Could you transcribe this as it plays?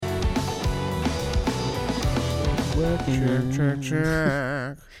working.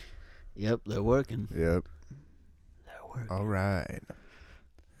 Check. Yep, they're working. Yep. They're working. All right.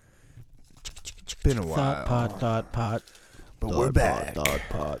 Been a while. Thought pot. But Thought we're pot, back. Thought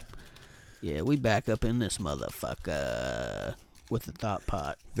pot. Yeah, we back up in this motherfucker with the thought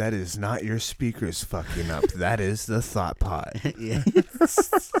pot. That is not your speakers fucking up. That is the thought pot. Yeah.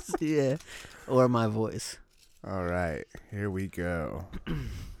 Yeah. Or my voice. All right. Here we go.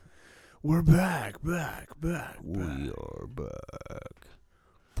 We're back. We are back.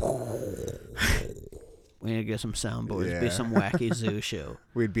 We need to get some soundboards. Be Yeah. some wacky zoo show.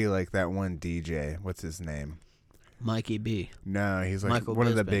 We'd be like that one DJ. What's his name? Mikey B. No, he's like Michael one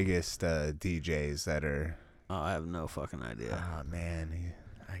of the Gisbin. biggest DJs that are. Oh, I have no fucking idea. Oh man,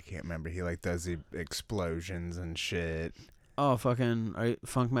 I can't remember. He like does the explosions and shit. Oh, fucking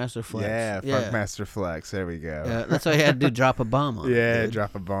Funkmaster Flex. Yeah, Funkmaster Flex. There we go. Yeah, that's why he had to do drop a bomb on it, Yeah, dude.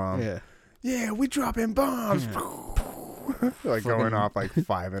 drop a bomb. Yeah. Yeah, we dropping bombs. Like going Fucking- off like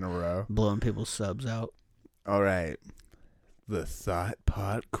 5 in a row. Blowing people's subs out. All right. The thought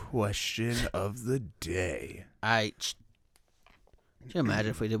pot question of the day. Could you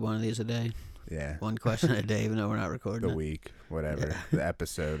imagine if we did one of these a day? Yeah. One question a day, even though we're not recording The it. week, whatever. Yeah. The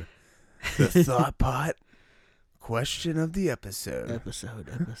episode. The thought pot question of the episode. Episode.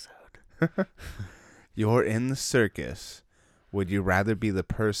 You're in the circus. Would you rather be the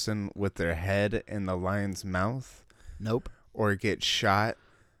person with their head in the lion's mouth Nope. or get shot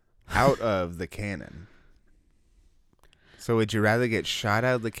out of the cannon? So would you rather get shot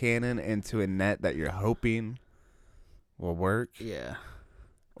out of the cannon into a net that you're hoping will work? Yeah.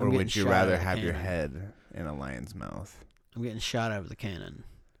 Or I'm would getting you shot out rather of the have your cannon. head in a lion's mouth? I'm getting shot out of the cannon.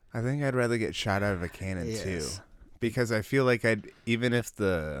 I think I'd rather get shot out of a cannon too. Yes. Because I feel like even if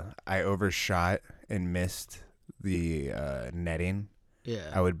I overshot and missed the netting, Yeah.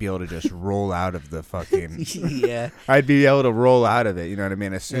 I would be able to just roll out of the fucking. Yeah. I'd be able to roll out of it. You know what I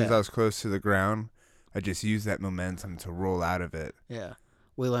mean? As soon as Yeah. I was close to the ground, I just use that momentum to roll out of it. Yeah.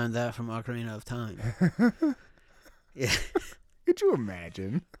 We learned that from Ocarina of Time. Yeah. Could you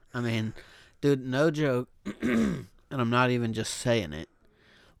imagine? I mean, dude, no joke, and I'm not even just saying it.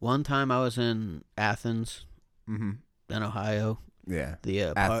 One time I was in Athens, Mm-hmm. in Ohio, Yeah. the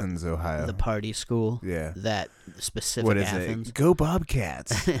Athens, Ohio. the party school. Yeah. That specific What is Athens. it? Go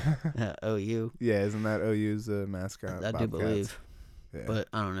Bobcats. OU. Yeah, isn't that OU's mascot? I do Bobcats? believe, Yeah. but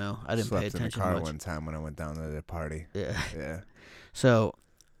I don't know. I didn't Slept pay in a attention car much. one time when I went down to the party. Yeah. Yeah. So,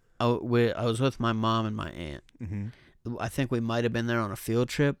 I was with my mom and my aunt. Mm-hmm. I think we might have been there on a field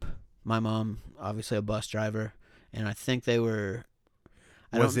trip. My mom, obviously a bus driver, and I think they were.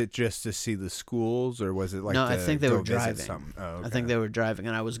 Was it just to see the schools, or was it like No, I to think they go were visit driving. something? Oh, okay. I think they were driving,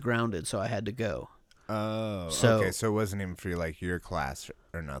 and I was grounded, so I had to go. Oh, So- okay. So it wasn't even for like your class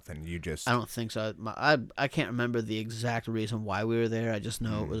or nothing. You just. I don't think so. I can't remember the exact reason why we were there. I just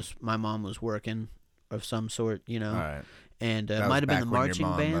know it was my mom was working of some sort, you know, All right. and That it was might have been back the when marching your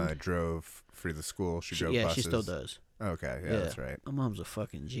mom, band. drove for the school. She drove Yeah, buses. she still does. Okay, yeah, Yeah. that's right. My mom's a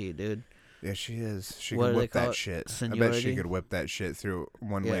fucking G, dude. Yeah, she is. She What could do they whip call that it? shit. I bet Seniority? she could whip that shit through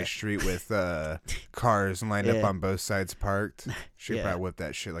one-way Yeah. street with cars lined up Yeah. on both sides parked. She could Yeah. probably whip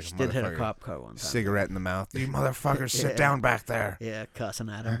that shit like She a did hit a motherfucker. cop car one time. Cigarette in the mouth. You motherfuckers, sit Yeah. down back there. Yeah, cussing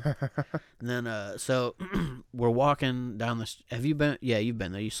at him. And then, so we're walking down the. Have you been? Yeah, you've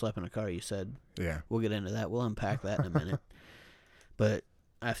been there. You slept in a car. You said. Yeah. We'll get into that. We'll unpack that in a minute. But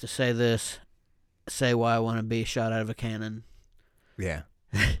I have to say this. Say why I want to be shot out of a cannon. Yeah.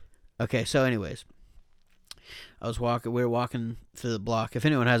 Okay, so anyways, we were walking through the block. If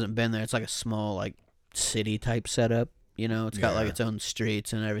anyone hasn't been there, it's like a small like city type setup. You know, it's got like Yeah. its own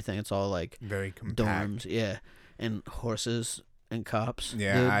streets and everything. It's all like Very compact. dorms, yeah, and horses and cops.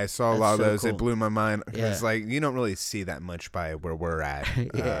 Yeah, dude. I saw a That's lot of so those. cool. It blew my mind because, Yeah. like, you don't really see that much by where we're at.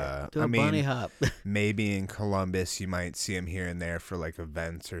 Yeah, do a I mean, bunny hop maybe in Columbus you might see them here and there for like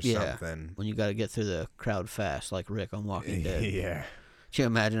events or Yeah. something. when you got to get through the crowd fast, like Rick on Walking Dead. Yeah, Can you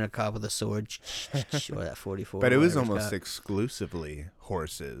imagine a cop with a sword or that 44? but it was whatever he's almost got? exclusively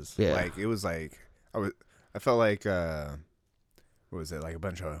horses. Yeah. Like it was like I felt like what was it, like a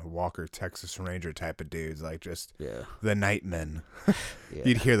bunch of Walker Texas Ranger type of dudes, like just Yeah. the nightmen. Yeah.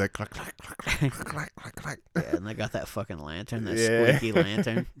 You'd hear the clack clack clack clack clack clack clack clack. Yeah, and they got that fucking lantern, that Yeah. squeaky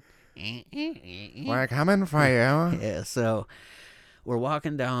lantern. We're coming for you. Yeah, so we're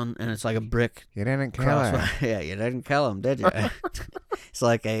walking down, and it's like a brick You didn't kill her. crosswalk. Yeah, you didn't kill him, did you? It's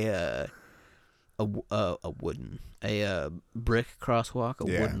like a brick crosswalk,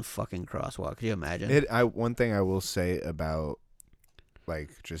 a Yeah. wooden fucking crosswalk. Could you imagine? One thing I will say about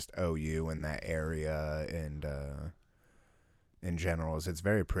like just OU in that area and in general is it's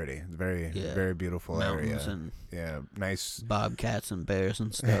very pretty. It's very Yeah. very beautiful Mountains area. and Yeah, nice bobcats and bears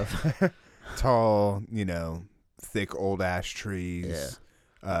and stuff. tall, thick old ash trees.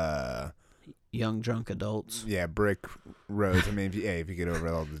 Young drunk adults. Yeah, brick roads. I mean, if you get over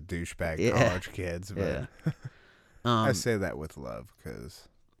all the douchebag Yeah. college kids, but Yeah. I say that with love because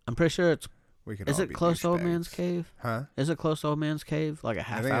I'm pretty sure it's. we could. Is all it be close to Old douchebags. Man's Cave? Huh? Is it close to Old Man's Cave? Like a I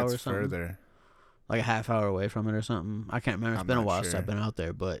half think hour it's or something? further. Like a half hour away from it or something. I can't remember. It's I'm been a not while since sure. I've been out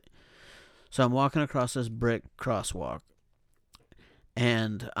there, but so I'm walking across this brick crosswalk,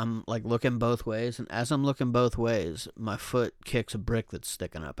 and I'm like looking both ways, and as I'm looking both ways, my foot kicks a brick that's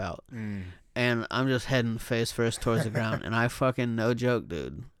sticking up out, and I'm just heading face first towards the ground, and I fucking, no joke,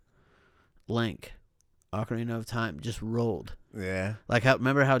 dude, Link, Ocarina of Time, just rolled. Yeah. Like,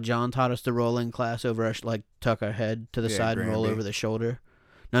 remember how John taught us to roll in class over our, tuck our head to the Yeah, side and roll Granby. over the shoulder?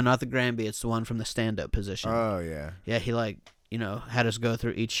 No, not the Granby. It's the one from the stand-up position. Oh yeah. Yeah, he had us go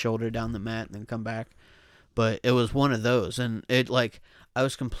through each shoulder down the mat and then come back. But it was one of those, and I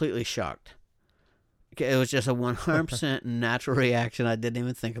was completely shocked. It was just a 100% natural reaction I didn't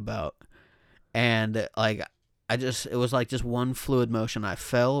even think about. And it was like just one fluid motion. I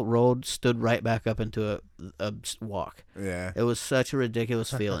fell, rolled, stood right back up into a walk. Yeah. It was such a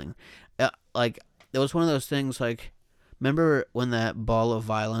ridiculous feeling. It was one of those things remember when that ball of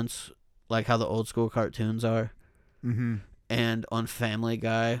violence, like how the old school cartoons are? Mm-hmm. And on Family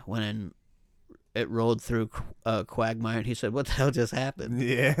Guy, when it rolled through Quagmire, and he said, "What the hell just happened?"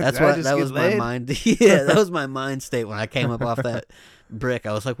 Yeah. That was my mind. Yeah, that was my mind state when I came up off that brick.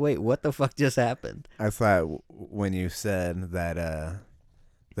 I was like, "Wait, what the fuck just happened?" I thought when you said that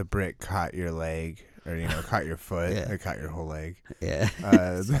the brick caught your leg, or caught your foot, Yeah. it caught your whole leg. Yeah,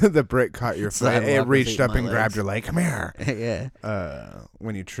 The brick caught your foot. It Sidewalk was reached eating up my and grabbed legs. your leg. Come here. yeah.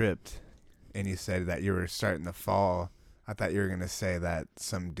 When you tripped, and you said that you were starting to fall, I thought you were gonna say that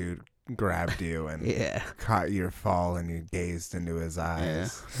some dude grabbed you and Yeah. caught your fall, and you gazed into his Yeah.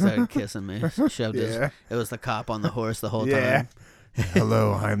 eyes. Started kissing me. Shoved his. Yeah. It was the cop on the horse the whole Yeah. time.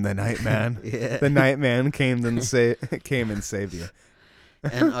 Hello, I'm the Night Man. Yeah. The Night Man came and saved you.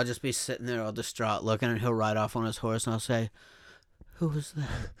 And I'll just be sitting there all distraught looking, and he'll ride off on his horse, and I'll say, "Who was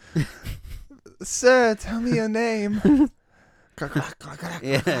that?" Sir, tell me your name.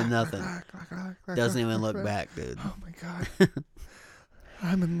 Yeah, nothing. Doesn't even look back, dude. Oh my god.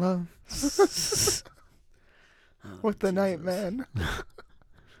 I'm in love Oh, with the Night Jesus. Man.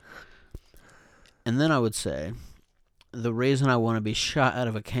 And then I would say, the reason I want to be shot out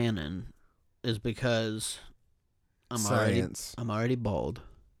of a cannon is because I'm already bald,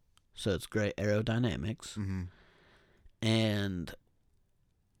 so it's great aerodynamics, Mm-hmm. and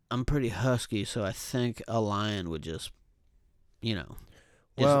I'm pretty husky, so I think a lion would just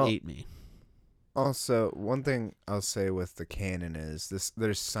Well, eat me. Also, one thing I'll say with the cannon is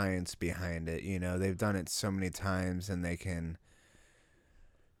there's science behind it. They've done it so many times, and they can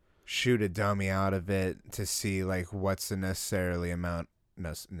shoot a dummy out of it to see what's the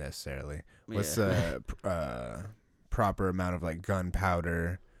what's the proper amount of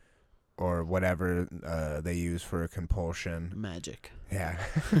gunpowder or whatever they use for compulsion. Magic. Yeah.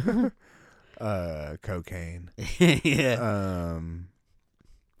 Cocaine. Yeah.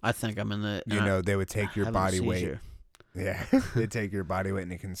 I think I'm in the. They would take your having a body weight. seizure. Yeah, they take your body weight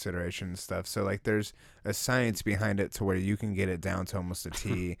into consideration and stuff. So there's a science behind it to where you can get it down to almost a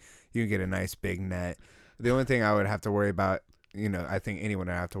T. You can get a nice big net. The only thing I would have to worry about, I think anyone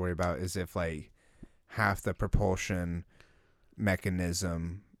would have to worry about is if half the propulsion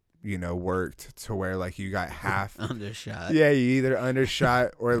mechanism, worked to where you got half Undershot. Yeah, you either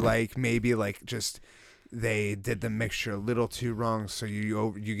undershot or maybe just they did the mixture a little too wrong, so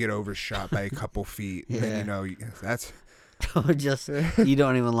you get overshot by a couple feet. Yeah. And then, that's Or just you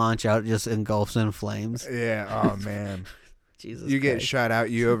don't even launch out; it just engulfs in flames. yeah. Oh man, Jesus. you get Christ. shot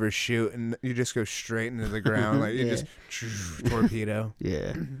out, you overshoot, and you just go straight into the ground you Yeah. just torpedo.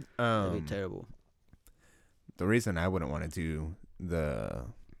 Yeah, that'd be terrible. The reason I wouldn't want to do the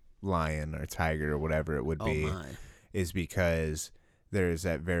lion or tiger or whatever it would Oh be my. is because there's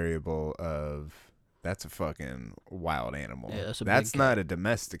that variable of that's a fucking wild animal. Yeah, that's a that's big not a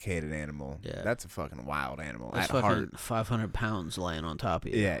domesticated animal. Yeah. That's a fucking wild animal That's at fucking heart. 500 pounds laying on top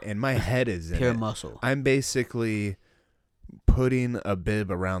of you. Yeah, and my head is in Pure it. muscle. I'm basically putting a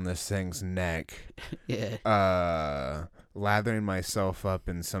bib around this thing's neck, Yeah. lathering myself up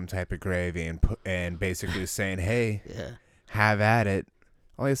in some type of gravy and basically saying, "Hey, Yeah. have at it."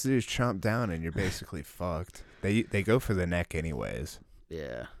 All you have to do is chomp down, and you're basically fucked. They go for the neck anyways.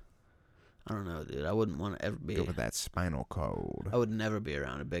 Yeah. I don't know, dude. I wouldn't want to ever be. Go with that spinal cord. I would never be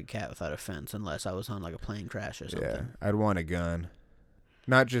around a big cat without a fence unless I was on like a plane crash or something. Yeah, I'd want a gun.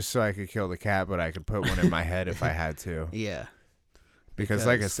 Not just so I could kill the cat, but I could put one in my head if I had to. Yeah. Because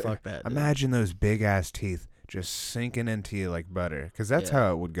like I said, fuck that, dude. imagine those big ass teeth just sinking into you like butter. Because that's Yeah.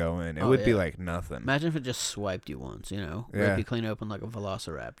 how it would go in. It Oh, would be yeah. like nothing. Imagine if it just swiped you once, you know? Yeah. Rip you clean open like a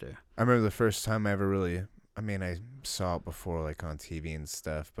velociraptor. I remember the first time I ever really, I mean, I saw it before like on TV and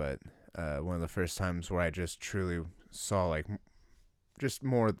stuff, but one of the first times where I just truly saw like just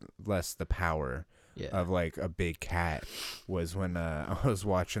more or less the power Yeah. of like a big cat was when I was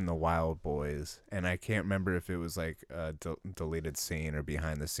watching The Wild Boys, and I can't remember if it was like a deleted scene or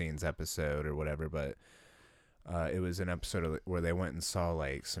behind the scenes episode or whatever, but it was an episode where they went and saw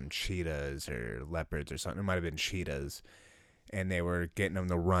like some cheetahs or leopards or something. It might have been cheetahs, and they were getting them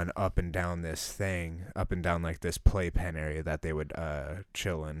to run up and down this thing, up and down like this playpen area that they would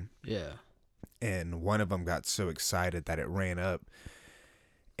chill in. Yeah. And one of them got so excited that it ran up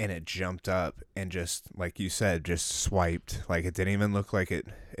and it jumped up and just, like you said, just swiped. Like it didn't even look like it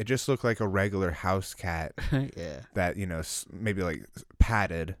just looked like a regular house cat Yeah. that, you know, maybe like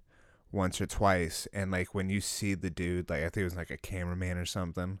patted once or twice. And like when you see the dude, like I think it was like a cameraman or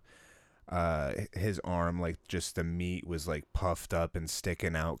something, his arm, like just the meat was like puffed up and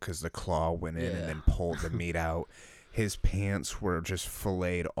sticking out because the claw went in and then pulled the meat out. His pants were just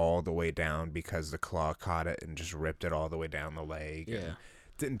filleted all the way down because the claw caught it and just ripped it all the way down the leg. Yeah.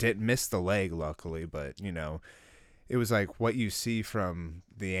 Didn't miss the leg, luckily, but, you know, it was like what you see from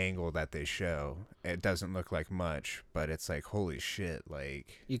the angle that they show. It doesn't look like much, but it's like, holy shit,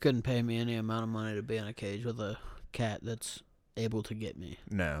 like... You couldn't pay me any amount of money to be in a cage with a cat that's able to get me.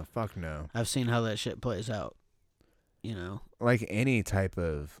 No, fuck no. I've seen how that shit plays out, you know? Like any type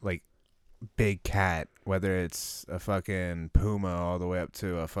of, like, big cat, whether it's a fucking puma all the way up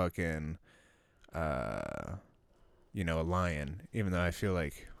to a fucking, you know, a lion. Even though I feel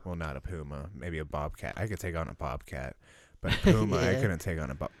like, well, not a puma, maybe a bobcat. I could take on a bobcat, but a puma, I Yeah. couldn't take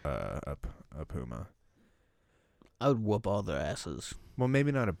on a puma. I would whoop all their asses. Well,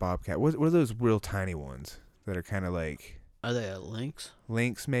 maybe not a bobcat. What are those real tiny ones that are kind of like Are they a lynx?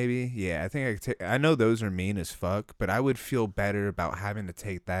 lynx? Maybe. Yeah, I think I could take. I know those are mean as fuck, but I would feel better about having to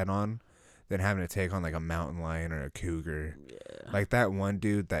take that on than having to take on like a mountain lion or a cougar. Yeah. Like that one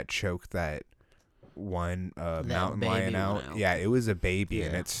dude that choked that one mountain lion baby out. one out. Yeah, it was a baby,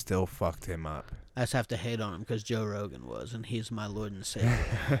 and Yeah. it still fucked him up. I just have to hate on him because Joe Rogan was, and he's my Lord and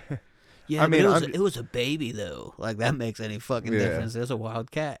Savior. Yeah, I mean, it was a baby, though. Like, that makes any fucking Yeah. difference. There's a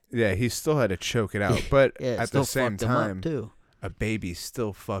wild cat. Yeah, he still had to choke it out, but Yeah, it at still the same fucked him up, time, too. a baby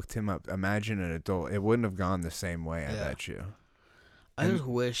still fucked him up. Imagine an adult. It wouldn't have gone the same way, I Yeah. bet you. I just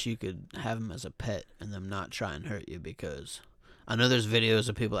wish you could have him as a pet and them not try and hurt you, because I know there's videos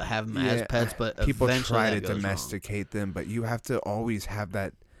of people that have them as Yeah, pets, but People eventually try that to goes wrong. domesticate them, but you have to always have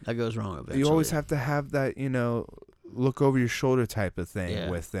that. That goes wrong eventually. You always have to have that, you know, look over your shoulder type of thing Yeah.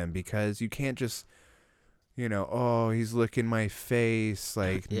 with them, because you can't just, you know, oh, he's licking my face.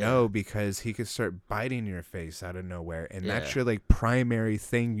 Like, Yeah. no, because he could start biting your face out of nowhere. And that's Yeah. your, like, primary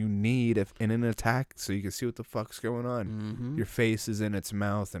thing you need if in an attack, so you can see what the fuck's going on. Mm-hmm. Your face is in its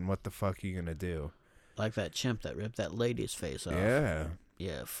mouth, and what the fuck are you going to do? Like that chimp that ripped that lady's face off. Yeah.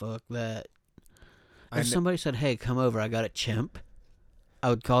 Yeah, fuck that. I If kn- somebody said, hey, come over, I got a chimp, I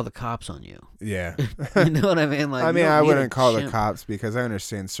would call the cops on you. Yeah. You know what I mean? Like, I you mean, don't I need a wouldn't call the chimp. cops, because I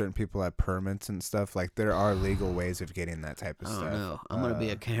understand certain people have permits and stuff. Like, there are legal ways of getting that type of I stuff. don't know. I'm going to be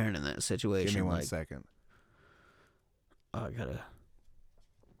a Karen in that situation. Give me one like, second. Oh, I gotta.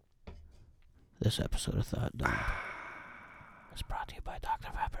 This episode of Thought Dump is brought to you by Dr.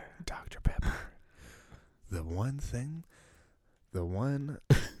 Pepper. Dr. Pepper. The one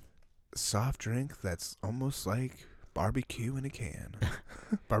soft drink that's almost like barbecue in a can.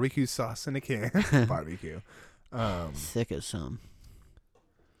 Barbecue sauce in a can. Barbecue. Thick as some.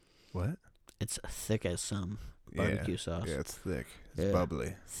 What? It's thick as some barbecue sauce. Yeah, it's thick. It's Yeah.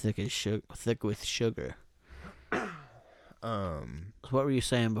 bubbly. Thick as sugar. Thick with sugar. Um, So what were you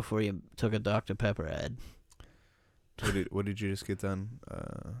saying before you took a Dr. Pepper ad? what did you just get done?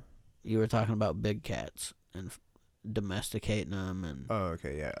 You were talking about big cats and domesticating them and. Oh,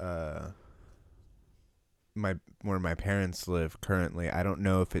 okay, yeah. Where my parents live currently, I don't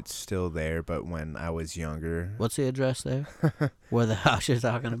know if it's still there, but when I was younger, What's the address there? Where the house you're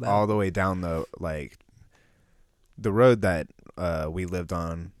talking about? all the way down the road that we lived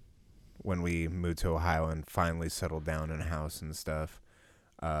on when we moved to Ohio and finally settled down in a house and stuff.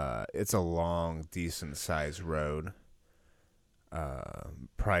 It's a long, decent sized road.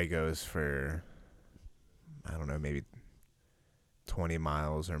 Probably goes for, I don't know, maybe 20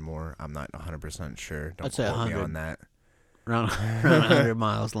 miles or more. I'm not 100% sure. Don't I'd say quote me 100. on that. Around 100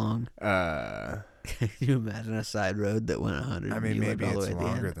 miles long. Uh, Can you imagine a side road that went 100? I and mean, you went maybe all the it's way at the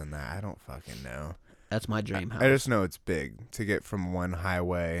longer end? than that. I don't fucking know. That's my dream house. I just know it's big. To get from one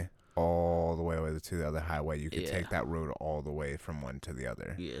highway all the way over to the other highway, you could Yeah. take that road all the way from one to the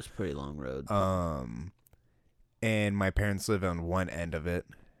other. Yeah, it's a pretty long road. And my parents live on one end of it,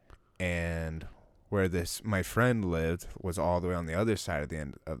 and where my friend lived was all the way on the other side of the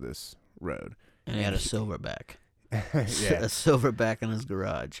end of this road. And he had a silverback. Yeah. A silverback in his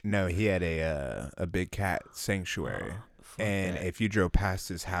garage. No, he had a big cat sanctuary. Fuck And that. if you drove past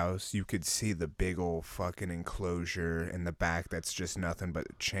his house, you could see the big old fucking enclosure in the back that's just nothing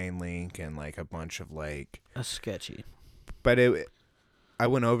but chain link and like a bunch of like. That's sketchy. But I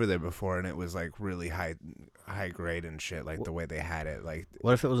went over there before and it was like really high grade and shit, like the way they had it, like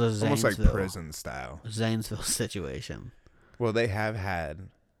What if it was a Zanesville? almost like prison style. Zanesville situation. Well, they have had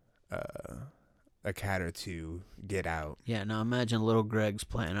a cat or two get out. Yeah, now imagine little Greg's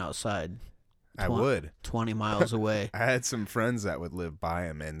playing outside I would. 20 miles away. I had some friends that would live by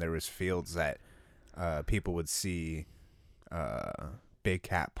him, and there was fields that people would see big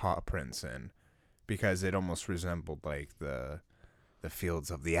cat paw prints in, because it almost resembled like the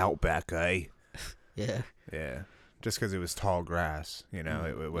fields of the outback, eh? Yeah. Yeah, just because it was tall grass, you know,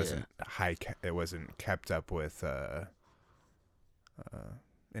 it wasn't it wasn't kept up with,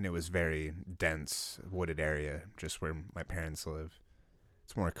 and it was very dense wooded area, just where my parents live.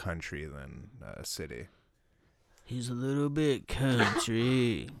 It's more country than city. He's a little bit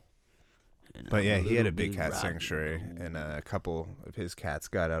country. But yeah, he had a big cat sanctuary, and a couple of his cats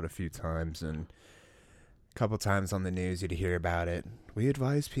got out a few times, and a couple times on the news you'd hear about it. We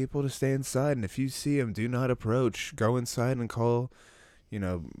advise people to stay inside, and if you see them, do not approach. Go inside and call,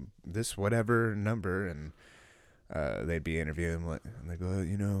 this whatever number, and they'd be interviewing them, and they go,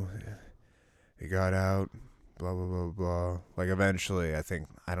 they got out, blah, blah, blah, blah. Like, eventually, I think,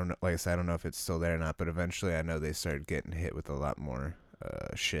 I don't know, like I said, I don't know if it's still there or not, but eventually I know they started getting hit with a lot more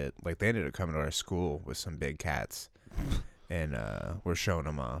shit. Like, they ended up coming to our school with some big cats, and we're showing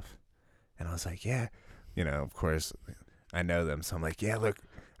them off. And I was like, yeah, of course, I know them. So I'm like, yeah, look,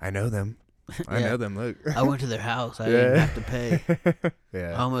 I know them. I know them, look. I went to their house. I didn't have to pay.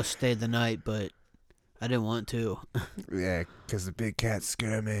 Yeah. I almost stayed the night, but I didn't want to. Yeah, because the big cats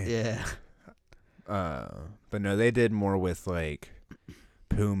scare me. Yeah. But no, they did more with like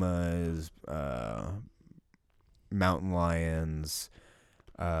pumas, mountain lions,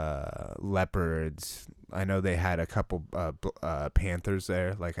 leopards. I know they had a couple panthers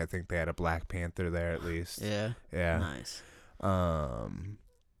there. Like, I think they had a black panther there at least. Yeah. Yeah. Nice. I'm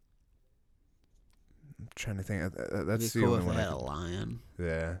trying to think. That's It'd be the cool only if one. they had a lion.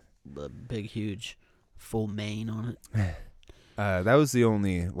 Yeah. The big, huge, full mane on it. That was the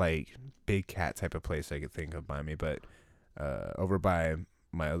only like big cat type of place I could think of by me. But over by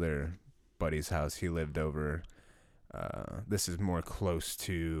my other buddy's house, he lived over. This is more close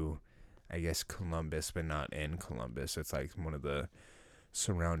to, I guess, Columbus, but not in Columbus. It's like one of the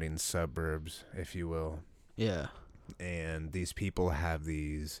surrounding suburbs, if you will. Yeah. And these people have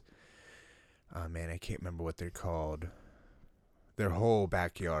these, man, I can't remember what they're called. Their whole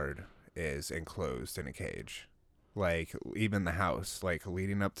backyard is enclosed in a cage. Like, even the house, like,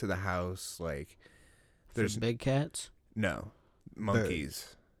 leading up to the house, like, There's big cats? no,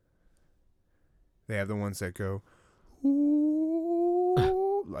 monkeys. They have the ones that go,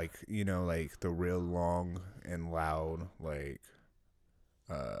 ooh, like, like the real long and loud, like,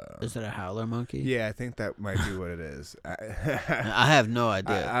 Is it a howler monkey? yeah, I think that might be what it is. I have no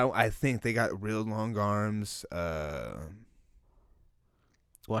idea. I think they got real long arms.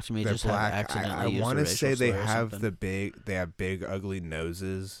 Watching me They're just black. have accidentally I used want a to say racial they slur or have something. they have big ugly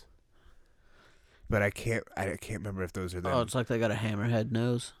noses, but I can't remember if those are them. Oh, it's like they got a hammerhead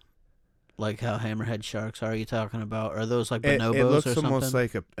nose. Like how hammerhead sharks are you talking about? Are those like it bonobos looks or something? almost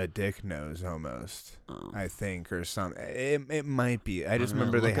like a dick nose, almost. Oh. I think, or something. It might be. I just don't know.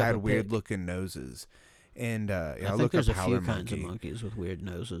 remember they Look up had a weird pic. looking noses, and I I'll think look there's up a howler few kinds of monkey. monkeys with weird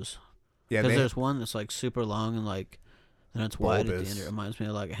noses. Yeah, Because there's one that's like super long and like, and it's wide at the bulbous. end. It reminds me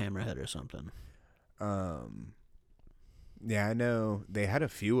of like a hammerhead or something. Yeah, I know they had a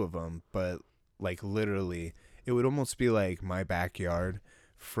few of them, but like literally, it would almost be like my backyard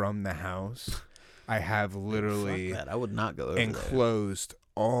from the house. I have literally Fuck that. I would not go over enclosed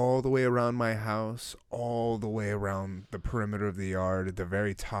all the way around my house, all the way around the perimeter of the yard, at the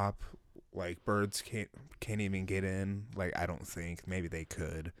very top. Like, birds can't even get in. Like, I don't think. Maybe they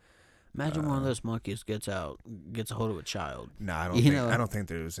could. there. Imagine one of those monkeys gets a hold of a child. No, I You don't know- think. I don't think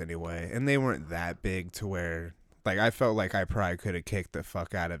there was any way. And they weren't that big to where Like I felt like I probably could have kicked the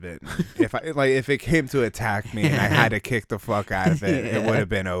fuck out of it. If it came to attack me and I had to kick the fuck out of it, it would have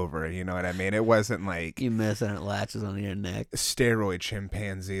been over. You know what I mean? It wasn't like You miss and it latches on your neck. steroid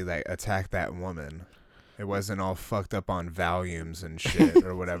chimpanzee that attacked that woman. It wasn't all fucked up on Valiums and shit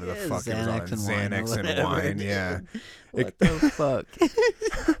or whatever the fuck it was on. Xanax and wine, yeah. What the fuck?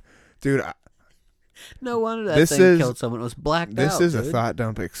 Dude, no wonder that thing killed someone. It was blacked out. This is a Thought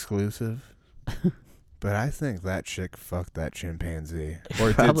Dump exclusive. But I think that chick fucked that chimpanzee.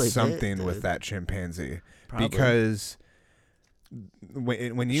 Or did something with that chimpanzee. Probably. Because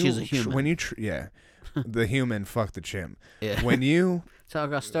when you... She's a human. The human fucked the chimp. Yeah. When you... That's how it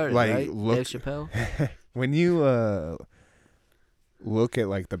got started, right? Dave Chappelle? When you look at,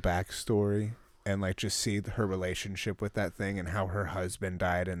 like, the backstory and, like, just see her relationship with that thing and how her husband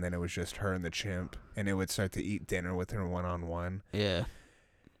died and then it was just her and the chimp and it would start to eat dinner with her one-on-one. Yeah.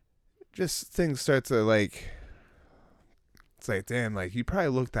 Just things start to, like, it's like, damn, like, you probably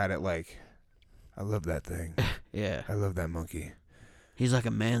looked at it like, I love that thing. Yeah. I love that monkey. He's like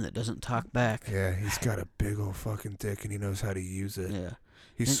a man that doesn't talk back. Yeah, he's got a big old fucking dick and he knows how to use it. Yeah.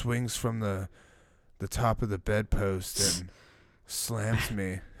 He swings from the top of the bedpost and slams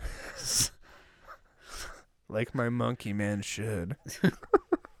me. Like my monkey man should.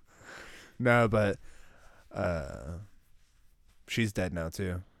 No, but she's dead now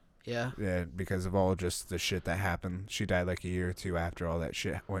too. Yeah. Yeah, because of all just the shit that happened. She died like a year or two after all that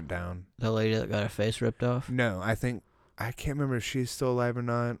shit went down. The lady that got her face ripped off? No, I can't remember if she's still alive or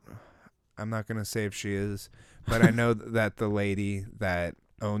not. I'm not going to say if she is. But I know that the lady that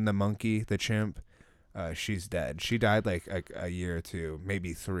owned the monkey, the chimp, she's dead. She died like a year or two,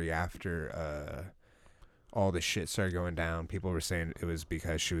 maybe 3 after all the shit started going down. People were saying it was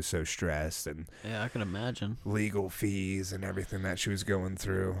because she was so stressed and yeah, I can imagine legal fees and everything that she was going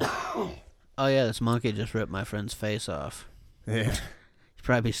through. Oh yeah, this monkey just ripped my friend's face off. Yeah, he'd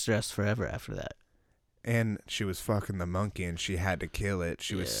probably be stressed forever after that. And she was fucking the monkey and she had to kill it.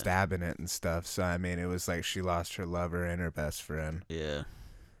 She was stabbing it and stuff. So I mean, it was like she lost her lover and her best friend. Yeah.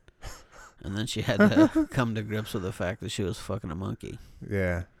 And then she had to come to grips with the fact that she was fucking a monkey.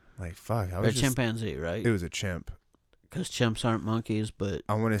 Yeah. Like, fuck. Or a chimpanzee, right? It was a chimp. Because chimps aren't monkeys, but...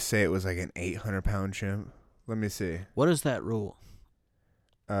 I want to say it was like an 800-pound chimp. Let me see. What is that rule?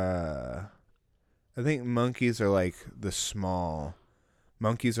 I think monkeys are like the small...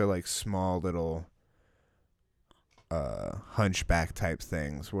 Monkeys are like small little hunchback type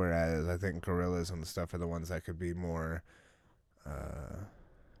things, whereas I think gorillas and stuff are the ones that could be more...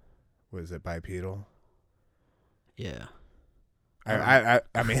 what is it, bipedal? Yeah. I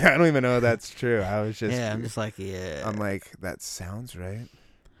mean, I don't even know if that's true. I was just... Yeah, I'm just like, yeah. I'm like, that sounds right.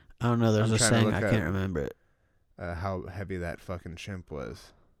 I don't know. There's a saying. I can't remember it. How heavy that fucking chimp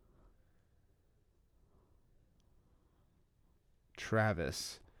was.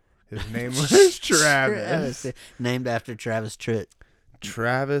 Travis. His name was Travis. Named after Travis Tritt.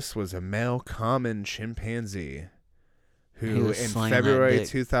 Travis was a male common chimpanzee who in February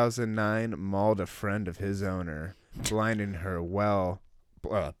 2009 mauled a friend of his owner, blinding her while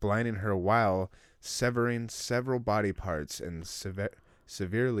severing several body parts and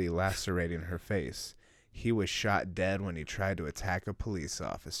severely lacerating her face. He was shot dead when he tried to attack a police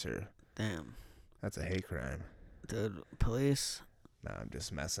officer. Damn. That's a hate crime. Dude, police? Nah, I'm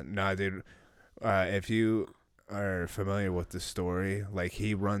just messing. Nah, dude, if you are familiar with the story, like,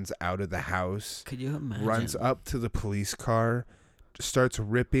 he runs out of the house. Could you imagine? Runs up to the police car, starts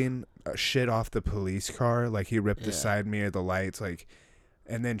ripping shit off the police car. Like, he ripped the side mirror, the lights, like,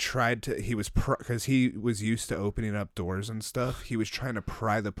 and then tried to, because he was used to opening up doors and stuff. He was trying to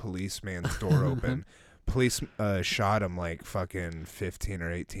pry the policeman's door open. Police shot him like fucking 15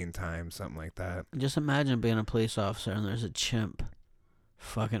 or 18 times, something like that. Just imagine being a police officer and there's a chimp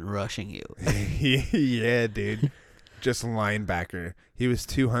fucking rushing you. Yeah, dude. Just linebacker. He was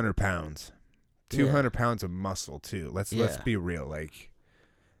 200 pounds. 200 pounds of muscle, too. Let's be real. Like,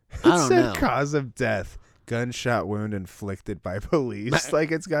 I don't know. Cause of death, gunshot wound inflicted by police.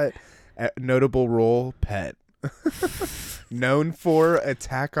 Like, it's got a notable role, pet. Known for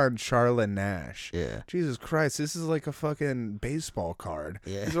attack on Charla Nash. Yeah. Jesus Christ, this is like a fucking baseball card.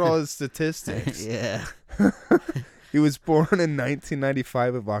 Yeah. These are all his statistics. Yeah. He was born in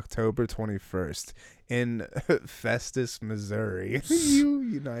 1995 of October 21st in Festus, Missouri.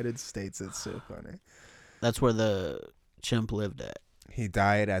 United States. It's so funny. That's where the chimp lived at. He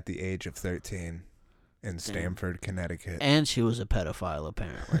died at the age of 13 in Stamford, Connecticut. And she was a pedophile,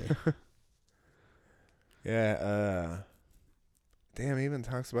 apparently. Yeah, damn, he even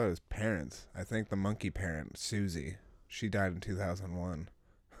talks about his parents. I think the monkey parent, Susie, she died in 2001.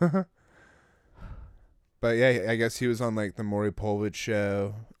 But yeah, I guess he was on like the Maury Povich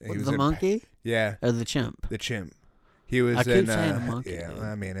show. He was The in monkey yeah, or the chimp? the chimp. He was I keep in. saying a monkey, Yeah, dude.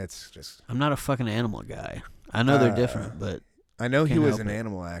 I mean it's just. I'm not a fucking animal guy. I know they're different, but I know he can't was help an it.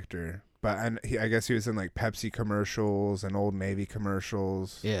 animal actor, but I guess he was in like Pepsi commercials and Old Navy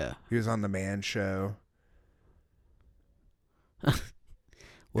commercials. yeah. He was on the Man Show.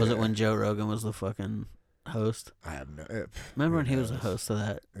 Was it Yeah. when Joe Rogan was the fucking host? I have no. Remember who when he was a knows? host of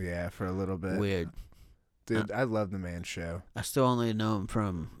that? Yeah, for a little bit. Weird. Dude, I love the Man Show. I still only know him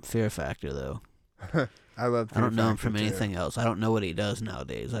from Fear Factor, though. I love. I don't Fear know him Factor, from too. anything else. I don't know what he does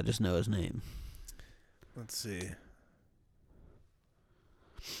nowadays. I just know his name. Let's see.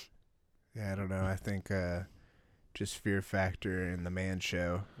 Yeah, I don't know. I think just Fear Factor and the Man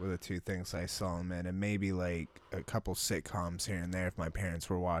Show were the two things I saw him in, and maybe like a couple sitcoms here and there if my parents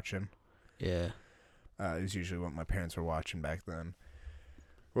were watching. Yeah. It was usually what my parents were watching back then.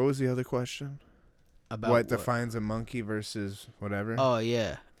 What was the other question? About What defines a monkey versus whatever? Oh,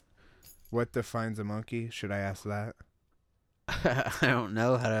 yeah. What defines a monkey? Should I ask that? I don't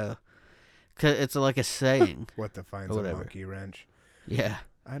know how to... Cause it's like a saying. What defines Or a whatever. monkey wrench? Yeah.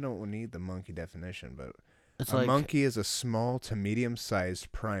 I don't need the monkey definition, but It's a like... monkey is a small to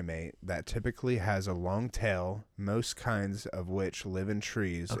medium-sized primate that typically has a long tail, most kinds of which live in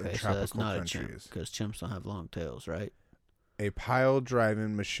trees in Okay, so tropical that's not a chimp. countries. Because chimps don't have long tails, right? A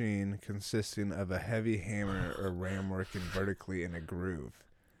pile-driving machine consisting of a heavy hammer or ram working vertically in a groove.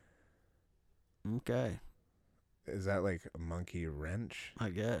 Okay. Is that like a monkey wrench? I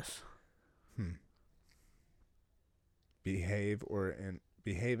guess. Behave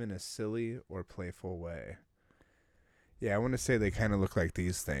in a silly or playful way. Yeah, I want to say they kind of look like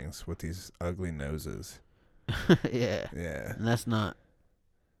these things with these ugly noses. Yeah. Yeah. And that's not...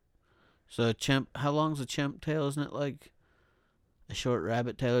 So a chimp... How long's a chimp tail? Isn't it like a short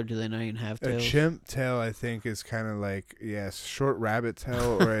rabbit tail, or do they not even have A tails? chimp tail, I think, is kind of like, yes, short rabbit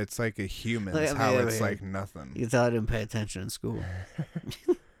tail, or it's like a human's, Look at me how over it's here. like nothing. You can tell I didn't pay attention in school.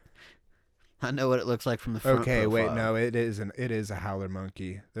 I know what it looks like from the front Okay, wait, profile. no, it is a howler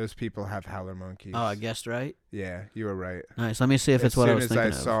monkey. Those people have howler monkeys. Oh, I guessed right. Yeah, you were right. Nice. Let me see if it's what I was As soon thinking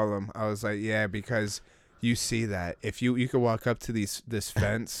as I of. saw them, I was like, yeah, because you see that. If you could walk up to this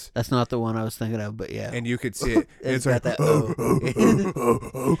fence That's not the one I was thinking of, but yeah. and you could see it. It's It's got like, that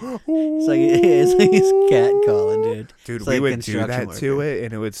it's like he's cat calling, dude. dude, It's we like would do construction that to worker. it,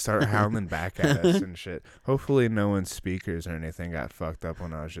 and it would start howling back at us and shit. Hopefully, no one's speakers or anything got fucked up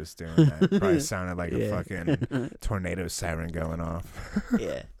when I was just doing that. Probably sounded like a Yeah. fucking tornado siren going off.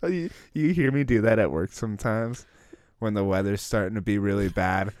 Yeah. You hear me do that at work sometimes when the weather's starting to be really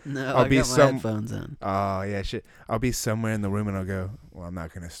bad. No, I'll I be got my some- headphones in. Oh yeah, shit. I'll be somewhere in the room and I'll go, well, I'm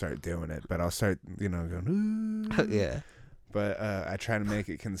not gonna start doing it, but I'll start, going. Ooh. Yeah. But I try to make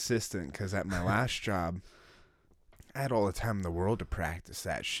it consistent because at my last job, I had all the time in the world to practice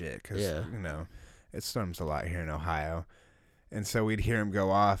that shit because Yeah. it storms a lot here in Ohio, and so we'd hear him go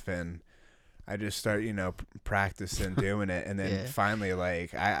off and I just start, practicing doing it, and then Yeah. finally,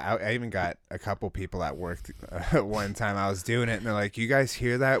 like, I even got a couple people at work one time. I was doing it, and they're like, "You guys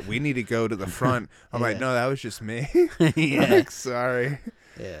hear that? We need to go to the front." I'm like, Yeah. "No, that was just me." Yeah. Like, sorry.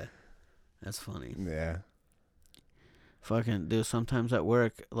 Yeah. That's funny. Yeah. Fucking dude, sometimes at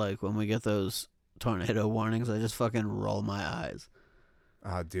work, like when we get those tornado warnings, I just fucking roll my eyes.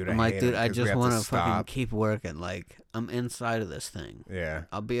 Oh, dude, I'm I like, hate dude, it I 'cause we just have want to to fucking stop. keep working. Like, I'm inside of this thing. Yeah,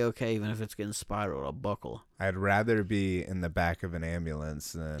 I'll be okay even if it's getting spiraled. I'll buckle. I'd rather be in the back of an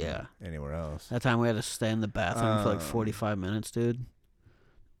ambulance than Yeah. anywhere else. That time we had to stay in the bathroom for like Um, 45 minutes, dude.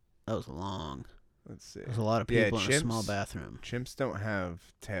 That was long. Let's see. There's a lot of Yeah, people in a small chimps- bathroom. Chimps don't have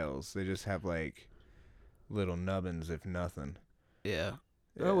tails; they just have like little nubbins, if nothing. Yeah.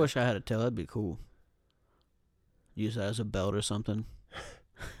 Yeah. I wish I had a tail. That'd be cool. Use that as a belt or something.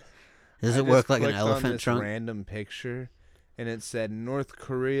 Does I it just work like an clicked on elephant this trunk? Random picture, and it said North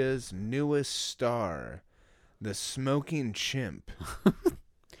Korea's newest star, the smoking chimp.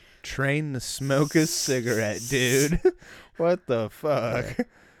 Train to smoke a cigarette, dude. What the fuck?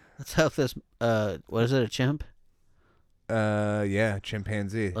 Let's help this. What is it? A chimp? Yeah,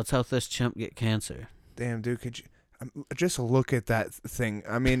 chimpanzee. Let's help this chimp get cancer. Damn, dude, could you just look at that thing?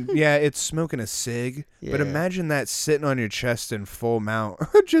 I mean, yeah, it's smoking a cig, but Yeah. imagine that sitting on your chest in full mount,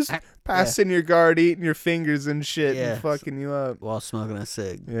 just Ah, passing your guard, eating your fingers and shit, Yeah. and fucking you up. While smoking a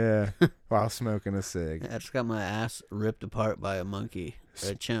cig. Yeah, while smoking a cig. I just got my ass ripped apart by a monkey or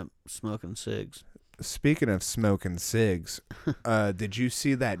a chimp smoking cigs. Speaking of smoking cigs, did you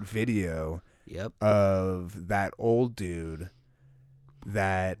see that video Yep. of that old dude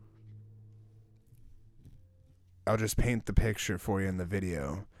that... I'll just paint the picture for you in the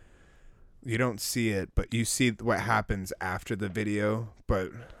video. You don't see it, but you see what happens after the video.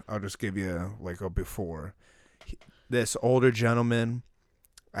 But I'll just give you like a before. This older gentleman,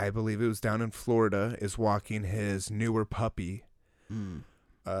 I believe it was down in Florida, is walking his newer puppy.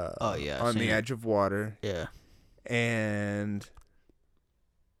 Oh yeah, on the edge of water. Yeah. And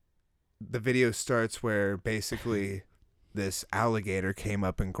the video starts where basically this alligator came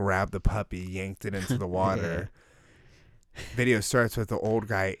up and grabbed the puppy, yanked it into the water. Video starts with the old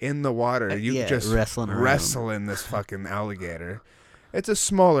guy in the water. You just wrestling this fucking alligator. It's a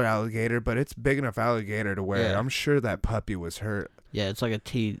smaller alligator, but it's big enough alligator to where I'm sure that puppy was hurt. Yeah, it's like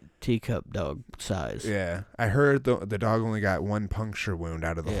a teacup dog size. Yeah, I heard the dog only got one puncture wound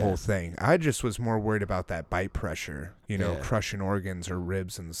out of the whole thing. I just was more worried about that bite pressure, crushing organs or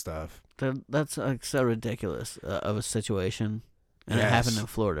ribs and stuff. That's like so ridiculous of a situation. And it happened in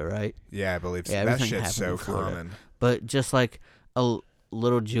Florida, right? Yeah, I believe so. Yeah, that shit's so common. But just like a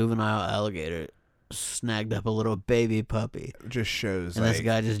little juvenile alligator snagged up a little baby puppy. It just shows. And this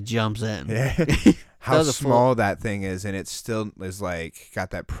guy just jumps in. Yeah. How small that thing is, and it still is like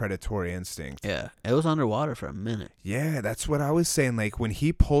got that predatory instinct. Yeah, it was underwater for a minute. Yeah, that's what I was saying. Like when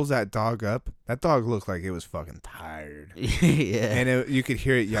he pulls that dog up, that dog looked like it was fucking tired. Yeah, and you could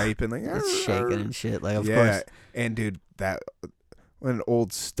hear it yiping, like it's shaking and shit. Like of course. And dude, that when an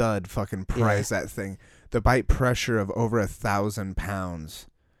old stud fucking prized that thing, the bite pressure of over 1,000 pounds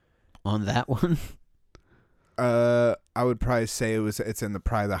on that one. I would probably say it's in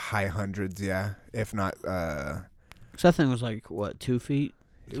probably the high hundreds, if not. So that thing was like what, 2 feet,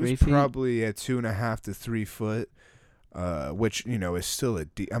 3 feet? Probably 2.5 to 3 foot, which is still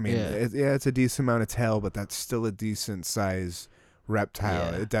it's a decent amount of tail, but that's still a decent size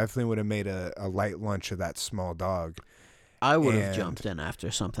reptile. It definitely would have made a light lunch of that small dog. I would have jumped in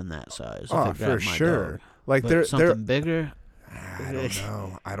after something that size. Oh, for sure. Dog. Like but something bigger. I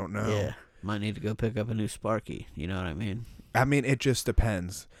don't know. Yeah. Might need to go pick up a new Sparky. You know what I mean? I mean, it just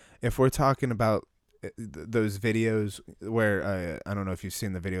depends. If we're talking about those videos where, I don't know if you've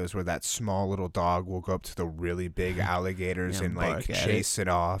seen the videos where that small little dog will go up to the really big alligators and like chase it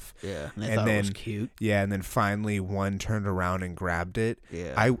off. Yeah, and they thought it was cute. Yeah, and then finally one turned around and grabbed it.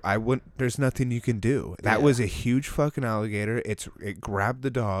 Yeah. I wouldn't, there's nothing you can do. That was a huge fucking alligator. It grabbed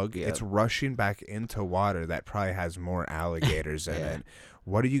the dog. Yep. It's rushing back into water that probably has more alligators in it.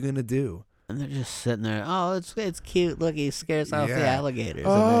 What are you going to do? And they're just sitting there. Oh, it's cute. Look, he scares off the alligators.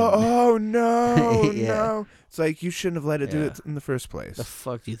 Oh no, no! It's like you shouldn't have let it do it in the first place. The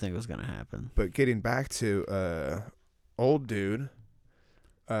fuck do you think was gonna happen? But getting back to old dude,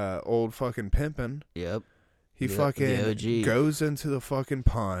 old fucking pimpin'. Yep. He fucking goes into the fucking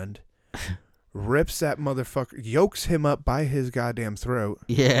pond, rips that motherfucker, yokes him up by his goddamn throat.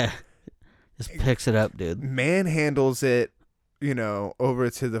 Yeah. Just picks it up, dude. Manhandles it. Over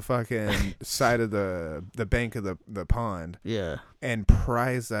to the fucking side of the bank of the pond. Yeah. And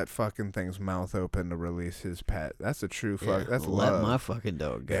pries that fucking thing's mouth open to release his pet. That's a true fuck. That's let love. My fucking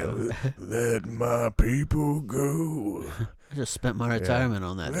dog go. Let my people go. I just spent my retirement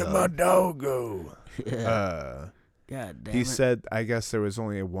on that Let dog. my dog go. Yeah. God damn he it. said, I guess there was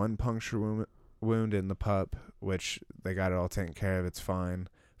only one puncture wound in the pup, which they got it all taken care of. It's fine.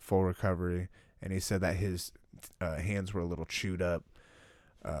 Full recovery. And he said that his hands were a little chewed up.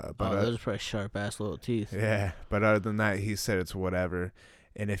 But those are probably sharp ass little teeth. Yeah, but other than that, he said it's whatever.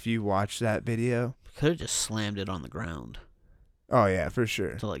 And if you watch that video, could have just slammed it on the ground. Oh yeah, for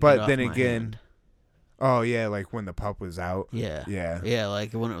sure. To, like, but then again, oh yeah, like when the pup was out. Yeah,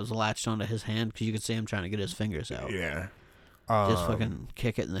 like when it was latched onto his hand, because you could see him trying to get his fingers out. Yeah. Just fucking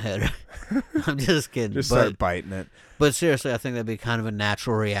kick it in the head. I'm just kidding. Just start biting it. But seriously, I think that'd be kind of a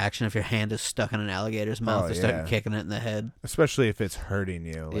natural reaction if your hand is stuck in an alligator's mouth to start kicking it in the head. Especially if it's hurting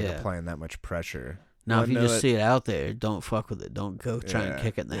you, applying that much pressure. Now, if you just see it out there, don't fuck with it. Don't go try and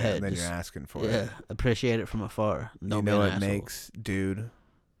kick it in the head. And then you're asking for it. Appreciate it from afar. Don't be an what asshole. makes dude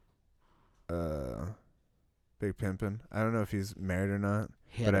big pimpin'? I don't know if he's married or not,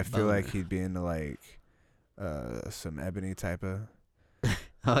 but I feel like he'd be into like some ebony type of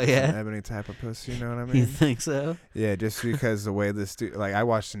ebony type of pussy, you know what I mean? You think so? Yeah, just because the way this dude, like I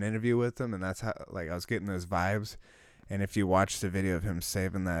watched an interview with him and that's how like I was getting those vibes. And if you watch the video of him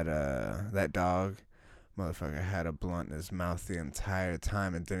saving that dog, motherfucker had a blunt in his mouth the entire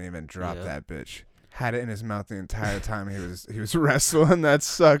time and didn't even drop that bitch. Had it in his mouth the entire time he was wrestling that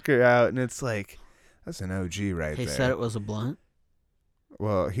sucker out, and it's like that's an OG right there. He said it was a blunt?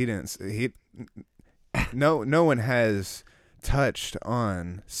 Well, he didn't. No one has touched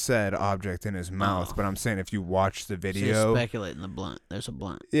on said object in his mouth, but I'm saying if you watch the video, so you're speculating the blunt. There's a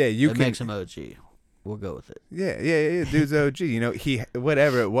blunt. Yeah, it makes him OG. We'll go with it. Yeah. Dude's OG. You know, he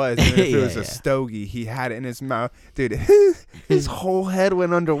whatever it was, even if it was a stogie, he had it in his mouth. Dude, his whole head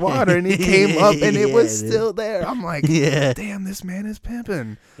went underwater, and he came up, and it was still there. I'm like, damn, this man is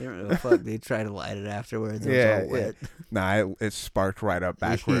pimping. They don't know the fuck. They tried to light it afterwards. It was all wet. Nah, it sparked right up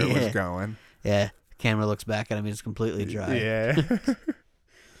back where it was going. Yeah. Camera looks back at him. He's completely dry. Yeah.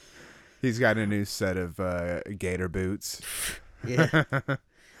 He's got a new set of gator boots. Yeah.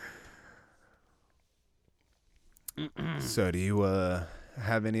 So do you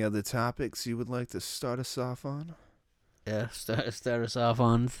have any other topics you would like to start us off on? Yeah, start us off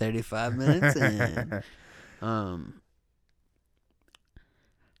on 35 minutes in.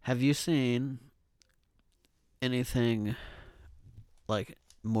 Have you seen anything like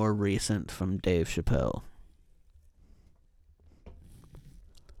more recent from Dave Chappelle?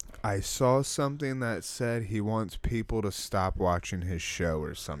 I saw something that said he wants people to stop watching his show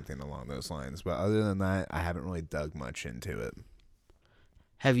or something along those lines. But other than that, I haven't really dug much into it.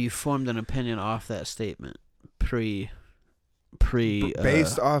 Have you formed an opinion off that statement? Based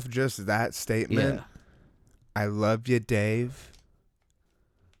off just that statement, yeah. I love you, Dave,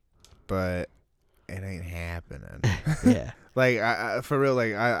 but it ain't happening. Yeah. Like, I for real,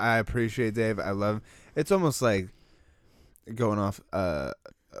 like, I appreciate Dave. I love, it's almost like, going off a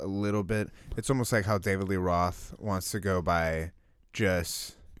little bit, it's almost like how David Lee Roth wants to go by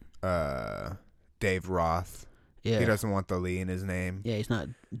just Dave Roth. Yeah. He doesn't want the Lee in his name. Yeah, he's not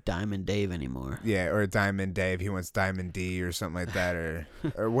Diamond Dave anymore. Yeah, or Diamond Dave. He wants Diamond D or something like that,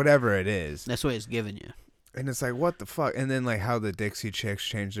 or whatever it is. That's what he's giving you. And it's like, what the fuck? And then, like, how the Dixie Chicks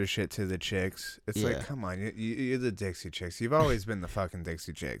changed their shit to the Chicks. It's like, come on, you're the Dixie Chicks. You've always been the fucking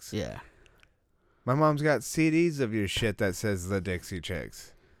Dixie Chicks. Yeah. My mom's got CDs of your shit that says the Dixie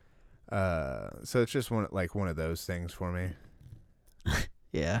Chicks. So it's just one of those things for me.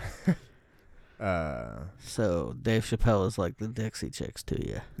 Yeah. So Dave Chappelle is like the Dixie Chicks to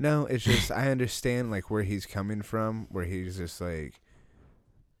you. No, it's just I understand like where he's coming from, where he's just like,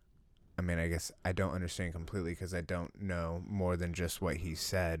 I mean, I guess I don't understand completely because I don't know more than just what he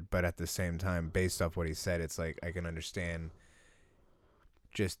said, but at the same time, based off what he said, it's like I can understand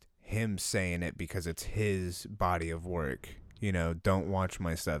just him saying it because it's his body of work. You know, don't watch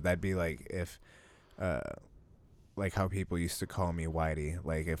my stuff. That'd be like if like how people used to call me Whitey.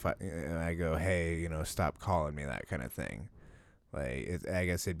 Like if I go, hey, you know, stop calling me that kind of thing. Like I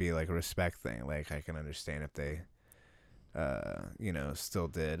guess it'd be like a respect thing. Like I can understand if they, you know, still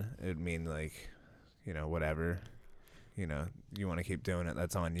did. It'd mean like, you know, whatever. You know, you want to keep doing it.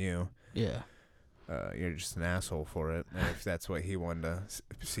 That's on you. Yeah. You're just an asshole for it. And if that's what he wanted to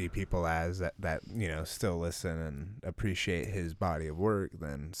see people as, that you know, still listen and appreciate his body of work,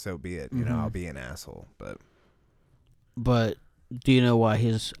 then so be it. You know, I'll be an asshole, But do you know why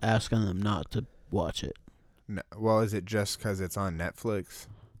he's asking them not to watch it? No. Well, is it just because it's on Netflix?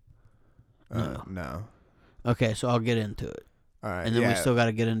 No. No. Okay, so I'll get into it. All right. And then we still got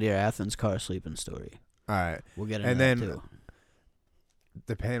to get into your Athens car sleeping story. All right. We'll get into that too.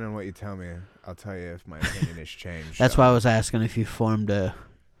 Depending on what you tell me, I'll tell you if my opinion has changed. That's why I was asking if you formed a...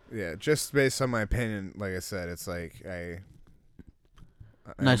 Yeah, just based on my opinion, like I said, it's like I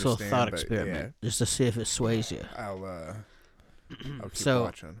nice little thought experiment, just to see if it sways you. I'll keep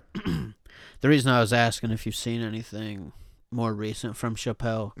watching. The reason I was asking if you've seen anything more recent from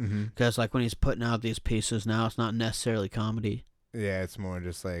Chappelle, because like when he's putting out these pieces now, it's not necessarily comedy. Yeah, it's more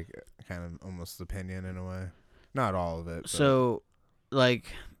just like kind of almost opinion in a way. Not all of it. But. So,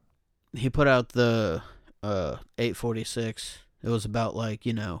 like, he put out the 846. It was about, like,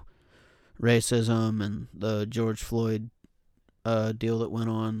 you know, racism and the George Floyd deal that went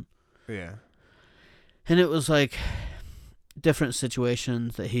on. Yeah. And it was, like, different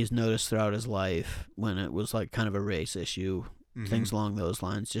situations that he's noticed throughout his life when it was, like, kind of a race issue, things along those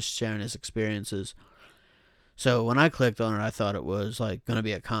lines, just sharing his experiences. So when I clicked on it, I thought it was, like, going to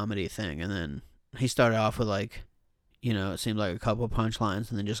be a comedy thing. And then he started off with, like, you know, it seemed like a couple punchlines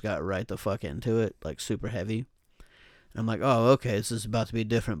and then just got right the fuck into it, like super heavy. And I'm like, oh, okay, this is about to be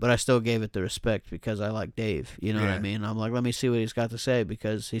different. But I still gave it the respect because I like Dave. You know what I mean? I'm like, let me see what he's got to say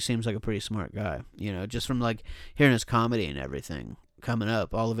because he seems like a pretty smart guy. You know, just from like hearing his comedy and everything coming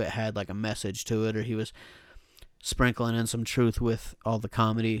up, all of it had like a message to it, or he was sprinkling in some truth with all the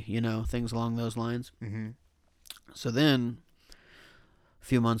comedy, you know, things along those lines. So then a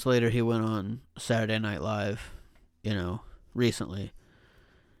few months later, he went on Saturday Night Live, you know, recently.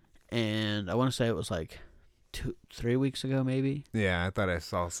 And I want to say it was like 3 weeks ago, maybe. Yeah, I thought I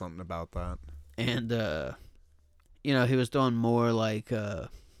saw something about that. And, you know, he was doing more like,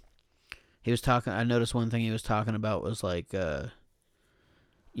 he was talking, I noticed one thing he was talking about was like,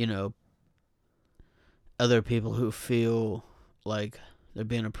 you know, other people who feel like they're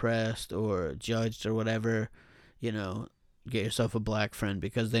being oppressed or judged or whatever, you know, get yourself a black friend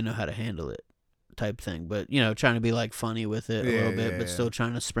because they know how to handle it, type thing. But, you know, trying to be like funny with it a little bit, but still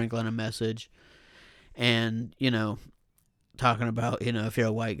trying to sprinkle in a message. And, you know, talking about, you know, if you're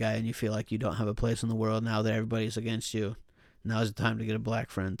a white guy and you feel like you don't have a place in the world now that everybody's against you, now's the time to get a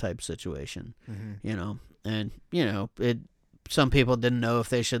black friend type situation, you know. And, you know, some people didn't know if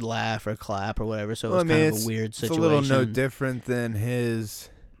they should laugh or clap or whatever, so it was kind of a weird situation. It's a little no different than his...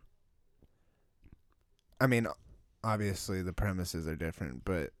 I mean, obviously the premises are different,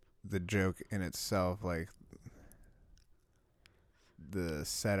 but the joke in itself, like, the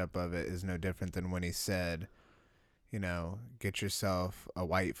setup of it is no different than when he said, you know, get yourself a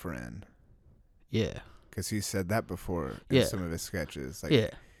white friend. Yeah. Because he said that before in some of his sketches.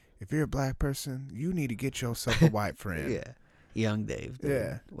 Like, if you're a black person, you need to get yourself a white friend. Yeah. Young Dave. Dude,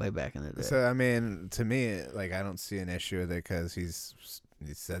 yeah. Way back in the day. So, I mean, to me, like, I don't see an issue with it because he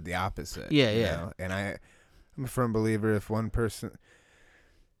said the opposite. Yeah, you know? And I'm a firm believer if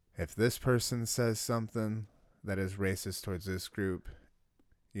this person says something that is racist towards this group,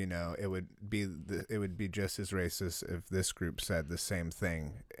 you know, it would be just as racist if this group said the same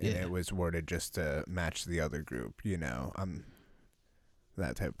thing and it was worded just to match the other group. You know, I'm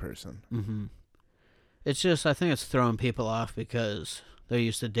that type of person. Mm-hmm. It's just, I think it's throwing people off because they're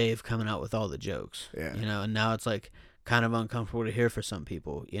used to Dave coming out with all the jokes. Yeah. You know, and now it's like kind of uncomfortable to hear for some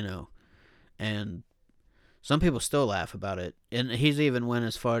people, you know, and some people still laugh about it. And he's even went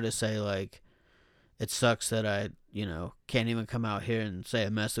as far to say, like, it sucks that I, you know, can't even come out here and say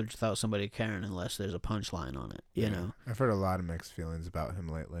a message without somebody caring unless there's a punchline on it, you know? I've heard a lot of mixed feelings about him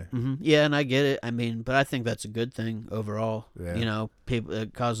lately. Mm-hmm. Yeah, and I get it. I mean, but I think that's a good thing overall. Yeah. You know,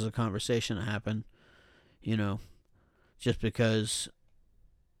 it causes a conversation to happen, you know, just because,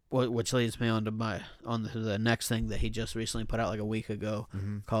 which leads me on to the next thing that he just recently put out like a week ago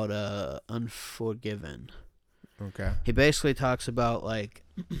called Unforgiven. Okay. He basically talks about, like,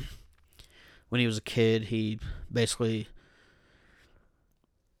 when he was a kid, he basically,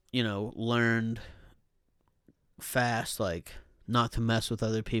 you know, learned fast, like, not to mess with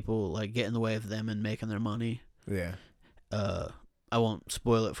other people, like, get in the way of them and making their money. Yeah. I won't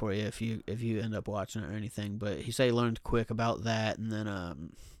spoil it for you if you end up watching it or anything, but he said he learned quick about that, and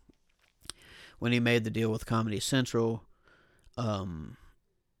then when he made the deal with Comedy Central,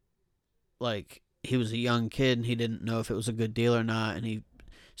 like, he was a young kid and he didn't know if it was a good deal or not, and he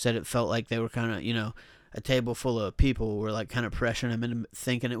said it felt like they were kind of, you know, a table full of people were like kind of pressuring him into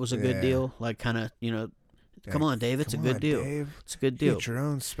thinking it was a good deal, like kind of, you know, come on, Dave, it's a good deal. Dave. It's a good deal. Get your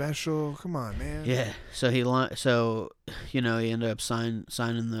own special. Come on, man. Yeah. So you know, he ended up signing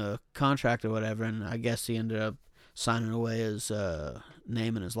the contract or whatever, and I guess he ended up signing away his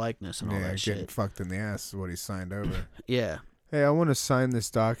name and his likeness and all that shit. Getting fucked in the ass is what he signed over. Yeah. Hey, I want to sign this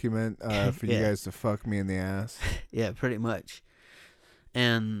document for you guys to fuck me in the ass. Yeah, pretty much.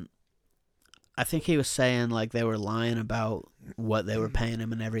 And I think he was saying, like, they were lying about what they were paying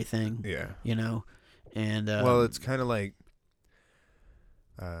him and everything. Yeah. You know? And well, it's kind of like,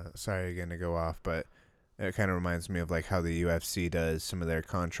 sorry again to go off, but it kind of reminds me of like how the UFC does some of their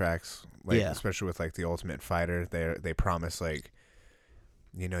contracts, like especially with like the Ultimate Fighter. They promise, like,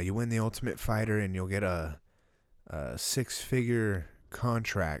 you know, you win the Ultimate Fighter and you'll get a 6-figure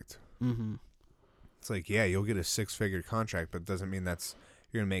contract. Mm-hmm. It's like, yeah, you'll get a 6-figure contract, but it doesn't mean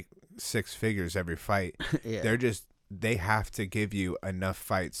you're gonna make 6 figures every fight. Yeah. They have to give you enough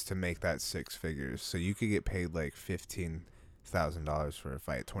fights to make that 6 figures. So you could get paid like $15,000 for a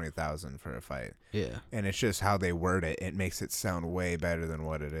fight, $20,000 for a fight. Yeah. And it's just how they word it. It makes it sound way better than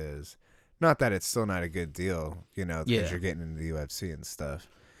what it is. Not that it's still not a good deal, you know, because you're getting into the UFC and stuff.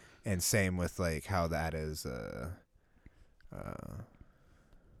 And same with like how that is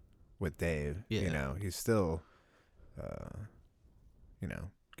with Dave. Yeah. You know, he's still you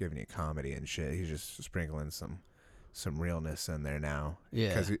know, giving you comedy and shit. He's just sprinkling some realness in there now. Yeah.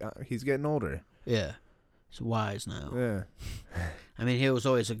 Because he's getting older. Yeah. He's wise now. Yeah. I mean, he was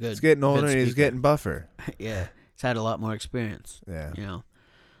always a good He's getting older and he's getting buffer. Yeah. He's had a lot more experience. Yeah. You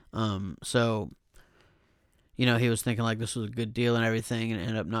know? So, you know, he was thinking like this was a good deal and everything, and it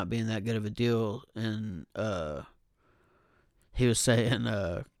ended up not being that good of a deal. And he was saying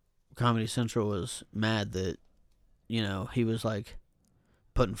Comedy Central was mad that, you know, he was like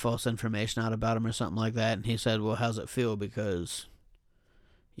putting false information out about him or something like that. And he said, well, how's it feel? Because,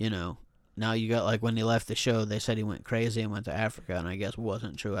 you know, now you got, like, when he left the show, they said he went crazy and went to Africa, and I guess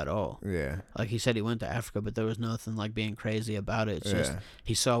wasn't true at all. Yeah. Like, he said he went to Africa, but there was nothing like being crazy about it. It's just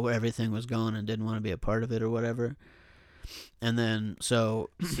he saw where everything was going and didn't want to be a part of it or whatever. And then, so...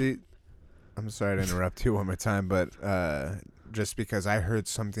 See, I'm sorry to interrupt you one more time, but just because I heard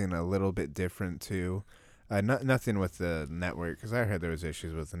something a little bit different too. Nothing with the network, because I heard there was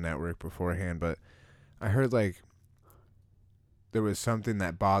issues with the network beforehand, but I heard like there was something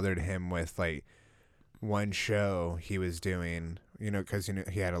that bothered him with like one show he was doing, because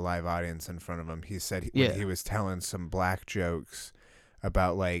he had a live audience in front of him. He said when he was telling some black jokes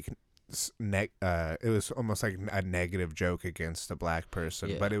about like it was almost like a negative joke against a black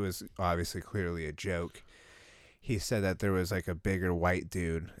person, but it was obviously clearly a joke. He said that there was like a bigger white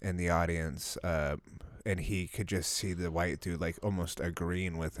dude in the audience, and he could just see the white dude like almost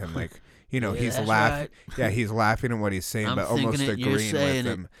agreeing with him, like he's laughing. Right. Yeah, he's laughing at what he's saying, but almost agreeing with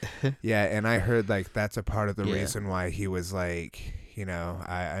him. Yeah, and I heard like that's a part of the reason why he was like,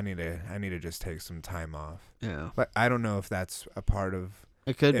 I need to just take some time off. Yeah, but I don't know if that's a part of.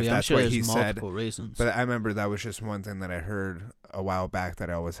 It could be. I'm sure there's multiple reasons. But I remember that was just one thing that I heard a while back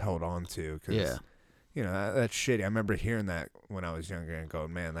that I always held on to. Cause, that's shitty. I remember hearing that when I was younger and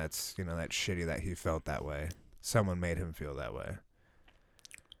going, man, that's shitty that he felt that way. Someone made him feel that way.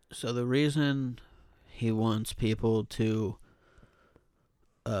 So the reason he wants people to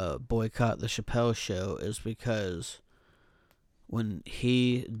boycott the Chappelle Show is because when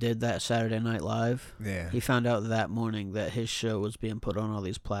he did that Saturday Night Live, he found out that morning that his show was being put on all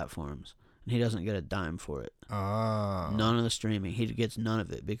these platforms, and he doesn't get a dime for it. Oh. None of the streaming. He gets none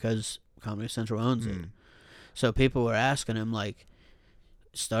of it because Comedy Central owns it. So people were asking him, like,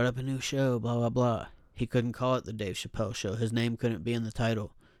 start up a new show, blah, blah, blah. He couldn't call it the Dave Chappelle Show. His name couldn't be in the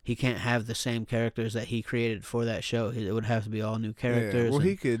title. He can't have the same characters that he created for that show. It would have to be all new characters. Yeah. Well,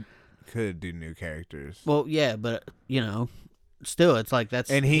 he could do new characters. Well, yeah, but, still, it's like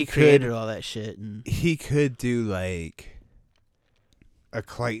he created all that shit. And he could do, like, a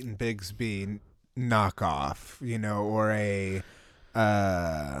Clayton Bigsby knockoff, or a...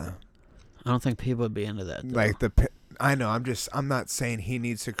 I don't think people would be into that, though. Like I know. I'm not saying he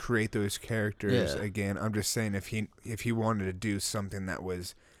needs to create those characters again. I'm just saying if he wanted to do something that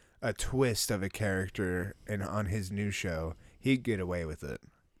was a twist of a character and on his new show, he'd get away with it.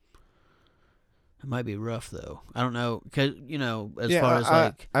 It might be rough though. I don't know, cause as far as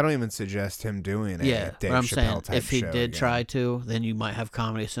like I don't even suggest him doing it. Yeah, Dave but I'm Chappelle saying type if he show did again. try to, then you might have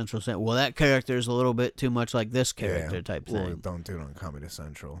Comedy Central saying, "Well, that character is a little bit too much like this character," type thing. Well, don't do it on Comedy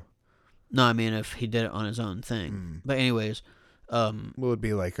Central. No, I mean if he did it on his own thing. But anyways, well, it'd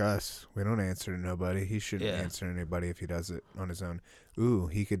be like us. We don't answer to nobody. He shouldn't answer to anybody if he does it on his own. Ooh,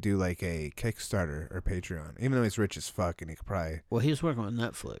 he could do like a Kickstarter or Patreon, even though he's rich as fuck, and he could probably. Well, he's working with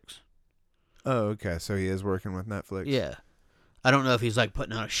Netflix. Oh, okay. So he is working with Netflix. Yeah, I don't know if he's like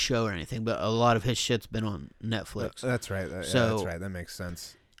putting out a show or anything, but a lot of his shit's been on Netflix. That's right. That's right. That makes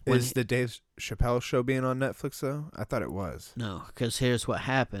sense. Is the Dave Chappelle Show being on Netflix though? I thought it was. No, because here's what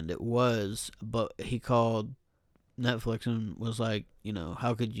happened. It was, but he called Netflix and was like,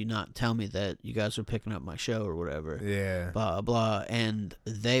 how could you not tell me that you guys are picking up my show or whatever? Yeah. Blah blah. And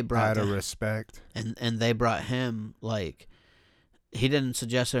they brought out of respect. And they brought him, like, he didn't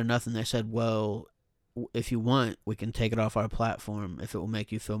suggest it or nothing. They said, well, if you want, we can take it off our platform if it will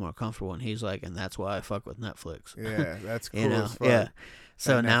make you feel more comfortable. And he's like, and that's why I fuck with Netflix. Yeah, that's cool. As fuck. Yeah.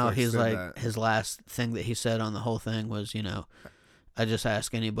 So now Netflix he's like, that. His last thing that he said on the whole thing was, I just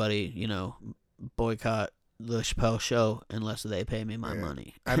ask anybody, boycott the Chappelle Show unless they pay me my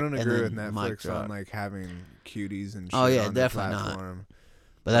money. I don't agree with Netflix on like having cuties and shit on definitely the platform. Not.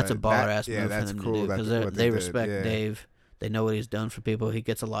 But that's a baller ass move for them cool. to do because they respect Dave. They know what he's done for people. He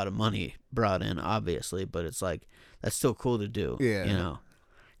gets a lot of money brought in, obviously, but it's like that's still cool to do. Yeah.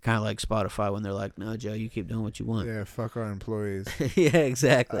 Kind of like Spotify when they're like, no, Joe, you keep doing what you want. Yeah, fuck our employees. Yeah,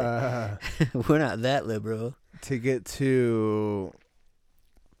 exactly. We're not that liberal. To get to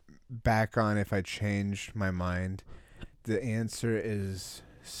back on if I changed my mind, the answer is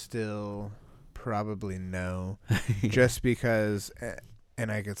still probably no. Just because,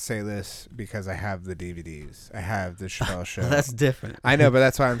 and I could say this because I have the DVDs. I have the Chappelle Show. That's different. I know, but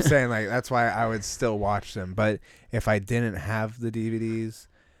that's why I'm saying, like, that's why I would still watch them. But if I didn't have the DVDs,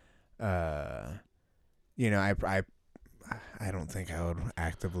 I don't think I would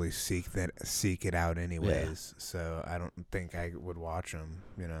actively seek it out anyways. Yeah. So I don't think I would watch them,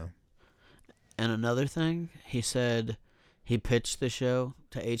 And another thing, he said he pitched the show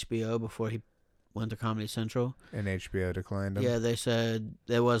to HBO before he went to Comedy Central. And HBO declined him? Yeah, they said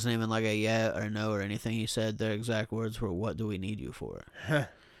there wasn't even like a yeah or no or anything. He said their exact words were, "What do we need you for?"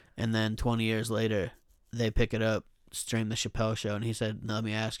 And then 20 years later, they pick it up, stream the Chappelle Show, and he said, "Let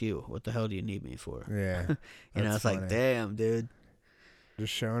me ask you, what the hell do you need me for?" Yeah. It's funny. Like, damn, dude.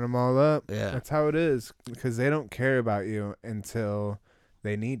 Just showing them all up. Yeah. That's how it is. Because they don't care about you until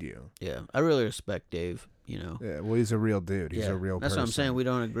They need you. Yeah, I really respect Dave. You know. Yeah, well, he's a real dude. He's Yeah, a real that's person. what I'm saying. We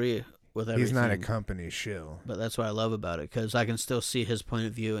don't agree with everything. He's not a company shill. But that's what I love about it, because I can still see his point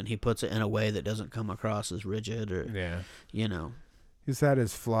of view, and he puts it in a way that doesn't come across as rigid or, you know. He's had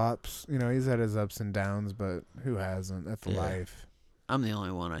his flops. You know, he's had his ups and downs, but who hasn't? That's life. I'm the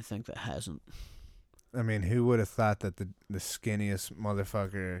only one, I think, that hasn't. I mean, who would have thought that the skinniest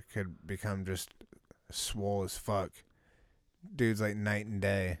motherfucker could become just swole as fuck? Dude's like night and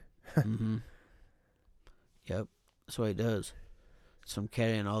day. Mm-hmm. Yep. That's what he does. So I'm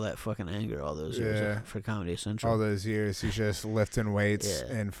carrying all that fucking anger all those years for Comedy Central. All those years, he's just lifting weights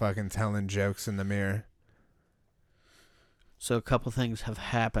and fucking telling jokes in the mirror. So a couple things have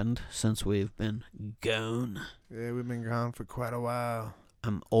happened since we've been gone. Yeah, we've been gone for quite a while.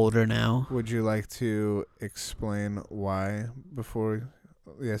 I'm older now. Would you like to explain why before?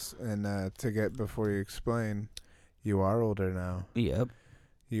 Yes, and before you explain, you are older now. Yep.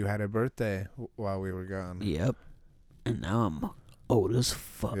 You had a birthday while we were gone. Yep. And now I'm old as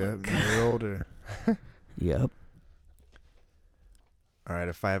fuck. Yep, now you're older. Yep. All right,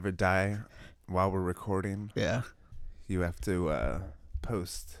 if I ever die while we're recording, you have to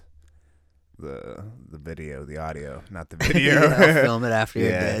post the video, the audio, not the video. I'll film it after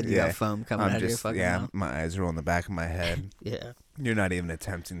you're dead. You got foam coming out of your fucking mouth. My eyes roll in the back of my head. Yeah. You're not even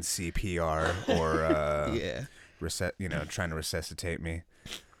attempting CPR or trying to resuscitate me.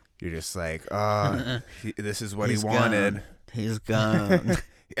 You're just like, this is what he wanted. Gone. He's gone.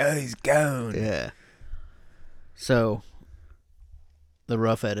 Oh, he's gone. Yeah. So, the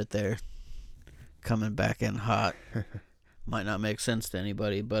rough edit there, coming back in hot, might not make sense to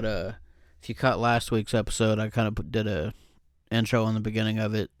anybody, but if you caught last week's episode, I kind of did a intro in the beginning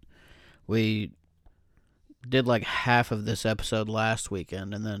of it. We did like half of this episode last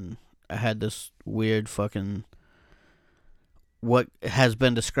weekend, and then I had this weird fucking, what has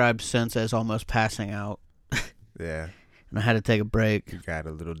been described since as almost passing out. Yeah. And I had to take a break. You got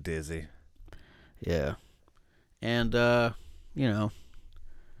a little dizzy. Yeah. And, Well,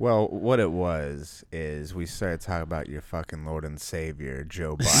 what it was is we started talking about your fucking Lord and Savior,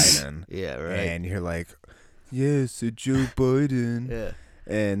 Joe Biden. Yeah, right. And you're like, yes, Joe Biden. Yeah.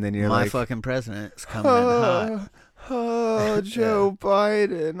 And then you're my like, fucking president's coming in hot. Oh, Joe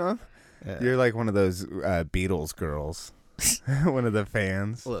Biden. Yeah. You're like one of those Beatles girls. One of the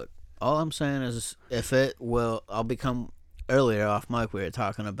fans. Look, all I'm saying is I'll become, earlier off mic we were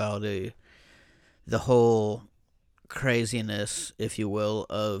talking about the whole craziness, if you will,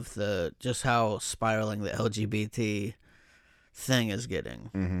 of just how spiraling the LGBT thing is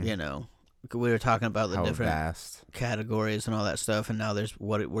getting. Mm-hmm. You know, we were talking about the how different vast categories and all that stuff, and now there's,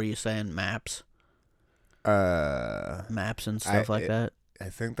 what were you saying, maps and stuff like that. I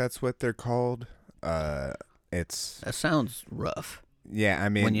think that's what they're called. That sounds rough. Yeah, I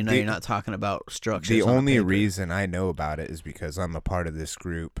mean, when you're not talking about structures. The only reason I know about it is because I'm a part of this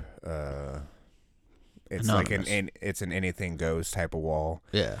group. It's Anonymous. like it's an anything goes type of wall.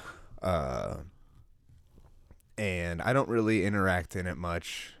 Yeah. And I don't really interact in it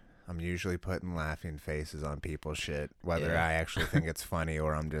much. I'm usually putting laughing faces on people's shit, whether I actually think it's funny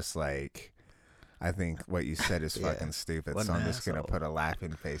or I'm just like, I think what you said is fucking stupid, so I'm just gonna put a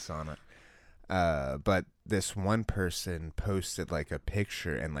laughing face on it. But this one person posted like a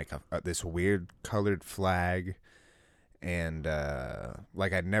picture and like this weird colored flag, and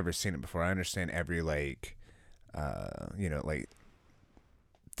like I'd never seen it before. I understand every like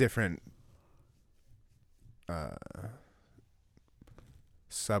different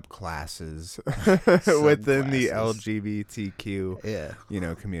subclasses within the LGBTQ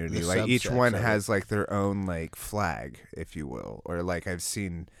community. Like each one has like their own like flag, if you will, or like I've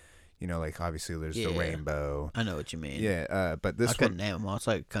seen. Like obviously there's the rainbow. I know what you mean. Yeah, but this I couldn't name them all. It's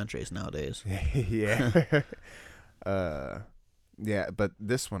like countries nowadays. Yeah. Yeah, but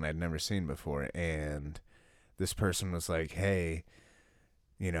this one I'd never seen before, and this person was like, "Hey,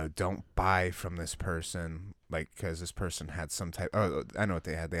 don't buy from this person, like, because this person had some type." Oh, I know what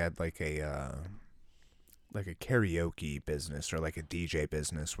they had. They had like a karaoke business or like a DJ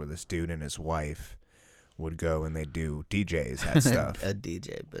business where this dude and his wife would go and they do DJs at stuff. A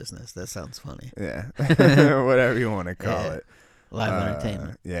DJ business. That sounds funny. Yeah. Whatever you want to call it. Live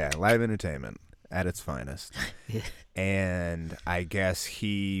entertainment. Yeah, live entertainment at its finest. Yeah. And I guess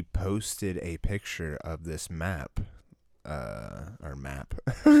he posted a picture of this map.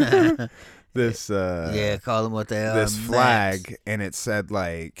 This call them what they are. This flag, and it said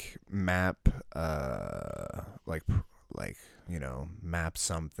like map map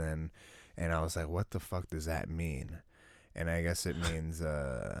something. And I was like, what the fuck does that mean? And I guess it means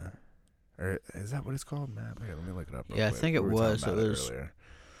Or is that what it's called? Map? Here, let me look it up. Real Yeah, I quick. think it We were talking was. It about was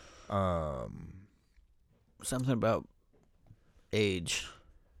earlier. something about age.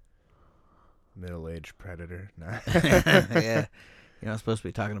 Middle-aged predator. Nah. Yeah, you're not supposed to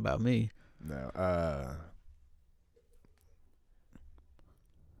be talking about me. No.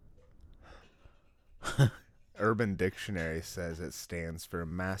 Urban Dictionary says it stands for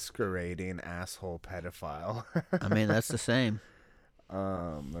masquerading asshole pedophile. I mean, that's the same.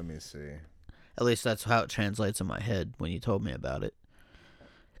 Let me see. At least that's how it translates in my head when you told me about it.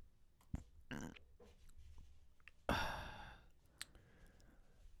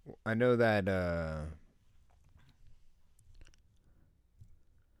 I know that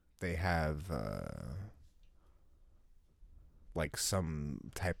they have like some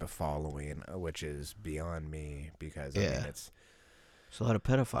type of following, which is beyond me because I mean it's There's a lot of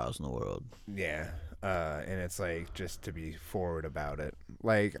pedophiles in the world. yeah, and it's like just to be forward about it.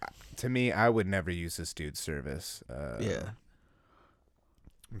 Like to me, I would never use this dude's service. Yeah.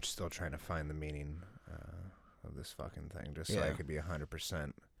 I'm still trying to find the meaning of this fucking thing, just so I Yeah. could be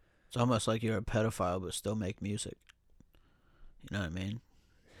 100%. It's almost like you're a pedophile but still make music. You know what I mean?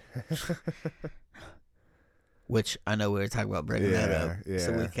 Which I know we were talking about bringing that up,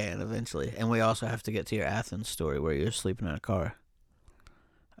 so we can eventually. And we also have to get to your Athens story where you're sleeping in a car.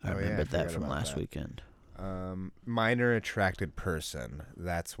 I remembered that forgot from about last that. weekend. Minor attracted person.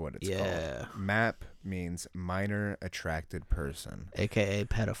 That's what it's Yeah. called. MAP means minor attracted person. AKA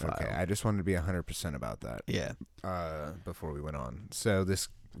pedophile. Okay, I just wanted to be 100% about that. Yeah. Before we went on. So this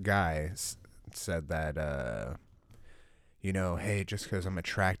guy said that, you know, hey, just because I'm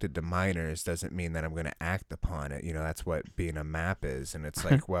attracted to minors doesn't mean that I'm going to act upon it. You know, that's what being a MAP is. And it's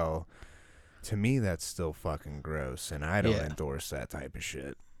like, well, to me, that's still fucking gross. And I don't endorse that type of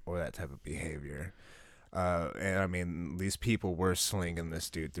shit or that type of behavior. And I mean, these people were slinging this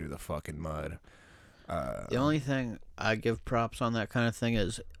dude through the fucking mud. The only thing I give props on that kind of thing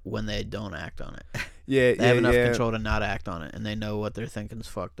is when they don't act on it. Yeah, They have enough control to not act on it, and they know what they're thinking's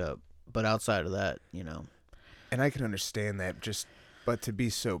fucked up. But outside of that, you know. And I can understand that, but to be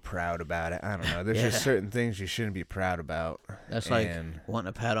so proud about it, I don't know. There's just certain things you shouldn't be proud about. That's like wanting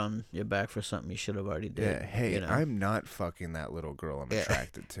a pat on your back for something you should have already did. Yeah, hey, you know? I'm not fucking that little girl I'm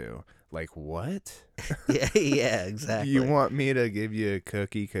attracted to. Like, what? yeah, exactly. You want me to give you a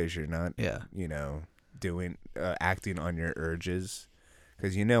cookie because you're not, you know, acting on your urges?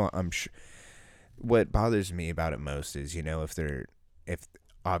 Because, you know, I'm sure. What bothers me about it most is, you know, if they're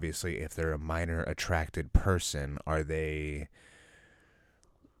a minor attracted person, are they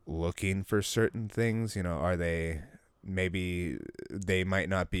looking for certain things? You know, are they, maybe they might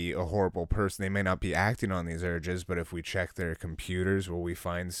not be a horrible person. They may not be acting on these urges, but if we check their computers, will we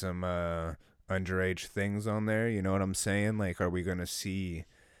find some underage things on there? You know what I'm saying? Like, are we going to see,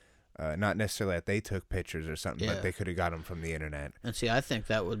 not necessarily that they took pictures or something, but they could have got them from the internet. And see, I think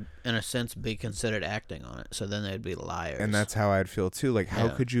that would, in a sense, be considered acting on it. So then they'd be liars. And that's how I'd feel too. Like, how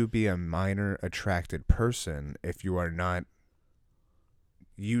could you be a minor attracted person if you are not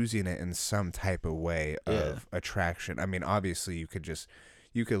using it in some type of way of attraction? I mean, obviously you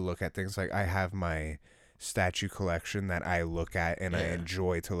could look at things like, I have my statue collection that I look at and I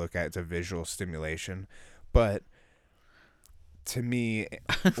enjoy to look at. It's a visual stimulation. But to me,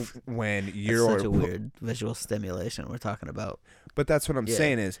 when you're such a weird visual stimulation we're talking about. But that's what I'm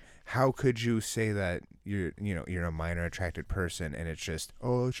saying is, how could you say that you're a minor attracted person and it's just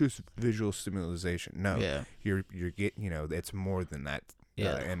visual stimulation? No, you're getting, it's more than that.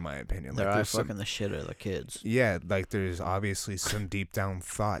 In my opinion, they're like, fucking the shit out of the kids. Yeah, like there's obviously some deep down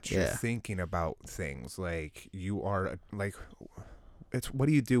thoughts. You're thinking about things like you are like, it's what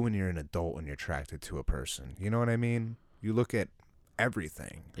do you do when you're an adult and you're attracted to a person? You know what I mean? You look at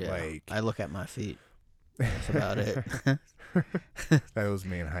everything. Yeah, like I look at my feet. That's about it. That was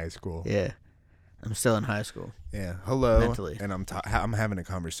me in high school. Yeah, I'm still in high school. Yeah, hello. Mentally. And I'm having a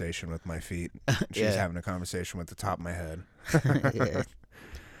conversation with my feet. She's having a conversation with the top of my head. Yeah.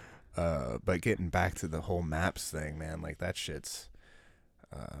 But getting back to the whole maps thing, man, like that shit's,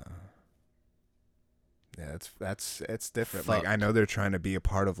 it's different. Fucked. Like I know they're trying to be a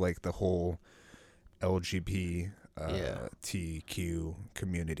part of like the whole LGBT TQ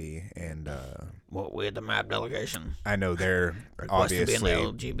community, and what we're the map delegation. I know they're Request obviously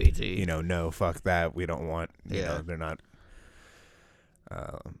to be an LGBT. No, fuck that. We don't want. You know, they're not.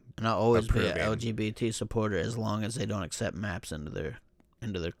 And I'll always be an LGBT supporter as long as they don't accept maps into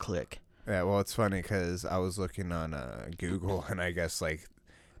their clique. Yeah, well, it's funny because I was looking on Google, and I guess like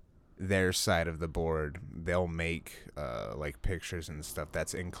their side of the board, they'll make like pictures and stuff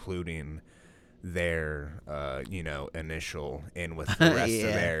that's including their initial in with the rest Yeah.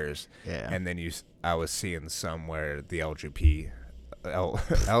 of theirs. Yeah. And then I was seeing somewhere the LG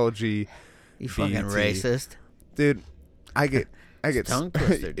You fucking racist. dude. I get Tongue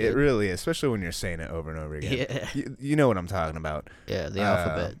twister, it dude. really, especially when you're saying it over and over again. Yeah. You know what I'm talking about. Yeah, the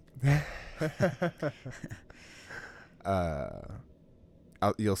alphabet.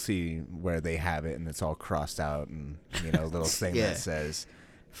 You'll see where they have it, and it's all crossed out, and little thing Yeah. that says,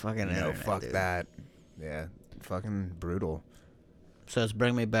 Fucking internet, fuck dude. that. Yeah, fucking brutal. So let's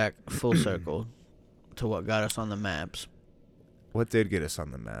bring me back full circle to what got us on the maps. What did get us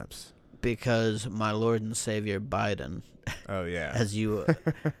on the maps? Because my Lord and Savior Biden, Oh yeah. as you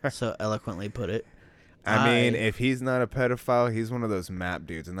so eloquently put it. I mean, if he's not a pedophile, he's one of those map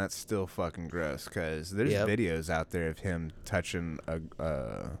dudes, and that's still fucking gross. Cause there's Yep. videos out there of him touching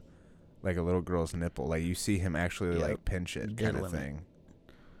like a little girl's nipple. Like you see him actually Yep. like pinch it, kind Diddling of it. thing.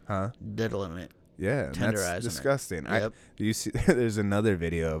 Huh? Diddling it. Yeah, and Tenderizing that's it. disgusting. Yep. You see, there's another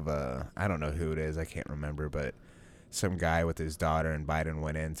video of I don't know who it is, I can't remember, but some guy with his daughter, and Biden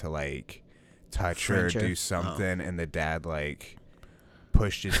went in to like touch her, French her? do something, and the dad like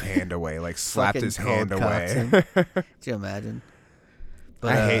pushed his hand away, like slapped Fucking his hand cold away. Could you imagine?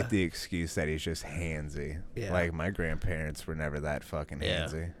 But, I hate the excuse that he's just handsy. Yeah. Like my grandparents were never that fucking Yeah.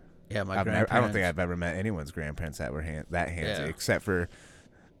 handsy. Yeah, my I grandparents. don't think I've ever met anyone's grandparents that were that handsy, Yeah. except for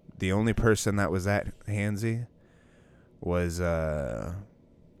the only person that was that handsy was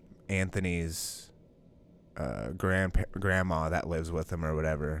Anthony's grandma that lives with him or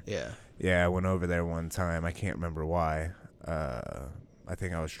whatever. Yeah. Yeah, I went over there one time. I can't remember why. I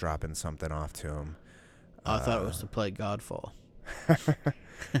think I was dropping something off to him. I thought it was to play Godfall.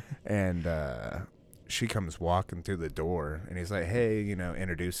 And she comes walking through the door, and he's like, hey,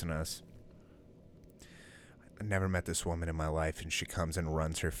 introducing us. I never met this woman in my life, and she comes and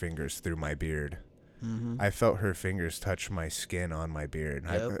runs her fingers through my beard. Mm-hmm. I felt her fingers touch my skin on my beard.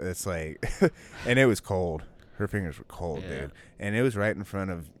 Yep. It's like, and it was cold. Her fingers were cold, Yeah. dude. And it was right in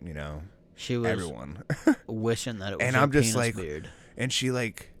front of, She was everyone. wishing that it was And her I'm just penis like- beard. And she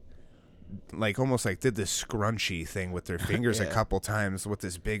like almost like did this scrunchy thing with her fingers a Yeah. couple times with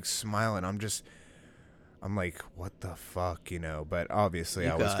this big smile, and I'm like, what the fuck, But obviously,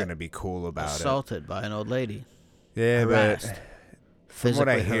 You I was got gonna be cool about Assaulted by an old lady. it. Yeah, Harassed. but from what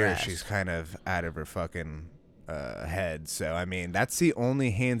I Physically hear, harassed. she's kind of out of her fucking head. So I mean, that's the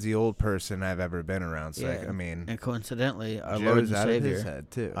only handsy old person I've ever been around. So Yeah. I mean, And coincidentally, our Joe's Lord and out of his Savior,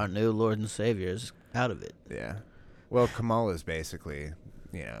 head too. our new Lord and Savior, is out of it. Yeah. Well, Kamala's basically,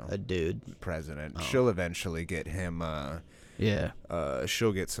 A dude. president. Oh. She'll eventually get him. Yeah.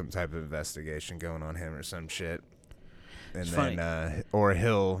 She'll get some type of investigation going on him or some shit. And It's then, funny. or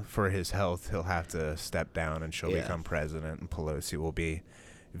he'll, for his health, he'll have to step down, and she'll Yeah. become president, and Pelosi will be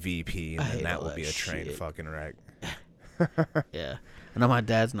VP, I and then hate that all will that be a train shit. fucking wreck. Yeah. I know my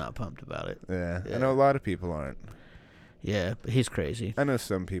dad's not pumped about it. Yeah, Yeah. I know a lot of people aren't. Yeah, but he's crazy. I know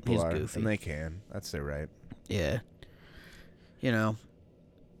some people He's are, goofy. and they can. That's their right. Yeah.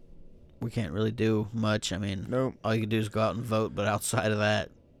 We can't really do much. I mean, Nope. all you can do is go out and vote, but outside of that,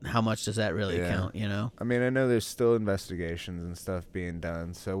 how much does that really Yeah. count, I mean, I know there's still investigations and stuff being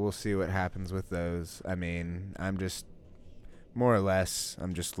done, so we'll see what happens with those. I mean, I'm just, more or less,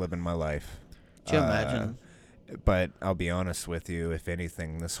 I'm just living my life. Could you imagine? But I'll be honest with you, if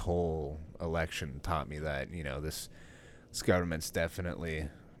anything, this whole election taught me that, this government's definitely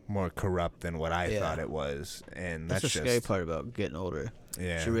more corrupt than what I Yeah. thought it was. And That's that's the just, scary part about getting older.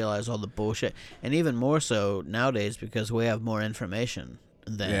 yeah. You realize all the bullshit. And even more so nowadays because we have more information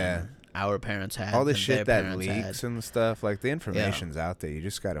than Yeah. our parents had. All the than shit their that parents leaks had. and stuff, like the information's out there. You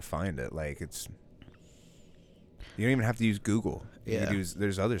just got to find it. Like you don't even have to use Google. You Yeah. could use,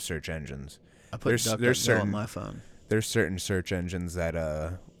 there's other search engines. I put there's DuckDuckGo on certain- my phone. There's certain search engines that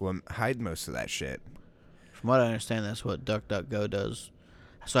will hide most of that shit. From what I understand, that's what DuckDuckGo does.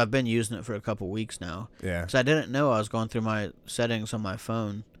 So I've been using it for a couple weeks now. Yeah. Because I didn't know I was going through my settings on my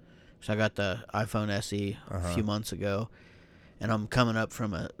phone. So I got the iPhone SE a few months ago. And I'm coming up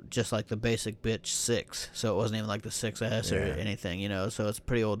from just like the basic bitch 6. So it wasn't even like the 6S or Yeah. anything, So it's a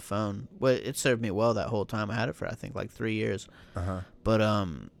pretty old phone. Well, it served me well that whole time. I had it for, I think, like 3 years. But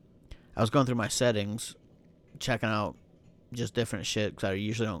I was going through my settings, checking out just different shit because I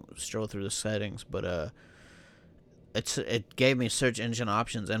usually don't stroll through the settings. But it gave me search engine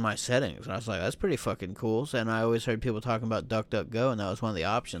options in my settings, and I was like, that's pretty fucking cool. And I always heard people talking about DuckDuckGo, and that was one of the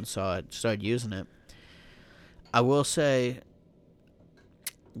options, so I started using it. I will say,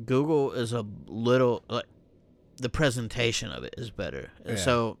 Google is a little like the presentation of it is better. Yeah.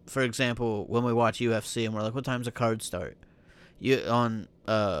 So, for example, when we watch UFC and we're like, "What time's the card start?" You on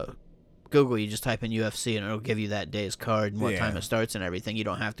Google, you just type in UFC and it'll give you that day's card and what time Yeah. it starts and everything. You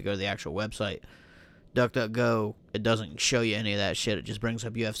don't have to go to the actual website. DuckDuckGo, it doesn't show you any of that shit. It just brings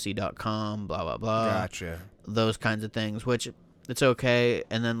up UFC.com, blah, blah, blah. Gotcha. Those kinds of things, which it's okay.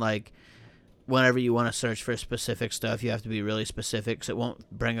 And then, like, whenever you want to search for specific stuff, you have to be really specific because it won't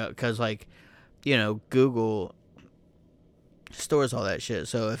bring up, because, like, you know, Google stores all that shit.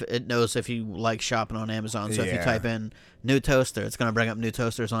 So if it knows if you like shopping on Amazon. So if you Yeah. type in new toaster, it's going to bring up new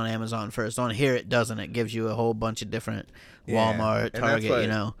toasters on Amazon first. On here, it doesn't. It gives you a whole bunch of different Walmart, And that's Target, what you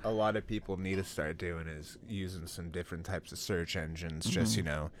know. a lot of people need to start doing is using some different types of search engines. Just, you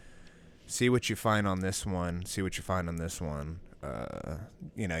know, see what you find on this one, see what you find on this one.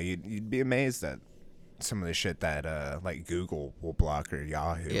 You know, you'd be amazed at some of the shit that like Google will block or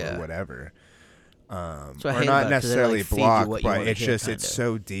Yahoo Yeah. or whatever. what I Or hate not about it, 'cause they, like, necessarily feed you block, what you but wanna it's hear, just it's kinda.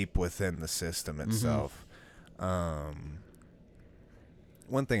 so deep within the system itself.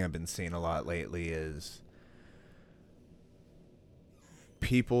 One thing I've been seeing a lot lately is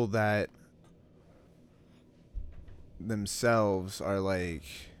people that themselves are like,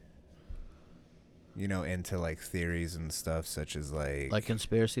 you know, into like theories and stuff such as Like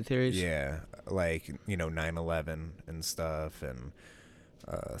conspiracy theories? yeah, like, you know, 9/11 and stuff and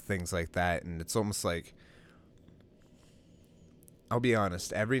things like that. And it's almost like, I'll be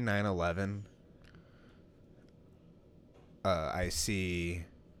honest, every 9/11 I see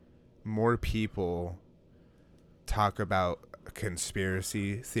more people talk about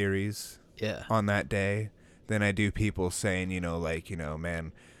conspiracy theories Yeah. on that day than I do people saying, you know, like, you know,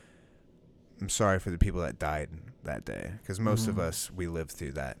 man, I'm sorry for the people that died that day, because most of us, we lived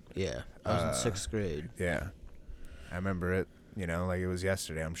through that. Yeah. I was in sixth grade. Yeah, I remember it, you know, like it was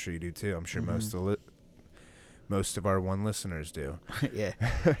yesterday. I'm sure you do too. I'm sure most of our one listeners do. Yeah.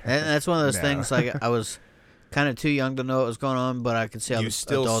 And that's one of those No. things, like, I was kind of too young to know what was going on, but I could see how You the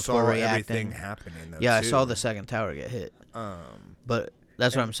still adults saw were everything reacting. happening though. Yeah, I too. saw the second tower get hit. But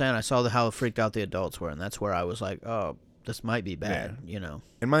that's what I'm saying. I saw how freaked out the adults were, and that's where I was like, oh, this might be bad, you know.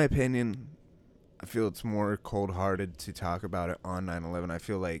 In my opinion, I feel it's more cold-hearted to talk about it on 9/11. I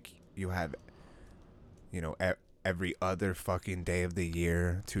feel like you have, you know, every other fucking day of the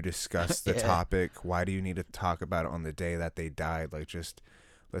year to discuss the Yeah. topic. Why do you need to talk about it on the day that they died? Like,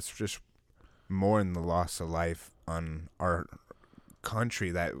 let's just mourn the loss of life on our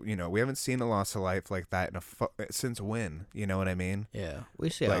country. That, you know, we haven't seen a loss of life like that since when? You know what I mean? Yeah, we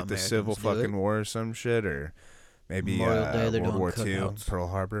see how Like the Americans Civil do fucking it. War or some shit, or maybe Memorial Day, they're World doing War II, cookouts. Pearl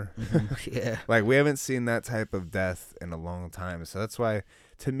Harbor. Yeah. Like, we haven't seen that type of death in a long time. So that's why,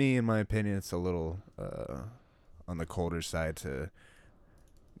 to me, in my opinion, it's a little on the colder side to,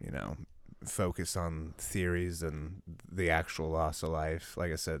 you know, focus on theories and the actual loss of life.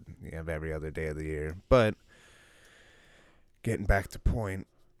 Like I said, you have every other day of the year. But getting back to point,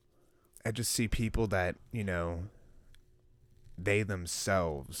 I just see people that, you know, they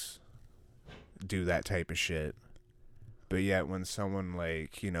themselves do that type of shit. But yet when someone,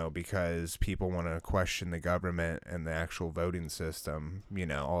 like, you know, because people want to question the government and the actual voting system, you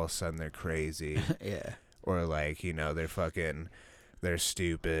know, all of a sudden they're crazy. Yeah. Or, like, you know, they're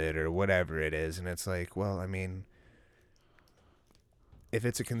stupid or whatever it is. And it's like, well, I mean, if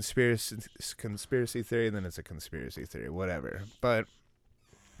it's a conspiracy theory, then it's a conspiracy theory, whatever. But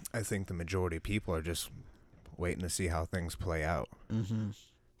I think the majority of people are just waiting to see how things play out. Mm-hmm.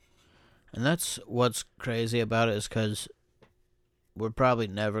 And that's what's crazy about it, is because we're probably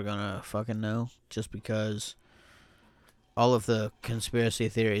never gonna fucking know, just because all of the conspiracy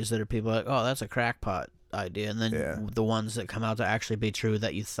theories that are people like, oh, that's a crackpot idea, and then the ones that come out to actually be true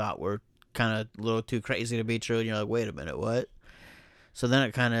that you thought were kind of a little too crazy to be true, and you're like, wait a minute, what? So then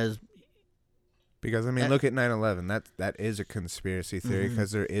it kind of is. Because, I mean, look at 9/11. That is a conspiracy theory,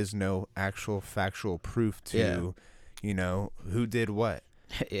 because there is no actual factual proof to, you know, who did what.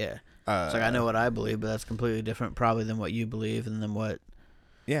 Yeah. It's like, I know what I believe, but that's completely different probably than what you believe, and then what.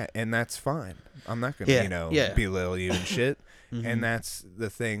 Yeah, and that's fine. I'm not going to, you know, belittle you and shit. And that's the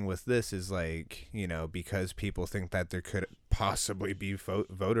thing with this is, like, you know, because people think that there could possibly be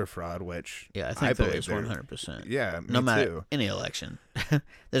voter fraud, which I think there is 100%. Yeah, no matter too. any election.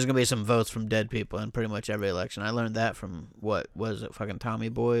 There's going to be some votes from dead people in pretty much every election. I learned that from, what was it, fucking Tommy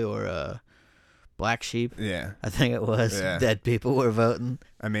Boy or Black Sheep? Yeah. I think it was. Yeah. Dead people were voting.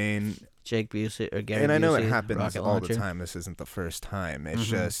 I mean, Jake Busey or Gary and I know Busey, it happens rocket all launcher. the time. This isn't the first time. It's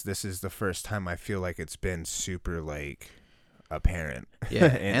just, this is the first time I feel like it's been super, like, apparent.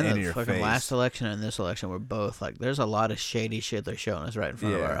 Yeah, in and the your fucking face. last election and this election were both, like, there's a lot of shady shit they're showing us right in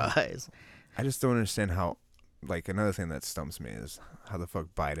front of our eyes. I just don't understand how, like, another thing that stumps me is how the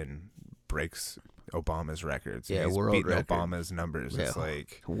fuck Biden breaks Obama's records. Yeah, He's world beating record. Obama's numbers. Yeah, It's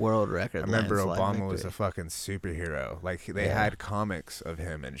like world record. I remember landslide Obama was victory. a fucking superhero. Like they Yeah. had comics of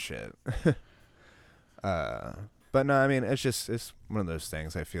him and shit. But no, I mean it's one of those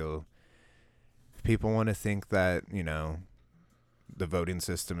things. I feel if people want to think that the voting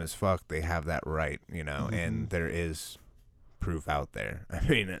system is fucked, they have that right, and there is proof out there. I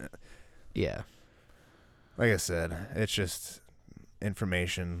mean, Yeah. like I said, it's just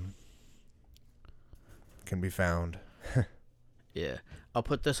information can be found. Yeah. I'll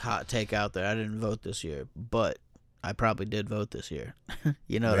put this hot take out there. I didn't vote this year, but I probably did vote this year.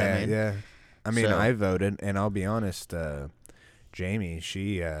 You know what I mean? Yeah. I mean, So- I voted, and I'll be honest, Jamie,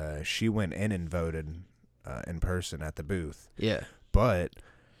 she went in and voted in person at the booth, Yeah. but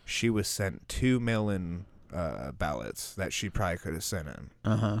she was sent 2 mail-in ballots that she probably could have sent in.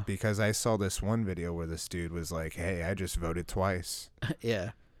 Uh-huh. Because I saw this one video where this dude was like, hey, I just voted twice.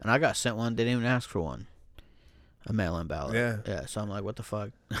 Yeah. And I got sent one, didn't even ask for one. A mail-in ballot. Yeah. Yeah, so I'm like, what the fuck?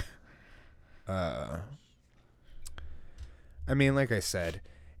 I mean, like I said,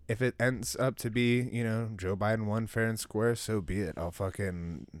 if it ends up to be, Joe Biden won fair and square, so be it. I'll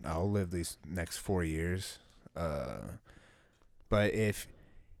live these next 4 years. But if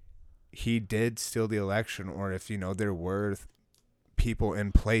he did steal the election, or if, there were people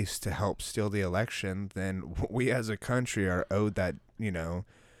in place to help steal the election, then we as a country are owed that,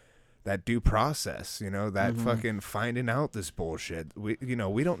 that due process, that fucking finding out this bullshit. We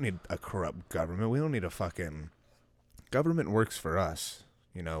don't need a corrupt government. We don't need a fucking government works for us.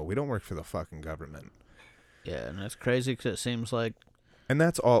 We don't work for the fucking government. Yeah, and that's crazy because it seems like... And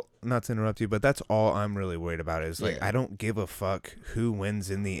that's all, not to interrupt you, but that's all I'm really worried about is, like, Yeah. I don't give a fuck who wins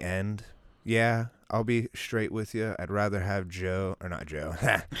in the end. Yeah, I'll be straight with you. I'd rather have Joe, or not Joe.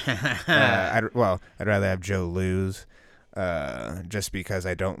 I'd rather have Joe lose, just because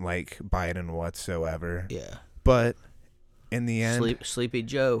I don't like Biden whatsoever. Yeah. But in the end, Sleepy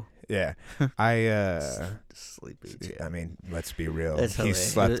Joe. yeah, Sleepy Joe. I mean, let's be real. That's He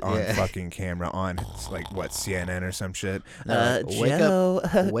hilarious. slept on Yeah. fucking camera on, like, what, CNN or some shit? Wake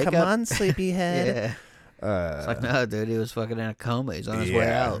up. Wake come up. on, sleepyhead. Yeah. It's like, no, dude, he was fucking in a coma. He's on his way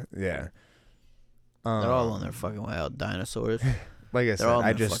out. Yeah. They're all on their fucking way out. Dinosaurs. Like I They're all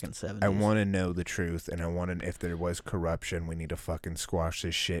said, in their fucking 70s. I want to know the truth, and I want to, if there was corruption, we need to fucking squash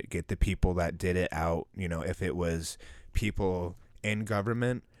this shit. Get the people that did it out. If it was people in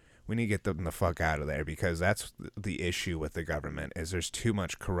government, we need to get them the fuck out of there, because that's the issue with the government, is there's too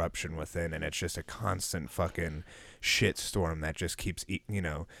much corruption within, and it's just a constant fucking shit storm that just keeps,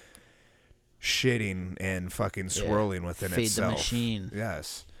 shitting and fucking swirling within Feed itself. the machine.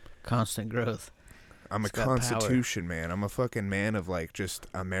 Yes. Constant growth. I'm It's a got constitution man. I'm a fucking man of, like, just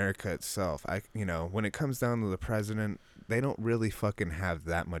America itself. When it comes down to the president, they don't really fucking have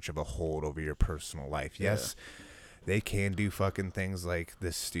that much of a hold over your personal life. Yes, they can do fucking things like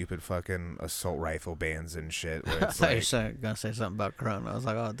this stupid fucking assault rifle bans and shit. Where I it's thought you like, were going to say something about Corona. I was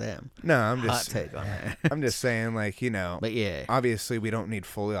like, oh, damn. no, I'm Hot just, take on that. I'm just saying, like, But yeah. obviously we don't need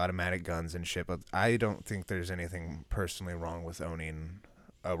fully automatic guns and shit, but I don't think there's anything personally wrong with owning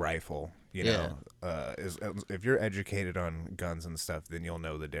a rifle. If you're educated on guns and stuff, then you'll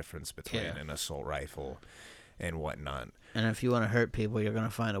know the difference between an assault rifle and whatnot. And if you want to hurt people, you're going to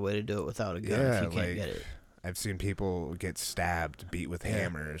find a way to do it without a gun if you can't get it. I've seen people get stabbed, beat with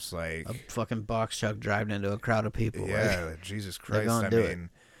hammers, like A fucking box truck driving into a crowd of people. yeah, Like, Jesus they're Christ. gonna I do it.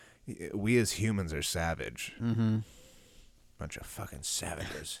 mean, we as humans are savage. Mm-hmm. Bunch of fucking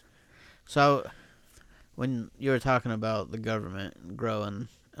savages. So, when you were talking about the government growing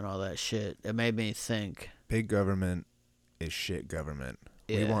and all that shit, it made me think. Big government is shit government.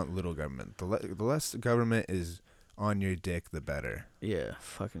 We Yeah. want little government. The less government is on your dick, the better. Yeah,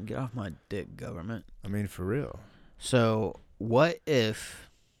 fucking get off my dick, government. I mean, for real. So, what if,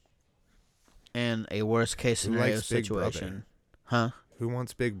 in a worst case Who scenario likes Big Brother? situation, huh? Who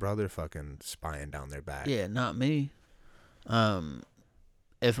wants Big Brother fucking spying down their back? Yeah, not me.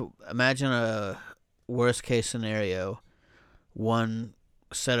 If imagine a worst case scenario, one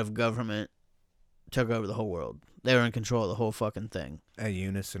set of government took over the whole world. They were in control of the whole fucking thing. A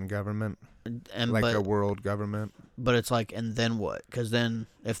unison government, And like a world government. but it's like, and then what? Because then,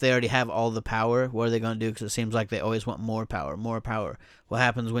 if they already have all the power, what are they going to do? Because it seems like they always want more power, more power. What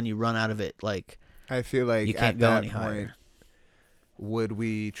happens when you run out of it? Like, I feel like you can't at go that any point, higher. would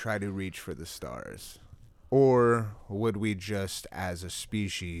we try to reach for the stars? Or would we just, as a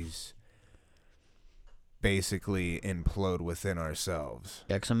species, basically implode within ourselves?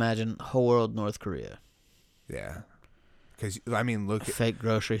 Yeah, 'cause imagine whole world North Korea. Yeah. Because, I mean, look Fake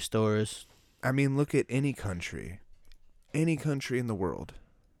grocery stores. at any country. Any country in the world.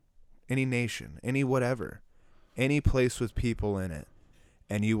 any nation, any whatever, any place with people in it,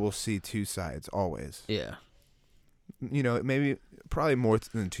 and you will see two sides always. Yeah. You know, maybe probably more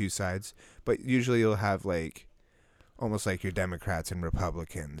than two sides, but usually you'll have like almost like your Democrats and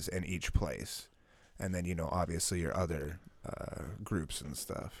Republicans in each place, and then, you know, obviously your other groups and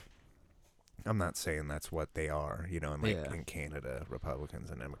stuff. I'm not saying that's what they are, you know, in Canada, Republicans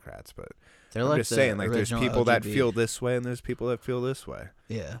and Democrats, but They're I'm like just saying, like, there's people that LGBT. feel this way and there's people that feel this way.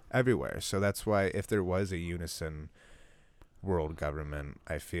 Yeah. Everywhere. So that's why if there was a unison world government,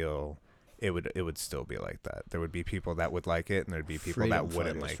 I feel it would still be like that. There would be people that would like it and there'd be people Freedom that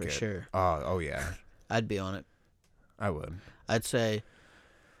wouldn't fighters, like for it. sure. Oh yeah. I'd be on it. I would. I'd say,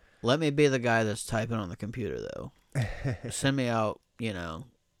 let me be the guy that's typing on the computer, though. Send me out, you know,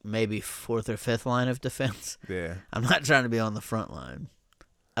 maybe fourth or fifth line of defense. Yeah. I'm not trying to be on the front line.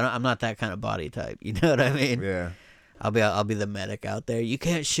 I'm not that kind of body type. You know what I mean? Yeah. I'll be the medic out there. You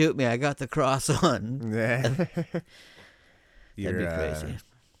can't shoot me. I got the cross on. Yeah. That'd be crazy.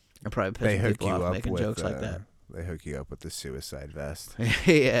 I'm probably They pissing hook people you off up making with jokes like that. They hook you up with the suicide vest.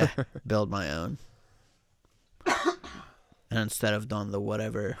 Yeah, build my own. And instead of doing the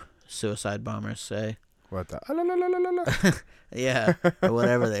whatever suicide bombers say, What the? yeah, or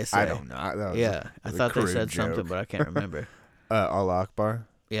whatever they say. I don't know. That was Yeah, I a thought they crude said something, joke. but I can't remember. Allah Akbar.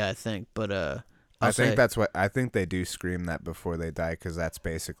 Yeah, I think, but I think that's what I think they do scream that before they die, because that's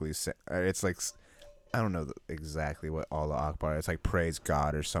basically it's like, I don't know exactly what Allah Akbar. It's like praise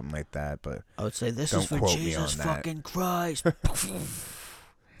God or something like that, but I would say this don't is for quote me Jesus on that. fucking Christ.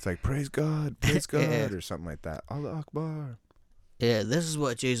 It's like praise God Yeah. or something like that. Allah Akbar. Yeah, this is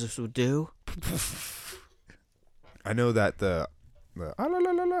what Jesus would do. I know that the ah, la,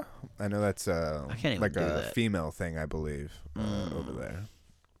 la, la, la. I know that's I can't even like do a that. female thing, I believe, over there.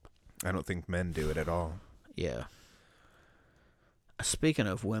 I don't think men do it at all. Yeah. Speaking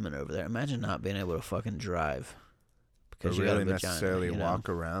of women over there, imagine not being able to fucking drive Or because you got really a vagina, necessarily you know? walk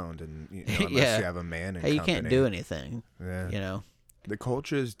around, and unless Yeah. you have a man in Hey, you company. can't do anything. Yeah. You know. The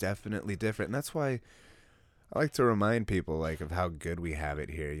culture is definitely different, and that's why I like to remind people, like, of how good we have it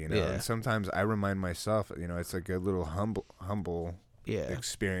here, you know. Yeah. And sometimes I remind myself, you know, it's a good little humble Yeah.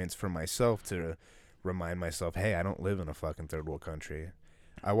 experience for myself to remind myself, hey, I don't live in a fucking third world country.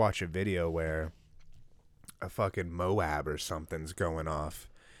 I watch a video where a fucking Moab or something's going off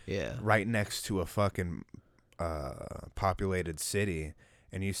Yeah. right next to a fucking populated city,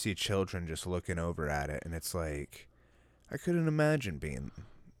 and you see children just looking over at it, and it's like, I couldn't imagine being,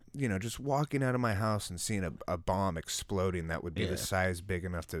 you know, just walking out of my house and seeing a bomb exploding that would be Yeah. the size big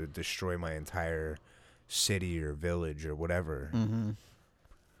enough to destroy my entire city or village or whatever. Mm-hmm.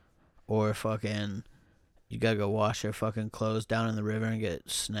 Or fucking, you gotta go wash your fucking clothes down in the river and get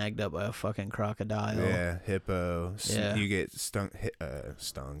snagged up by a fucking crocodile. Yeah, hippo. Yeah. You get stung.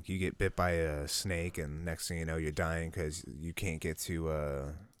 You get bit by a snake, and next thing you know, you're dying because you can't get to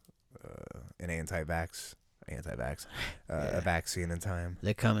an a vaccine in time.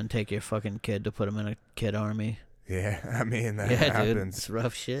 They come and take your fucking kid to put him in a kid army. Yeah, I mean that Yeah, dude, happens. it's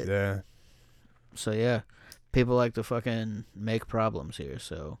rough shit. Yeah, So yeah, people like to fucking make problems here.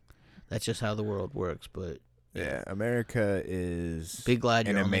 So that's just how the world works. But yeah. America is be glad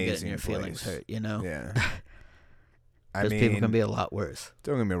an you're only amazing getting your feelings place. hurt. You know, Yeah. I because mean, people can be a lot worse.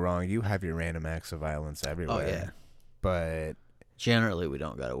 don't get me wrong. You have your random acts of violence everywhere. Oh yeah. But Generally, we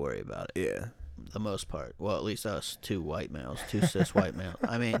don't got to worry about it. yeah. The most part. Well, at least us two white males, two cis white males.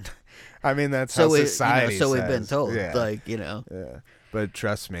 I mean, I mean that's so how we, society. so we've been says. told. Yeah. Like, you know. Yeah, but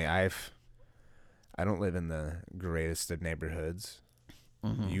trust me, I don't live in the greatest of neighborhoods.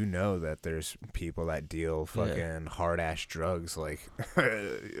 Mhm. You know that there's people that deal fucking hard ass drugs, like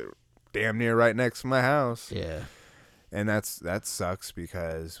damn near right next to my house, Yeah. and that sucks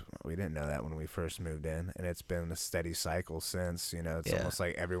because we didn't know that when we first moved in, and it's been a steady cycle since. You know, it's Yeah. almost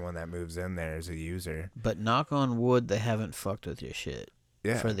like everyone that moves in there is a user. But knock on wood, they haven't fucked with your shit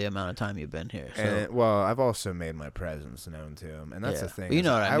Yeah. for the amount of time you've been here. So And well, I've also made my presence known to them, and that's Yeah. the thing. Well, you is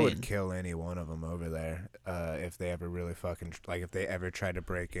know what I would mean. kill any one of them over there if they ever really fucking like if they ever tried to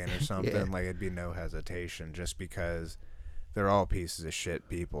break in or something. Yeah. Like it'd be no hesitation, just because they're all pieces of shit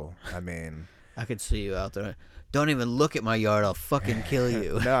people. I mean, I could see you out there. Don't even look at my yard. I'll fucking kill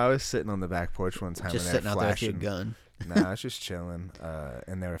you. no, I was sitting on the back porch one time, Just and sitting they out were there with your flashing. gun. Nah, I was just chilling,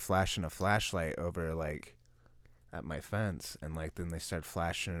 and they were flashing a flashlight over like at my fence, and like then they started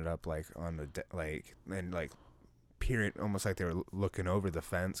flashing it up like on the like and like peering, almost like they were looking over the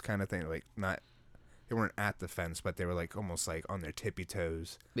fence kind of thing. Like they weren't at the fence, but they were like almost like on their tippy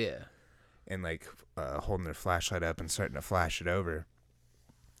toes Yeah. and like holding their flashlight up and starting to flash it over.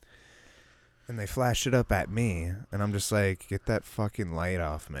 And they flashed it up at me, and I'm just like, get that fucking light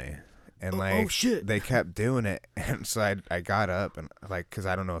off me. And Oh shit. they kept doing it, and so I got up and because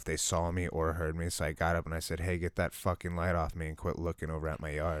I don't know if they saw me or heard me, so I got up and I said, "Hey, get that fucking light off me and quit looking over at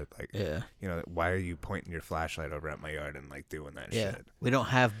my yard. Yeah. Why are you pointing your flashlight over at my yard and doing that Yeah. shit?" We don't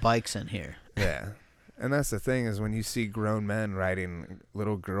have bikes in here. Yeah. And that's the thing is when you see grown men riding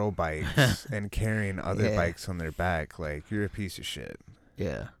little girl bikes and carrying other bikes on their back, you're a piece of shit.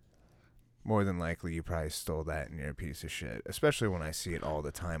 Yeah. More than likely, you probably stole that and you're a piece of shit. Especially when I see it all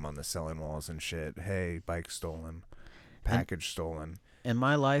the time on the selling walls and shit. Hey, bike stolen. Package stolen. In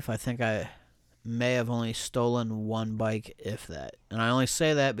my life, I think I may have only stolen one bike, if that. And I only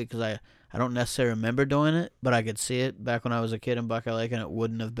say that because I don't necessarily remember doing it, but I could see it back when I was a kid in Buckeye Lake, and it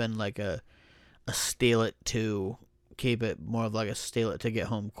wouldn't have been like a steal it to keep it, more of like a steal it to get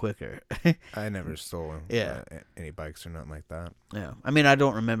home quicker. I never stole any bikes or nothing like that. Yeah. I mean, I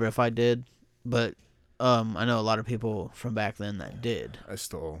don't remember if I did, but I know a lot of people from back then that did. I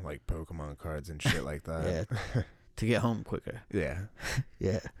stole Pokemon cards and shit like that. Yeah. To get home quicker. Yeah.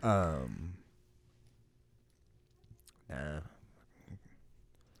 Yeah. Nah. I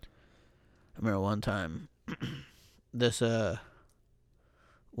remember one time this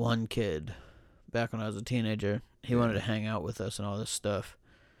one kid back when I was a teenager, he wanted to hang out with us and all this stuff.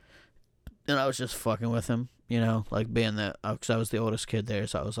 And I was just fucking with him, being that, because I was the oldest kid there,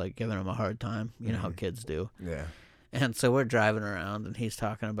 so I was giving him a hard time, you know how kids do. Yeah. And so we're driving around and he's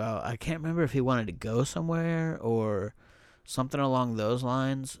talking about, I can't remember if he wanted to go somewhere or something along those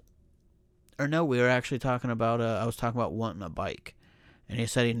lines. Or no, we were actually talking about, I was talking about wanting a bike. And he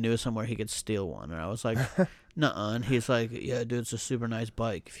said he knew somewhere he could steal one. And I was like, nuh-uh. And he's like, yeah, dude, it's a super nice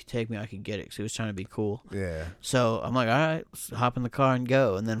bike. If you take me, I can get it. Because he was trying to be cool. Yeah. So I'm like, all right, let's hop in the car and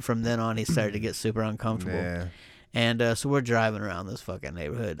go. And then from then on, he started to get super uncomfortable. Yeah. And so we're driving around this fucking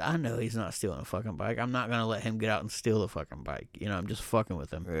neighborhood. I know he's not stealing a fucking bike. I'm not going to let him get out and steal the fucking bike. I'm just fucking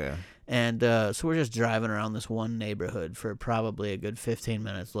with him. Yeah. And so we're just driving around this one neighborhood for probably a good 15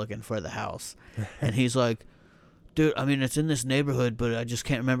 minutes looking for the house. And he's like, dude, I mean, it's in this neighborhood, but I just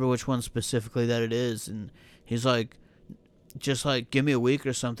can't remember which one specifically that it is. And he's like, just give me a week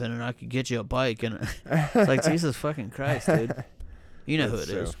or something and I could get you a bike. And it's like, Jesus fucking Christ, dude. You know That's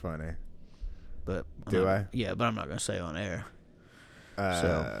who it is. so funny. But Do I? Yeah, but I'm not going to say on air.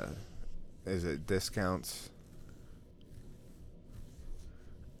 Is it discounts?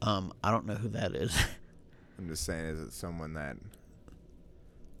 I don't know who that is. I'm just saying, is it someone that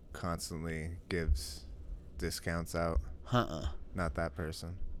constantly gives discounts out? Not that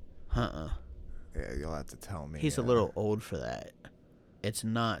person. Yeah, you'll have to tell me. He's a little old for that. It's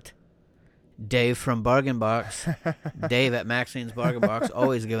not Dave from Bargain Box. Dave at Maxine's Bargain Box,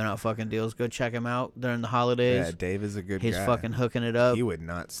 always giving out fucking deals. Go check him out during the holidays. Yeah, Dave is a good guy. He's fucking hooking it up. He would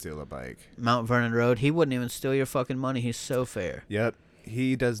not steal a bike. Mount Vernon Road. He wouldn't even steal your fucking money. He's so fair. Yep.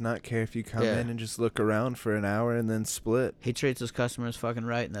 He does not care if you come in and just look around for an hour and then split. He treats his customers fucking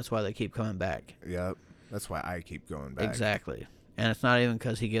right, and that's why they keep coming back. Yep. That's why I keep going back. Exactly. And it's not even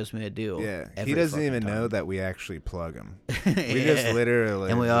because he gives me a deal. Yeah. He doesn't even know that we actually plug him. We Yeah. just literally.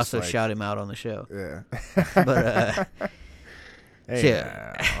 And we also shout him out on the show. Yeah. But,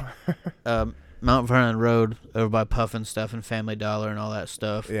 hey, Mount Vernon Road over by Puffin Stuff and Family Dollar and all that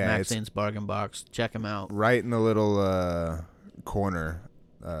stuff. Yeah, Maxine's Bargain Box. Check him out. Right in the little corner,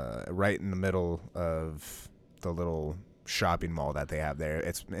 right in the middle of the little shopping mall that they have there.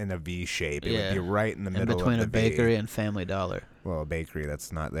 It's in a V shape. It would be right in the middle between of the a bakery V. and Family Dollar. Well, a bakery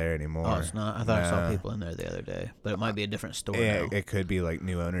that's not there anymore. Oh, it's not? I thought I saw people in there the other day. But it might be a different store Yeah, now. it could be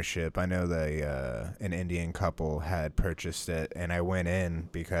new ownership. I know an Indian couple had purchased it, and I went in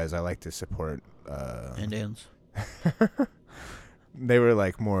because I like to support Indians. They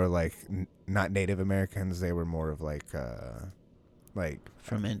were more not Native Americans. They were more of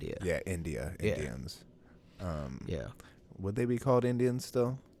from India. Yeah, Indians. Yeah. Would they be called Indians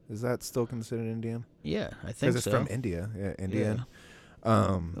still? Is that still considered Indian? Yeah, I think so. Because it's from India. Yeah, Indian.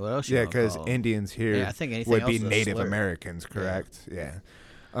 Yeah. What else? Yeah, because Indians here I think anything would else be is a Native slur. Americans, correct? Yeah.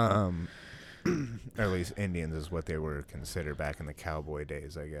 Or at least Indians is what they were considered back in the cowboy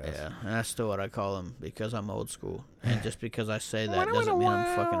days, I guess. Yeah, and that's still what I call them because I'm old school. And just because I say that doesn't mean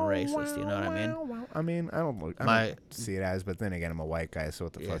I'm fucking racist, you know what I mean? I mean, I don't see it as, but then again, I'm a white guy, so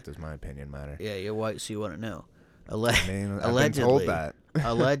what the fuck does my opinion matter? Yeah, you're white, so you wouldn't know. I mean, I've allegedly, been told that.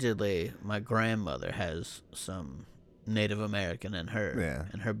 allegedly, my grandmother has some Native American in her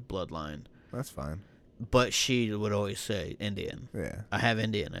bloodline. That's fine. But she would always say Indian. Yeah. I have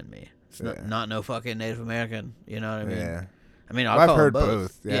Indian in me. It's not no fucking Native American. You know what I mean? Yeah. I mean, I'll call them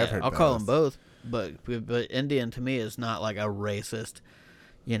both. Yeah, I've heard I'll call both. them both. But Indian to me is not like a racist.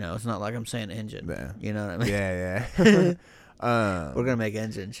 It's not like I'm saying Indian. Yeah. You know what I mean? Yeah, yeah. We're gonna make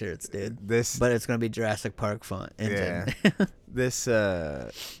engine shirts, dude. But it's gonna be Jurassic Park font engine. Yeah. This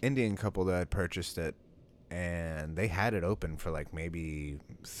Indian couple that had purchased it, and they had it open for like maybe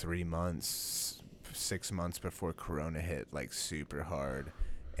 3 months, 6 months before Corona hit, like super hard.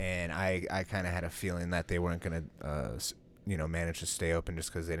 And I kind of had a feeling that they weren't gonna, manage to stay open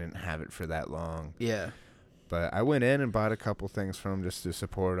just because they didn't have it for that long. Yeah. But I went in and bought a couple things from them just to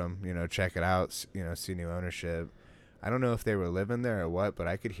support them, check it out, see new ownership. I don't know if they were living there or what, but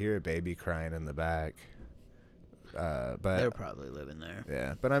I could hear a baby crying in the back. But they're probably living there.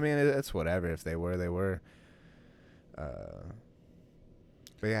 Yeah, but I mean, it's whatever. If they were, they were.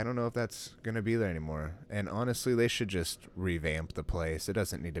 But yeah, I don't know if that's gonna be there anymore. And honestly, they should just revamp the place. It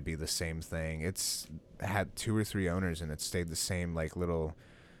doesn't need to be the same thing. It's had 2 or 3 owners, and it stayed the same, like little,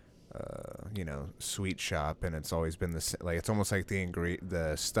 sweet shop, and it's always been the same. Like it's almost like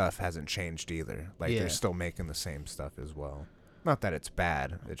the stuff hasn't changed either. Like they're still making the same stuff as well. Not that it's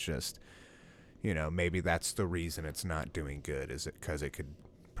bad. It's just, maybe that's the reason it's not doing good. Is it because it could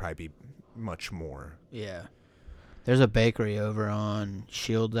probably be much more? Yeah. There's a bakery over on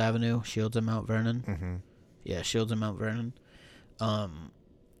Shields Avenue, Shields in Mount Vernon. Mm-hmm. Yeah, Shields in Mount Vernon.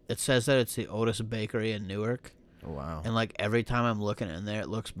 It says that it's the oldest bakery in Newark. Oh, wow. And like every time I'm looking in there, it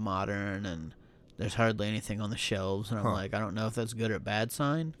looks modern and there's hardly anything on the shelves. And I'm like, I don't know if that's good or bad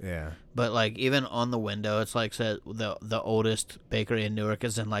sign. Yeah. But like even on the window, it's like said the oldest bakery in Newark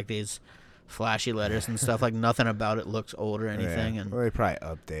is in like these flashy letters and stuff. Like nothing about it looks old or anything. Yeah. And well, they probably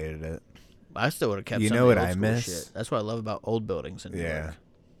updated it. I still would have kept. You some know of the what old I school miss? Shit. That's what I love about old buildings in Newark.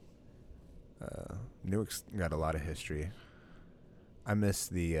 Yeah. Newark's got a lot of history. I miss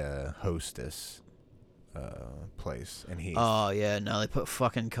the Hostess place in Heath. Oh yeah, no, they put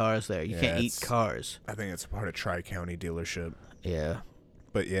fucking cars there. You can't eat cars. I think it's part of Tri-County dealership. Yeah.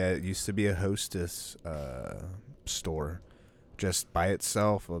 But yeah, it used to be a Hostess store, just by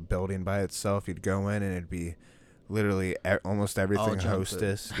itself, a building by itself. You'd go in and it'd be literally almost everything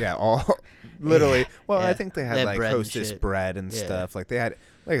Hostess. Yeah, all literally. Yeah. Well, I think they had like Hostess bread and stuff. Like they had,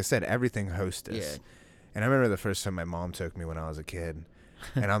 like I said, everything Hostess. Yeah. And I remember the first time my mom took me when I was a kid,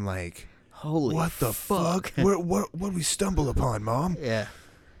 and I'm like, holy what the fuck? What we stumble upon, Mom? Yeah.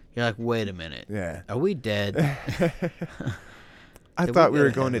 You're like, wait a minute. Yeah. Are we dead? I thought we were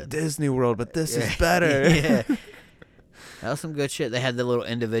going to Disney World, but this is better. Yeah. That was some good shit. They had the little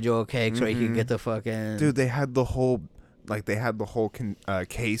individual cakes where you could get the fucking... Dude, they had the whole...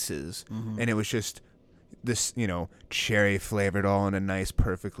 cases, and it was just this, cherry flavored all in a nice,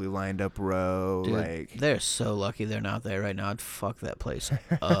 perfectly lined up row. Dude, like they're so lucky they're not there right now. I'd fuck that place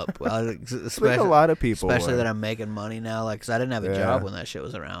up. Especially, like a lot of people especially would. That I'm making money now. Like, 'cause I didn't have a job when that shit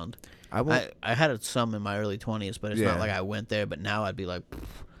was around. I had some in my early 20s, but it's not like I went there. But now I'd be like,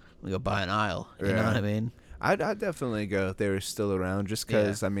 let me go buy an aisle. You know what I mean? I'd definitely go if they were still around, just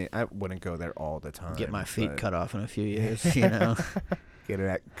because, I mean, I wouldn't go there all the time. Get my feet cut off in a few years, Get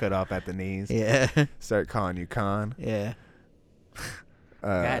it cut off at the knees. Yeah. Start calling you Con. Yeah.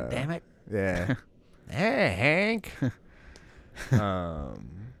 God damn it. Yeah. Hey, Hank. Nah,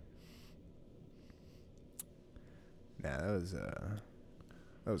 that was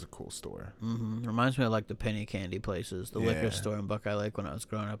a cool store. Mm-hmm. Reminds me of like the penny candy places. The liquor store in Buckeye Lake when I was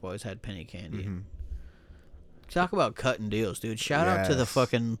growing up always had penny candy. Mm-hmm. Talk about cutting deals, dude. Shout out to the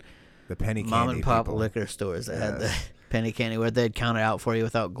fucking penny mom candy and pop people. liquor stores that had the penny candy where they'd count it out for you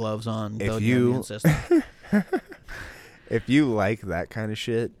without gloves on. If you like that kind of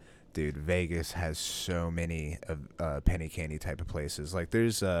shit, dude, Vegas has so many of penny candy type of places. Like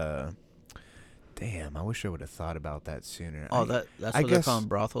there's damn, I wish I would have thought about that sooner. Oh, that's what they're calling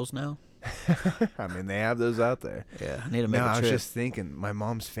brothels now? I mean, they have those out there. Yeah, I need to make a trip. I was just thinking, my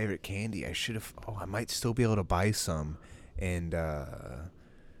mom's favorite candy. I should have. I might still be able to buy some, and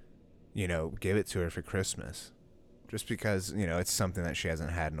give it to her for Christmas, just because it's something that she hasn't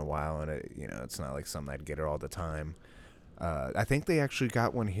had in a while, and it's not like something I'd get her all the time. I think they actually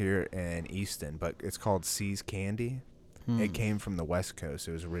got one here in Easton, but it's called C's Candy. It came from the West Coast.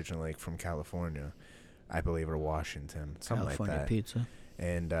 It was originally from California, I believe, or Washington, something California like that. pizza.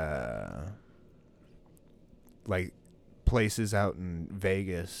 And like places out in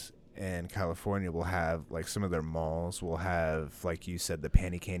Vegas and California will have, like, some of their malls will have, like you said, the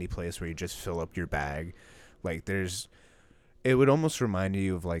penny candy place where you just fill up your bag. Like it would almost remind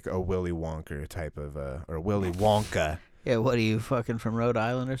you of like a Willy Wonka type of or Willy Wonka. Yeah, what are you, fucking from Rhode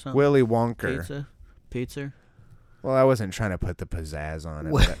Island or something? Willy Wonka. Pizza. Well, I wasn't trying to put the pizzazz on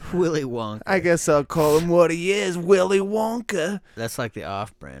it. Willy Wonka. I guess I'll call him what he is, Willy Wonka. That's like the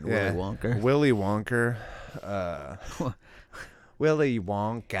off-brand, Willy Wonka. Willy Wonka. Willy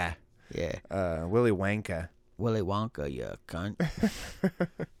Wonka. Yeah. Willy Wanka. Willy Wonka, you cunt.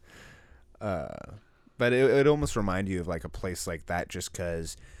 But it almost remind you of like a place like that, just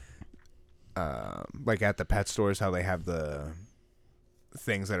because, like at the pet stores, how they have the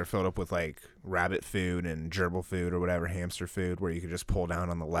things that are filled up with like rabbit food and gerbil food or whatever, hamster food, where you can just pull down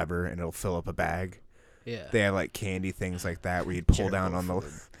on the lever and it'll fill up a bag. Yeah. They have like candy things like that where you'd pull Gerbil down on the.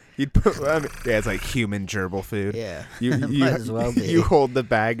 food. You'd put. Yeah, it's like human gerbil food. Yeah. You Might as well be. you hold the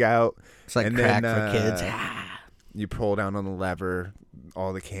bag out. It's like and crack then, for kids. You pull down on the lever,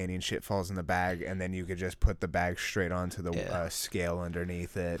 all the candy and shit falls in the bag, and then you could just put the bag straight onto the scale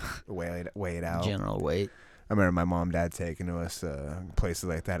underneath it, weigh it out. General weight. I remember my mom and dad taking to us places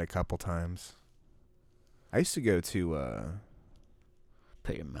like that a couple times. I used to go to.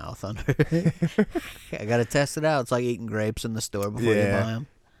 Put your mouth under it. I gotta test it out. It's like eating grapes in the store before you buy them.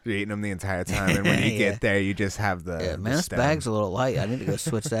 You're eating them the entire time, and when you get there, you just have the. Yeah, man, the this stem. bag's a little light. I need to go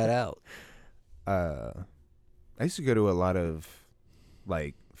switch that out. I used to go to a lot of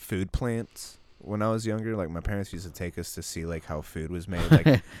like food plants when I was younger. Like my parents used to take us to see like how food was made.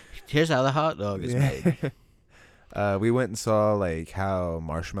 Like here's how the hot dog is made. We went and saw like how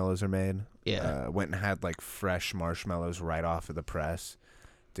marshmallows are made. Yeah. Went and had like fresh marshmallows right off of the press.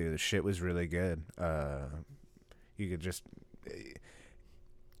 Dude, the shit was really good. You could just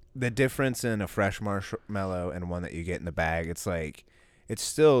the difference in a fresh marshmallow and one that you get in the bag. It's like it's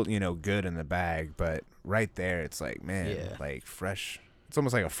still good in the bag, but right there, it's like like fresh. It's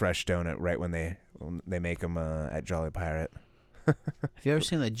almost like a fresh donut right when they make them at Jolly Pirate. Have you ever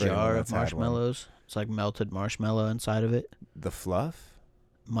seen the jar of that's had one. marshmallows? It's like melted marshmallow inside of it. The fluff,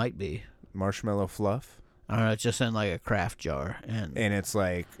 Might be. marshmallow fluff, I don't know. It's just in like a craft jar, and it's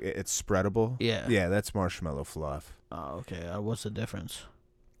like it's spreadable. yeah. That's marshmallow fluff. Oh, okay. What's the difference?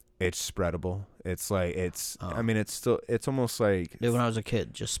 It's spreadable. It's like it's. Oh. I mean, it's almost like Dude, when I was a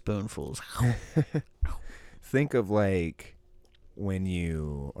kid, just spoonfuls. think of like when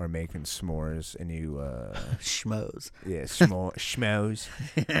you are making s'mores and you Schmoes. schmoes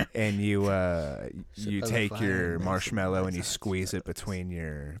and you Sip of the take fire your and marshmallow and you makes it squeeze it between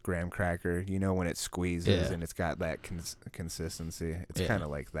your graham cracker. When it squeezes Yeah. and it's got that consistency. It's Yeah. kind of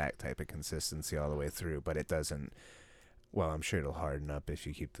like that type of consistency all the way through, but it doesn't. Well, I'm sure it'll harden up if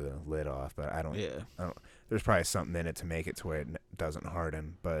you keep the lid off, but I don't. There's probably something in it to make it to where it doesn't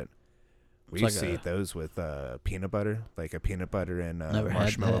harden, but. We It's used like to eat those with peanut butter, like a peanut butter and Never had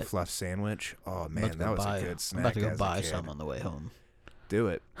marshmallow that. fluff sandwich. Oh I'm man, about to that go was buy- a good I'm snack. about to go as a buy kid. some on the way home. Do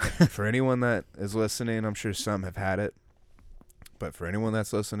it. For anyone that is listening, I'm sure some have had it, but for anyone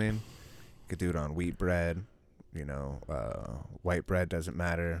that's listening, you could do it on wheat bread. White bread doesn't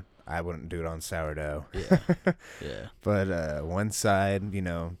matter. I wouldn't do it on sourdough. Yeah. Yeah. But one side,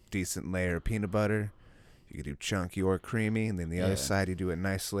 decent layer of peanut butter. You could do chunky or creamy, and then the other side you do a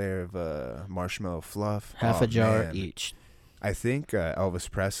nice layer of marshmallow fluff. Half a jar man. each. I think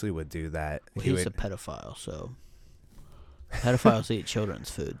Elvis Presley would do that. Well, He he's a would, pedophile, so pedophiles eat children's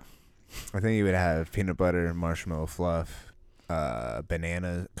food. I think he would have peanut butter, marshmallow fluff,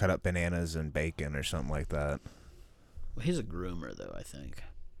 banana, cut up bananas, and bacon or something like that. Well, he's a groomer, though, I think.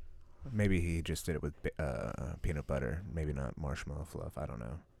 Maybe he just did it with peanut butter, maybe not marshmallow fluff. I don't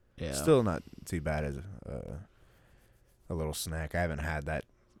know. Yeah. Still not too bad as a little snack. I haven't had that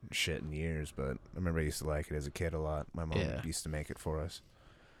shit in years, but I remember I used to like it as a kid a lot. My mom used to make it for us.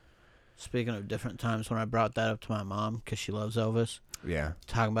 Speaking of different times when I brought that up to my mom, because she loves Elvis, Yeah.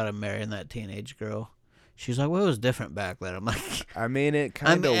 talking about him marrying that teenage girl, she's like, well, it was different back then. I'm like, I mean, it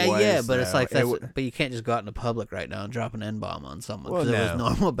kind of was. yeah, but it's though. like, but you can't just go out in the public right now and drop an N-bomb on someone, Well, because it was no.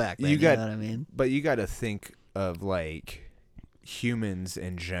 normal back then, you know what I mean? But you got to think of, like, humans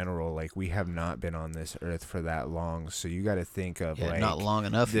in general. Like, we have not been on this earth for that long, so you got to think of, like... not long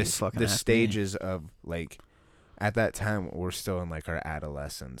enough, the fucking stages of, like... At that time, we're still in, like, our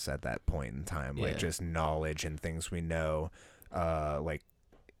adolescence at that point in time. Like, just knowledge and things we know. Like,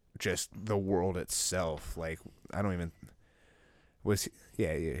 just the world itself. Like, I don't even...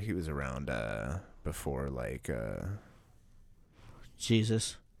 he was around before, like...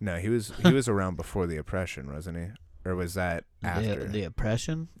 Jesus. No, he was around before the oppression, wasn't he? Or was that after? The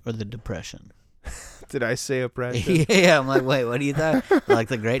oppression or the depression? Did I say oppression? Yeah, I'm like, wait, what do you thought? Like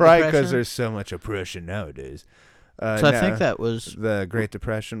the Great Probably Depression? because there's so much oppression nowadays. So I think that was... The Great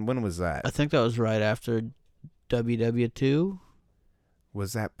Depression. When was that? I think that was right after WW2.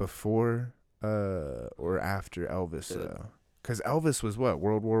 Was that before or after Elvis, though? Because Elvis was what,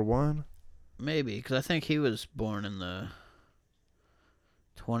 World War I? Maybe, because I think he was born in the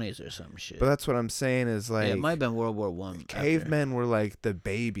 20s or some shit. But that's what I'm saying is, like... yeah, it might have been World War One. Cavemen were, like, the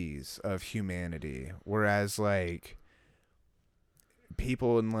babies of humanity. Whereas, like...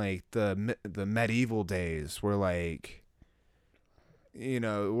 people in like the medieval days were like,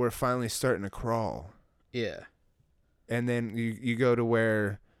 we're finally starting to crawl. Yeah. And then you go to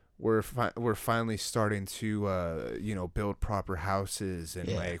where we're finally starting to build proper houses,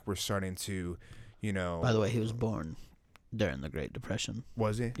 and like we're starting to, By the way, he was born during the Great Depression.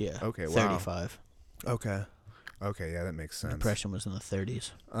 Was he? Yeah. Okay. Wow. 35. Okay. Okay. Yeah, that makes sense. Depression was in the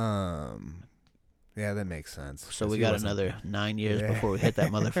 30s. Yeah, that makes sense. So we got another 9 years before we hit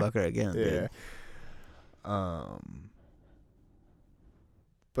that motherfucker again, dude.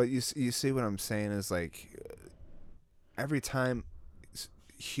 But you see what I'm saying is like every time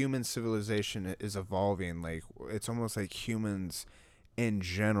human civilization is evolving, like it's almost like humans in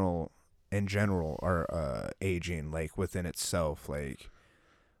general are aging like within itself. Like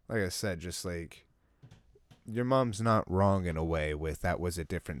I said, just like your mom's not wrong in a way with that was a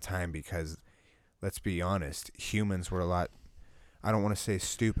different time, because let's be honest, humans were a lot, I don't want to say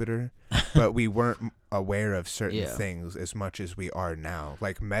stupider, but we weren't aware of certain things as much as we are now.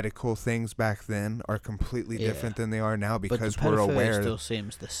 Like medical things back then are completely different than they are now, because but the we're aware. It still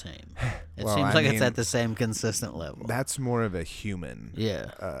seems the same. It Well, seems like it's at the same consistent level. That's more of a human.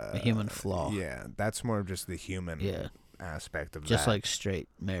 Yeah, a human flaw. Yeah, that's more of just the human aspect of just that. like straight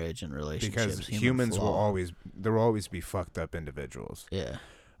marriage and relationships. Because humans will always be fucked up individuals. Yeah.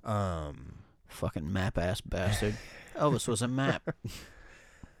 Fucking map ass bastard. Elvis was a map.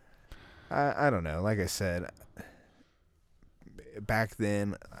 I don't know. Like I said, back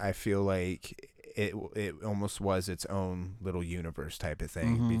then, I feel like it almost was its own little universe type of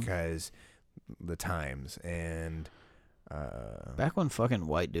thing, because the times and. Back when fucking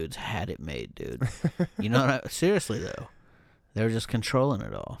white dudes had it made, dude. You know what seriously though, they were just controlling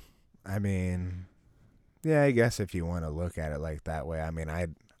it all. I mean, yeah, I guess if you want to look at it like that way. I mean, I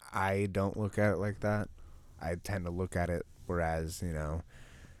don't look at it like that. I tend to look at it whereas, it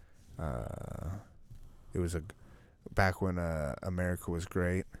was back when America was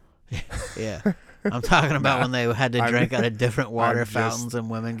great. Yeah. I'm talking about when they had to drink out of different water fountains and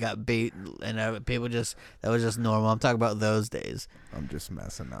women got beat and people that was just normal. I'm talking about those days. I'm just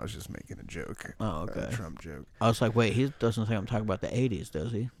messing. I was just making a joke. Oh, okay. A Trump joke. I was like, wait, he doesn't think I'm talking about the 80s,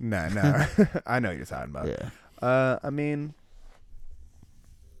 does he? No. I know what you're talking about. Yeah. I mean,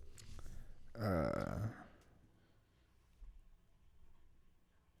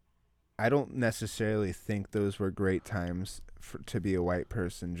 I don't necessarily think those were great times to be a white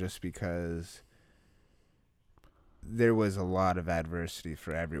person, just because there was a lot of adversity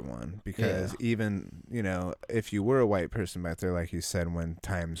for everyone. Because even, if you were a white person back there, like you said, when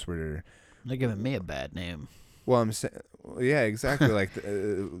times were... They're giving me a bad name. Well, I'm saying... Yeah, exactly. Like,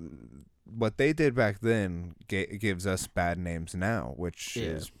 what they did back then gives us bad names now, which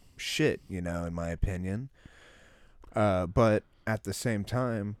is shit, in my opinion. But at the same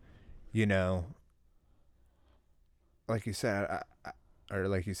time, like you said,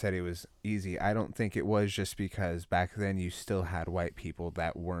 it was easy. I don't think it was, just because back then you still had white people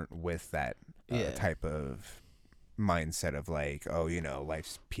that weren't with that type of mindset of like, oh,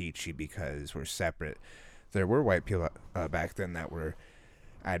 life's peachy because we're separate. There were white people back then that were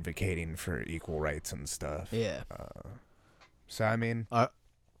advocating for equal rights and stuff. Yeah. So, I mean...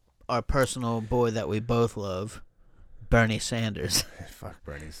 Our personal boy that we both love, Bernie Sanders. Fuck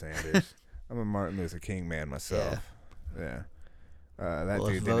Bernie Sanders. I'm a Martin Luther King man myself. Yeah.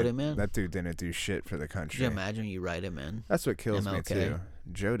 That dude didn't do shit for the country. Could you imagine you write him in? That's what kills me too.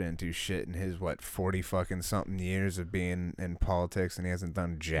 Joe didn't do shit in his 40 fucking something years of being in politics, and he hasn't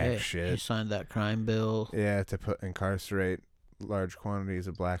done jack shit. He signed that crime bill. Yeah, to incarcerate large quantities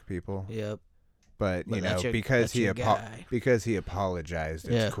of black people. Yep. But because he apologized,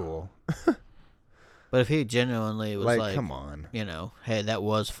 it's cool. But if he genuinely was like, come on, hey, that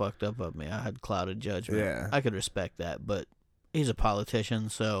was fucked up of me. I had clouded judgment. Yeah. I could respect that, but he's a politician,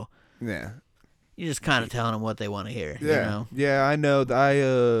 so yeah, you're just kind of telling them what they want to hear. Yeah, yeah, I know.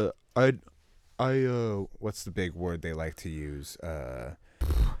 I what's the big word they like to use?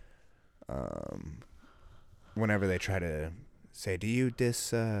 Whenever they try to say, do you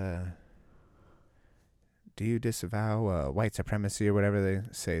disavow white supremacy or whatever they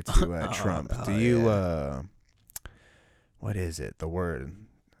say to Trump? What is it? The word.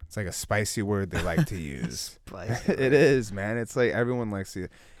 It's like a spicy word they like to use. It is, man. It's like everyone likes to.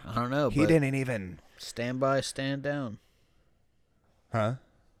 I don't know. He didn't even stand by, stand down. Huh?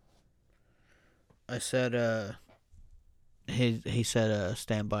 I said. He said,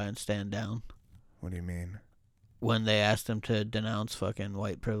 stand by and stand down. What do you mean? When they asked him to denounce fucking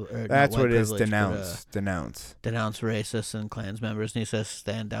white privilege. That's what it is. Denounce. Denounce. Denounce racists and Klans members, and he says,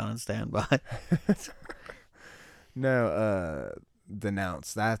 stand down and stand by. No,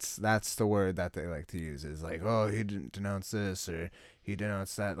 denounce. That's the word that they like to use. Is like, oh, he didn't denounce this or he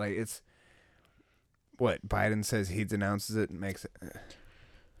denounced that. Like, it's what Biden says he denounces it and makes it.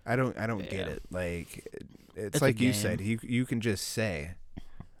 I don't get it. Like, it's like you said. You can just say,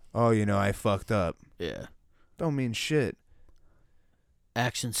 oh, I fucked up. Yeah. Don't mean shit.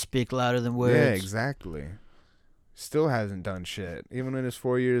 Actions speak louder than words. Yeah, exactly. Still hasn't done shit, even in his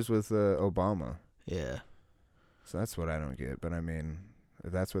 4 years with Obama. Yeah. So that's what I don't get. But I mean,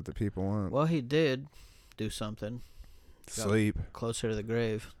 if that's what the people want. Well, he did do something. Sleep. Got closer to the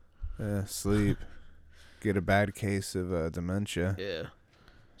grave. Yeah, sleep. Get a bad case of dementia. Yeah.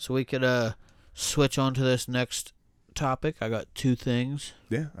 So we could switch on to this next topic. I got two things.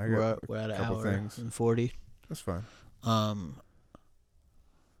 Yeah, I got we're at a an couple hour things. and 40. That's fine.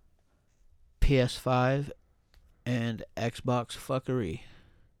 PS5 and Xbox fuckery.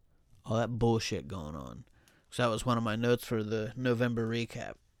 All that bullshit going on. So that was one of my notes for the November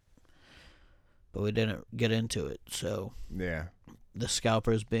recap. But we didn't get into it. So yeah, the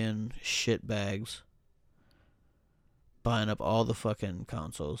scalpers being shitbags, buying up all the fucking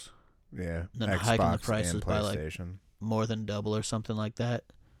consoles. Yeah, Then Xbox hiking the prices and by like more than double or something like that.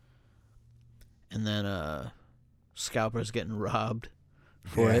 And then scalpers getting robbed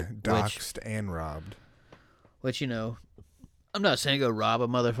for it. Doxed and robbed. Which, I'm not saying go rob a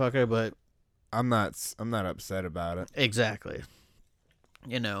motherfucker, but I'm not upset about it. exactly.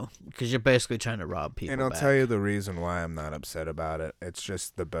 Because you're basically trying to rob people. And I'll back. tell you the reason why I'm not upset about it. It's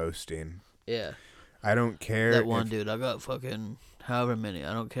just the boasting. Yeah. I don't care. That one dude, I got fucking however many.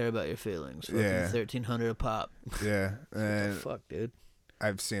 I don't care about your feelings. Fucking 1,300 a pop. Yeah. What the fuck, dude?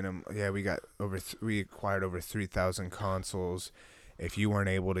 I've seen them. Yeah, we acquired over 3,000 consoles. If you weren't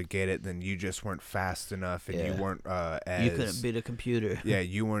able to get it, then you just weren't fast enough, and you weren't you couldn't beat a computer. Yeah,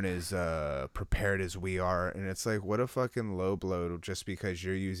 you weren't as prepared as we are, and it's like, what a fucking low blow just because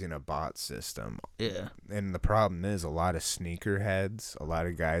you're using a bot system. Yeah. And the problem is a lot of sneakerheads, a lot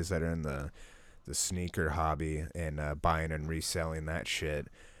of guys that are in the sneaker hobby and buying and reselling that shit,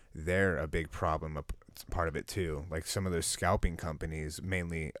 they're a big problem. Part of it too. Like some of those scalping companies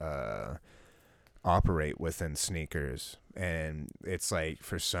mainly operate within sneakers, and it's like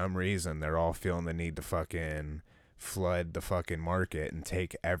for some reason they're all feeling the need to fucking flood the fucking market and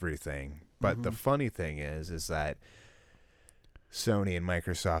take everything. But the funny thing is that Sony and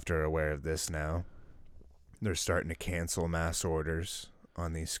Microsoft are aware of this now. They're starting to cancel mass orders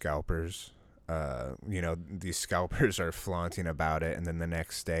on these scalpers. These scalpers are flaunting about it, and then the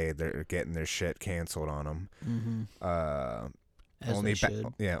next day they're getting their shit canceled on them. Only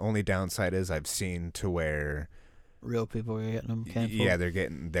downside is I've seen to where real people are getting them canceled. Yeah, they're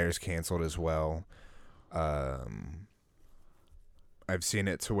getting theirs canceled as well. I've seen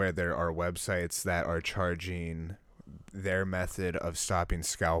it to where there are websites that are charging. Their method of stopping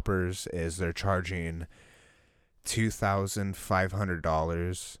scalpers is they're charging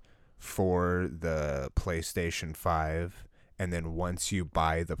 $2,500 for the PlayStation 5, and then once you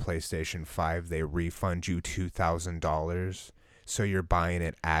buy the PlayStation 5, they refund you $2,000. So you're buying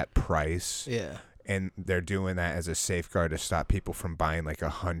it at price. Yeah. And they're doing that as a safeguard to stop people from buying like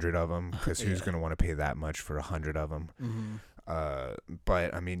 100 of them, because who's going to want to pay that much for 100 of them?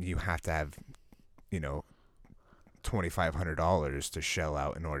 But I mean, you have to have, $2,500 to shell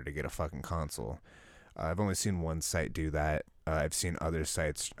out in order to get a fucking console. I've only seen one site do that. I've seen other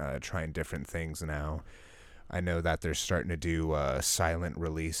sites trying different things now. I know that they're starting to do silent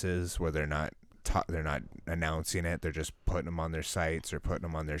releases where they're not announcing it. They're just putting them on their sites or putting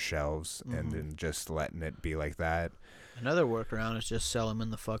them on their shelves and then just letting it be like that. Another workaround is just sell them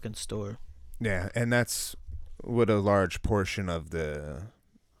in the fucking store. Yeah, and that's what a large portion of the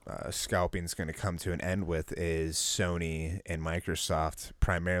scalping is going to come to an end with is Sony and Microsoft.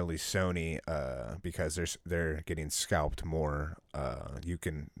 Primarily Sony, because they're getting scalped more. You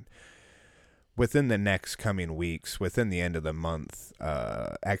can, within the next coming weeks, within the end of the month,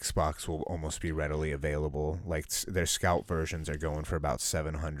 Xbox will almost be readily available. Like their scalp versions are going for about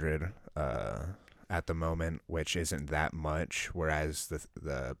 $700 at the moment, which isn't that much. Whereas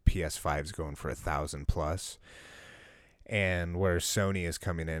the PS5 is going for $1,000 plus. And where Sony is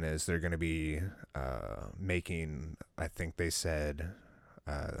coming in is they're going to be making, I think they said,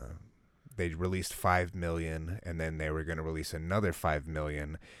 they released 5 million, and then they were going to release another 5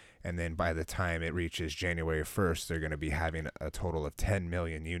 million. And then by the time it reaches January 1st, they're going to be having a total of 10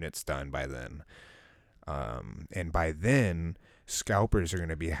 million units done by then. And by then, scalpers are going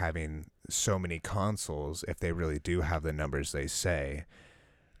to be having so many consoles, if they really do have the numbers they say.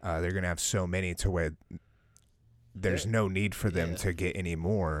 They're going to have so many to where there's no need for them to get any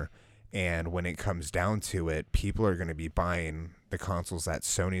more. And when it comes down to it, people are going to be buying the consoles that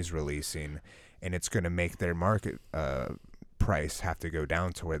Sony's releasing, and it's going to make their market price have to go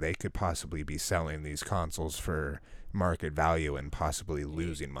down to where they could possibly be selling these consoles for market value and possibly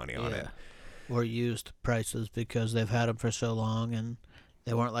losing money on it. Or used prices because they've had them for so long and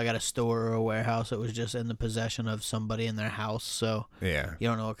they weren't like at a store or a warehouse. It was just in the possession of somebody in their house. So Yeah. you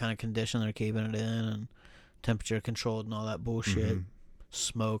don't know what kind of condition they're keeping it in and temperature controlled and all that bullshit. Mhm.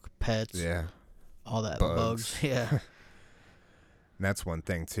 Smoke, pets, Yeah. all that Bugs. Yeah. And that's one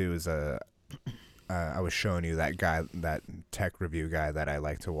thing too is I was showing you that guy, that tech review guy that I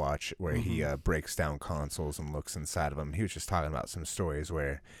like to watch, where he breaks down consoles and looks inside of them. He was just talking about some stories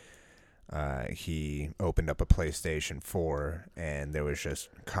where he opened up a PlayStation 4 and there was just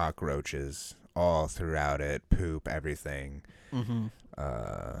cockroaches all throughout it, poop, everything. Mm-hmm.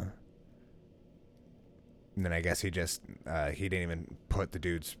 And then I guess he didn't even put the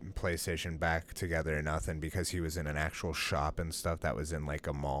dude's PlayStation back together or nothing because he was in an actual shop and stuff that was in like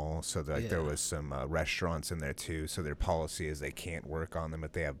a mall. So there was some restaurants in there too. So their policy is they can't work on them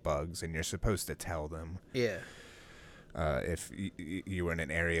if they have bugs, and you're supposed to tell them. Yeah. If you were in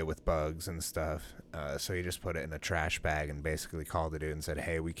an area with bugs and stuff. So he just put it in a trash bag and basically called the dude and said,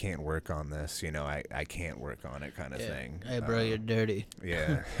 hey, we can't work on this. You know, I can't work on it kind of thing. Hey, bro, you're dirty.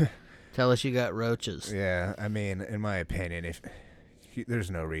 Yeah. Tell us you got roaches. Yeah, I mean, in my opinion, there's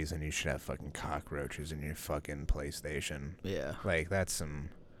no reason you should have fucking cockroaches in your fucking PlayStation. Yeah. Like, that's some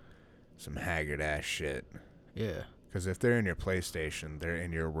haggard ass shit. Yeah. Because if they're in your PlayStation, they're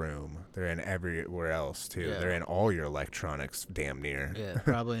in your room. They're in everywhere else, too. Yeah. They're in all your electronics, damn near. Yeah,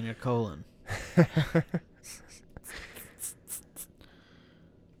 probably in your colon.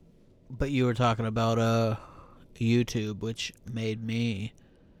 But you were talking about YouTube, which made me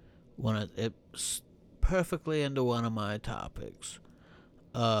it's perfectly into one of my topics.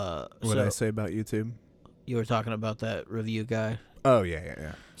 What did I say about YouTube? You were talking about that review guy. Oh,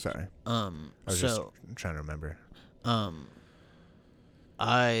 yeah. Sorry. I was just trying to remember.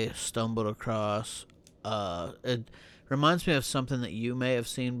 I stumbled across, it reminds me of something that you may have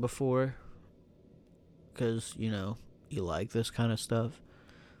seen before, because, you know, you like this kind of stuff,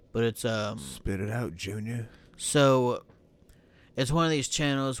 but it's, Spit it out, Junior. So, it's one of these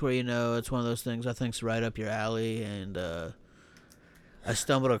channels where, you know, it's one of those things I think's right up your alley, and, I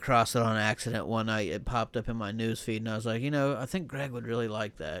stumbled across it on accident one night. It popped up in my news feed, and I was like, you know, I think Greg would really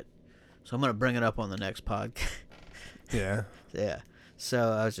like that, so I'm going to bring it up on the next podcast. Yeah. Yeah.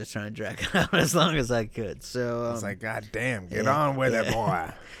 So I was just trying to drag it out as long as I could. So I was like, God damn, get on with it, boy.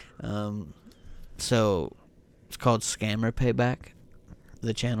 So it's called Scammer Payback.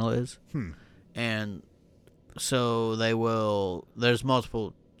 The channel is. And so there's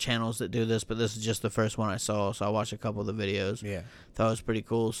multiple channels that do this, but this is just the first one I saw. So I watched a couple of the videos. Yeah. Thought it was pretty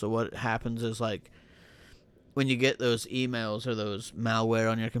cool. So what happens is, like, when you get those emails or those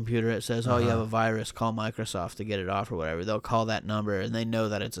malware on your computer, it says, oh, you have a virus, call Microsoft to get it off or whatever. They'll call that number, and they know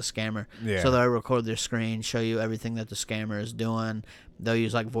that it's a scammer. Yeah. So they'll record their screen, show you everything that the scammer is doing. They'll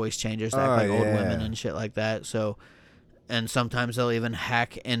use, like, voice changers to act like old women and shit like that. So, and sometimes they'll even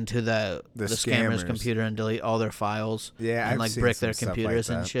hack into the scammer's computer and delete all their files. Yeah, and, I've like, seen brick some their stuff like computers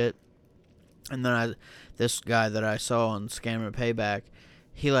and that. shit. And then this guy that I saw on Scammer Payback,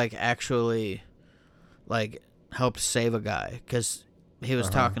 he, like, actually, like, helped save a guy because he was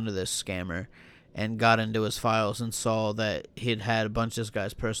talking to this scammer and got into his files and saw that he'd had a bunch of this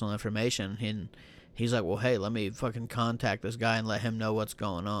guy's personal information. And he's like, well, hey, let me fucking contact this guy and let him know what's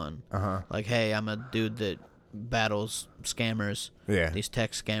going on. Like, hey, I'm a dude that battles scammers, these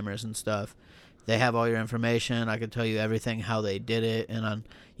tech scammers and stuff. They have all your information. I can tell you everything, how they did it. And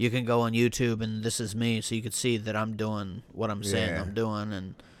you can go on YouTube and this is me, so you can see that I'm doing what I'm saying I'm doing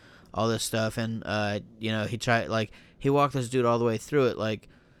and all this stuff. And, you know, he walked this dude all the way through it. Like,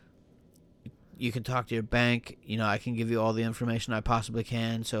 you can talk to your bank. You know, I can give you all the information I possibly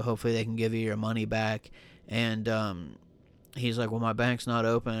can, so hopefully they can give you your money back. And he's like, well, my bank's not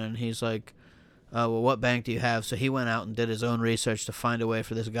open. And he's like, well, what bank do you have? So he went out and did his own research to find a way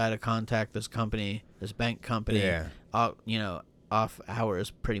for this guy to contact this company, this bank company, you know, off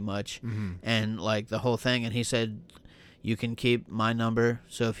hours pretty much. And, like, the whole thing. And he said, you can keep my number,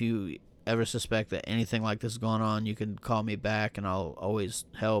 so if you ever suspect that anything like this is going on, you can call me back, and I'll always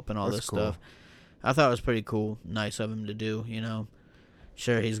help and all this stuff. I thought it was pretty cool, nice of him to do, you know.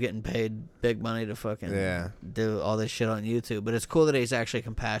 Sure, he's getting paid big money to fucking do all this shit on YouTube, but it's cool that he's actually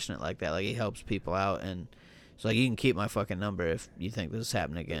compassionate like that. Like, he helps people out, and it's like, you can keep my fucking number if you think this is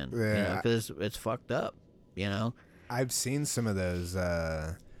happening again. You know, because it's fucked up, you know. I've seen some of those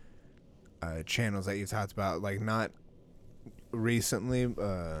channels that you talked about, like, not recently,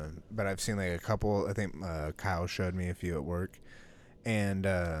 but I've seen like a couple. I think Kyle showed me a few at work, and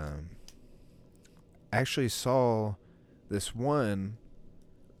I actually saw this one.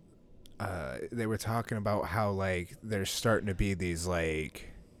 They were talking about how like there's starting to be these like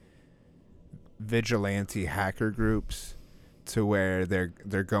vigilante hacker groups, to where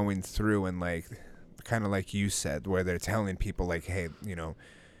they're going through and like kind of like you said, where they're telling people like, hey,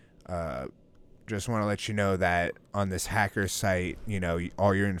 just want to let you know that on this hacker site,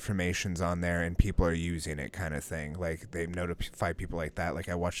 all your information's on there and people are using it, kind of thing. Like they notify people like that. Like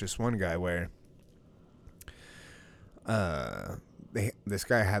I watched this one guy where this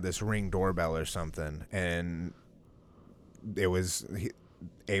guy had this Ring doorbell or something, and it was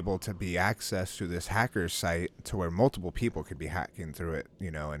able to be accessed through this hacker site to where multiple people could be hacking through it,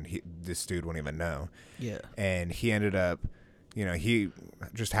 and this dude wouldn't even know. Yeah. And he ended up, he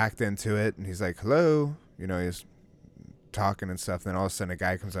just hacked into it, and he's like, hello, he's talking and stuff. Then all of a sudden a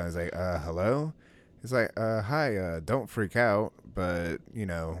guy comes on and he's like, hello? He's like, hi, don't freak out, but,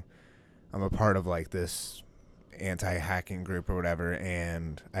 I'm a part of like this anti-hacking group or whatever,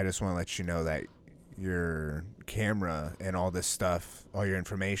 and I just want to let you know that your camera and all this stuff, all your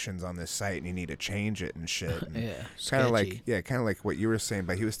information's on this site, and you need to change it and shit. And Yeah, kind of like what you were saying.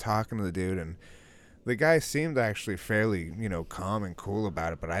 But he was talking to the dude, and the guy seemed actually fairly, calm and cool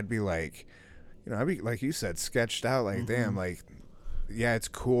about it. But I'd be like, I'd be like you said, sketched out. Like, damn, like, yeah, it's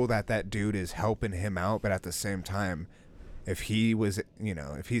cool that dude is helping him out, but at the same time, if he was,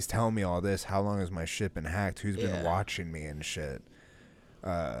 if he's telling me all this, how long has my shit been hacked? Who's been watching me and shit?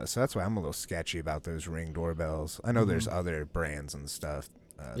 So that's why I'm a little sketchy about those Ring doorbells. I know there's other brands and stuff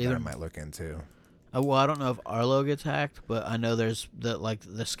that I might look into. Well, I don't know if Arlo gets hacked, but I know there's the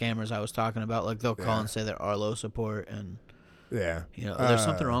scammers I was talking about. Like they'll call and say they're Arlo support, and there's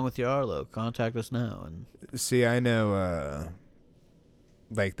something wrong with your Arlo. Contact us now. And see, I know,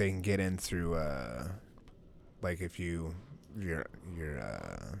 like they can get in through, like if your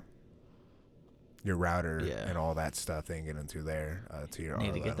router and all that stuff, they can get into there to your Arlo.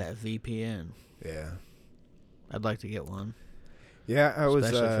 Need to get that VPN. Yeah. I'd like to get one. Yeah, I was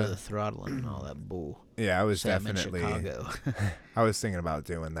especially for the throttling and all that bull. Yeah, I was definitely. I'm in Chicago. I was thinking about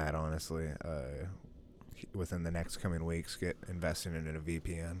doing that, honestly. Within the next coming weeks, investing in a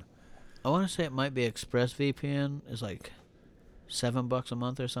VPN. I want to say it might be ExpressVPN is like $7 a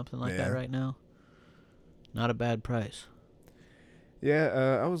month or something like that right now. Not a bad price.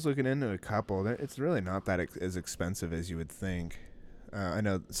 Yeah, I was looking into a couple. It's really not that as expensive as you would think. I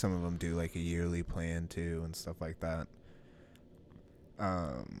know some of them do like a yearly plan too and stuff like that.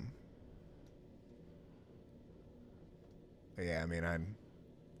 Yeah, I mean, I'd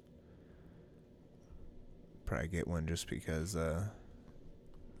probably get one just because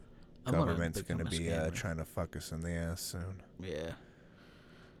government's going to be trying to fuck us in the ass soon. Yeah.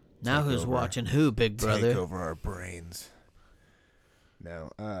 Now who's watching who, big brother? Take over our brains.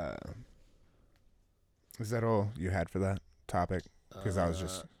 No. Is that all you had for that topic? Because I was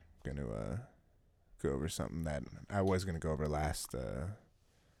just going to go over something that I was going to go over last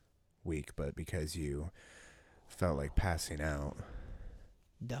week, but because you felt like passing out.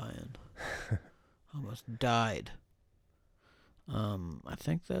 Dying. Almost died. I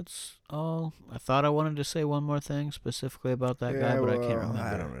think that's all. I thought I wanted to say one more thing specifically about that guy, but I can't remember.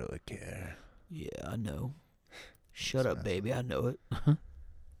 I don't really care. Yeah, I know. Shut up, baby. I know it.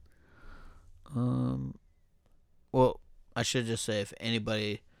 Well, I should just say if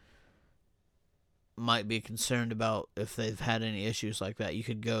anybody might be concerned about if they've had any issues like that, you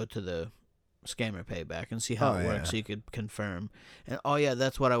could go to the Scammer Payback and see how it works so you could confirm. And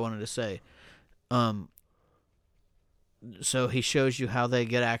that's what I wanted to say. So he shows you how they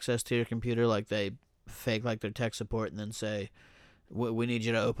get access to your computer, like they fake like their tech support and then say, we need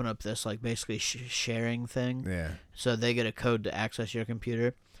you to open up this like basically sharing thing. Yeah. So they get a code to access your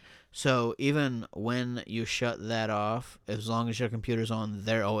computer. So even when you shut that off, as long as your computer's on,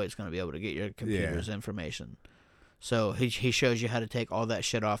 they're always going to be able to get your computer's information. So he shows you how to take all that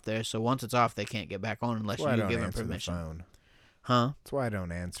shit off there. So once it's off, they can't get back on unless you give them permission. The phone. Huh? That's why I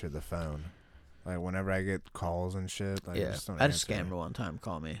don't answer the phone. Like whenever I get calls and shit, I just don't I had a answer. scammer one time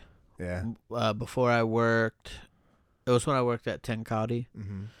call me. Yeah. Before I worked, it was when I worked at Tenkati.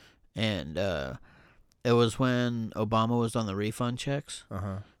 Mm-hmm. And it was when Obama was on the refund checks.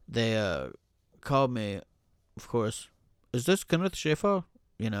 Uh-huh. They called me, of course, is this Kenneth Schaffer?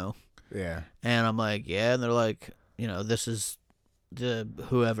 Yeah. And I'm like, yeah. And they're like, this is the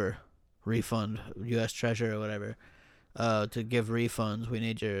whoever, refund, U.S. Treasury or whatever, to give refunds, we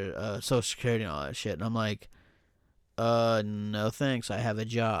need your Social Security and all that shit. And I'm like, no thanks, I have a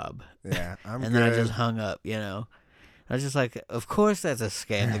job. Yeah, I'm and good. then I just hung up, And I was just like, of course that's a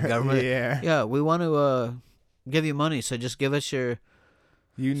scam. The government. Yeah. We want to give you money, so just give us your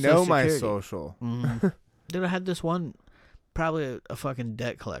You Social know my Security. social. Dude, I had this one, probably a fucking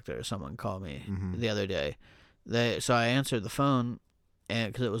debt collector or someone called me the other day. So I answered the phone,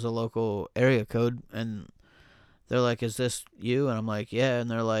 and because it was a local area code, and they're like, "Is this you?" And I'm like, "Yeah."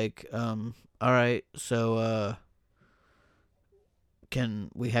 And they're like, "All right, so can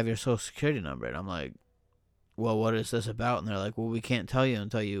we have your social security number?" And I'm like, "Well, what is this about?" And they're like, "Well, we can't tell you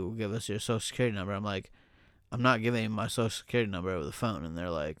until you give us your social security number." I'm like, "I'm not giving you my social security number over the phone." And they're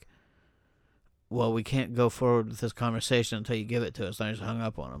like, "Well, we can't go forward with this conversation until you give it to us." And I just hung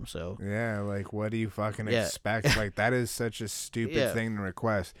up on them. So Yeah, like what do you fucking Yeah. expect? Like that is such a stupid Yeah. thing to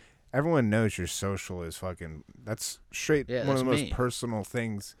request. Everyone knows your social is fucking. That's straight Yeah, one of the that's most me. personal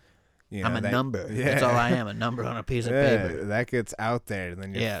things. You know, I'm a that- number. Yeah. That's all I am, a number on a piece of Yeah, paper. that gets out there, and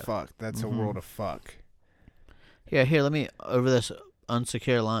then you're Yeah. fucked. That's a Mhm. world of fuck. Yeah, here, let me, over this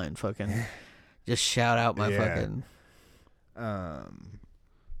unsecure line, fucking, just shout out my Yeah. fucking,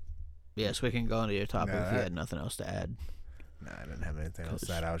 Yes, we can go into your topic No, if you that- had nothing else to add. No, I didn't have anything else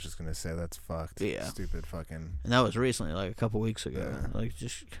to add. I was just gonna say that's fucked. Yeah. Stupid fucking. And that was recently, like a couple weeks ago. Yeah. Like,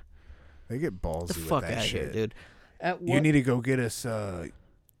 just They get the ballsy with fuck that out of shit. here, dude. At You need to go get us.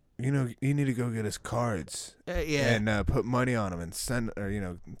 You need to go get us cards yeah. and put money on them and send,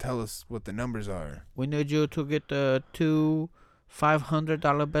 or tell us what the numbers are. We need you to get two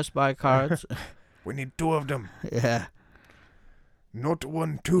 $500 Best Buy cards. We need 2 of them, Yeah. not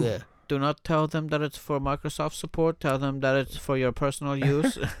 1, 2. Yeah. Do not tell them that it's for Microsoft support. Tell them that it's for your personal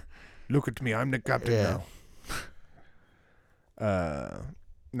use. Look at me, I'm the captain Yeah. now.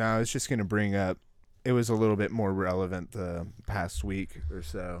 No, I was just gonna bring up. It was a little bit more relevant the past week or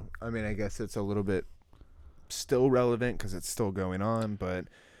so. I mean, I guess it's a little bit still relevant because it's still going on, but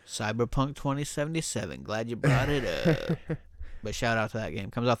Cyberpunk 2077. Glad you brought it up. But shout out to that game.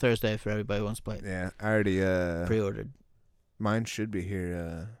 Comes out Thursday for everybody who wants to play it. yeah, I already Pre-ordered. mine should be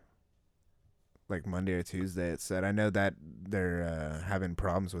here like Monday or Tuesday. It said. I know that they're having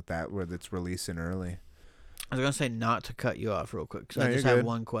problems with that where it's releasing early. I was going to say not to cut you off real quick because No, I just you're have good.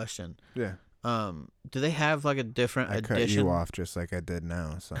 one question. Yeah, Do they have like a different I edition? cut you off just like I did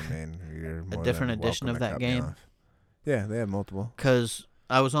now. So I mean, you're more different than edition welcome of to that cut me game? off. Yeah, they have multiple. Because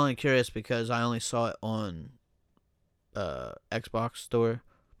I was only curious because I only saw it on Xbox store,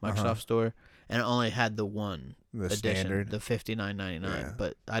 Microsoft store, and it only had the one The edition, standard. the $59.99. Yeah.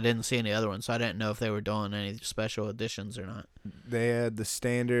 But I didn't see any other ones, so I didn't know if they were doing any special editions or not. They had the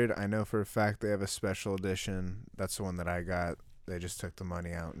standard. I know for a fact they have a special edition. That's the one that I got. They just took the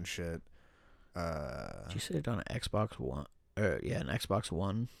money out and shit. Did you see it on an Xbox One? An Xbox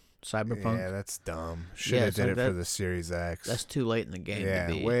One Cyberpunk. Yeah, that's dumb. Should Yeah, have it's did like it that- for the Series X. That's too late in the game yeah,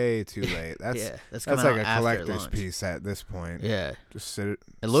 to be. way too late. That's yeah, that's that's coming like out a after collector's launch. piece at this point. Yeah, Just sit it.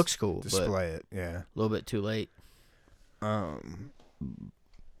 it looks cool, but a Display it. Yeah. little bit too late.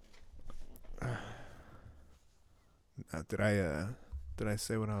 Did I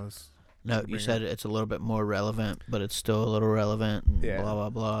say what I was? No, to you bring said it's a little bit more relevant, but it's still a little relevant. And Yeah. Blah blah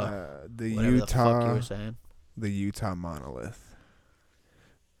blah. The Whatever the fuck you Utah, were saying. the Utah monolith.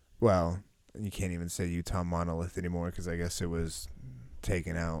 Well, you can't even say Utah monolith anymore because I guess it was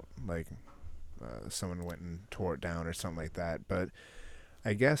taken out. Like someone went and tore it down or something like that. But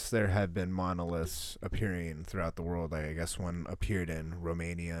I guess there have been monoliths appearing throughout the world. Like I guess one appeared in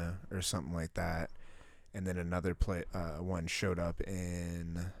Romania or something like that, and then another one showed up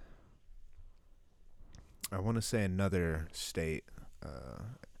in. I want to say another state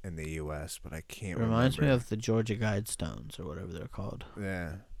in the U.S., but I can't remember. Reminds me of the Georgia Guidestones or whatever they're called.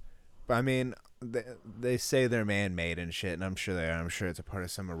 Yeah. But I mean, they say they're man-made and shit, and I'm sure they are. I'm sure it's a part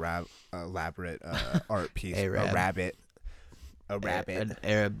of some elaborate art piece. Arab. A rabbit. An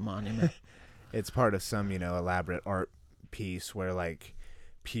Arab monument. It's part of some, elaborate art piece where, like,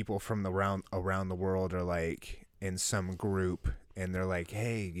 people from around the world are, like, in some group, and they're like,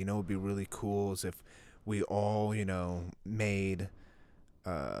 hey, what'd be really cool is if we all, made,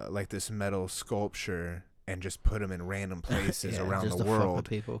 like, this metal sculpture and just put them in random places Yeah, around just the to fuck with world.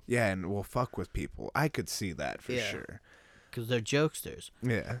 people. Yeah, and we'll fuck with people. I could see that for Yeah. sure. Because they're jokesters.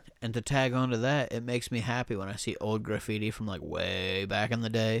 Yeah. And to tag on to that, it makes me happy when I see old graffiti from like way back in the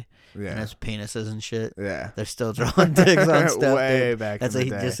day. And Yeah. it's penises and shit. Yeah. They're still drawing dicks on stuff. Way dude. back That's in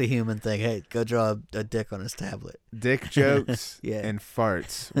the day. just a human thing. Hey, go draw a dick on his tablet. Dick jokes Yeah. and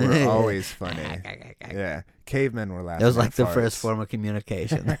farts were always funny. Yeah. Cavemen were laughing. It was like at the farts. first form of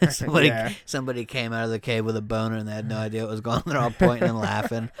communication. Yeah. Somebody came out of the cave with a boner and they had no idea what was going on. They're all pointing and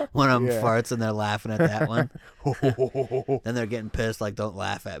laughing. One of them Yeah. farts and they're laughing at that one. Then they're getting pissed, like, don't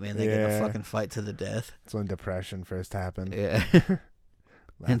laugh at me. And they get in a Yeah. fucking fight to the death. That's when depression first happened. Yeah. Laughing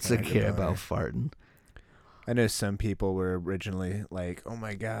at Insecure your about boner. farting. I know some people were originally like, oh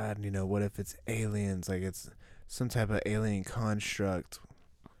my God, what if it's aliens? Like it's some type of alien construct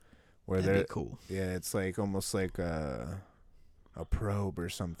where That'd they're, be cool. yeah, it's like almost like a probe or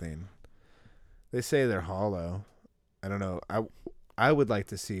something. They say they're hollow. I don't know. I would like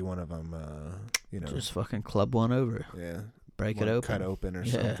to see one of them, Just fucking club one over. yeah, Break one it open. cut open or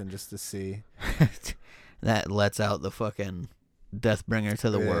Yeah. something just to see. That lets out the fucking Deathbringer to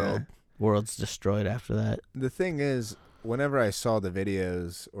the Yeah. world. World's destroyed after that. The thing is, whenever I saw the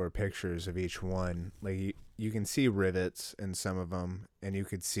videos or pictures of each one, like you can see rivets in some of them, and you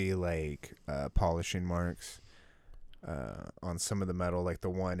could see like polishing marks on some of the metal, like the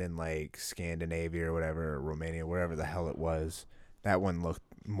one in like Scandinavia or whatever, or Romania, wherever the hell it was. That one looked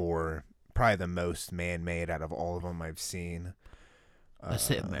probably the most man-made out of all of them I've seen. That's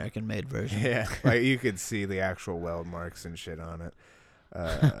the American-made version. Yeah, like you could see the actual weld marks and shit on it.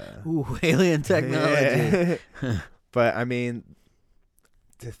 Ooh, alien technology. Yeah. But I mean,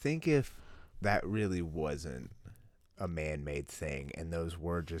 to think if that really wasn't a man-made thing and those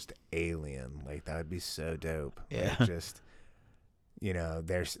were just alien, like that would be so dope. Yeah. Like, just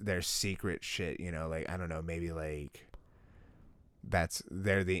their secret shit. Like I don't know, maybe like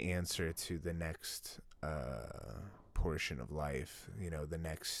they're the answer to the next portion of life. The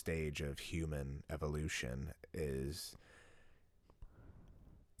next stage of human evolution is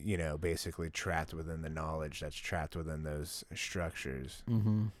basically trapped within the knowledge that's trapped within those structures.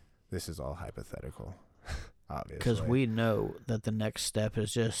 Mm-hmm. This is all hypothetical, obviously. Because we know that the next step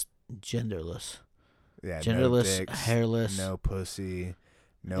is just genderless. no Genderless, dicks, hairless. no pussy,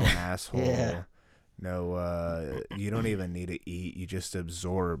 no asshole, Yeah. no. You don't even need to eat. You just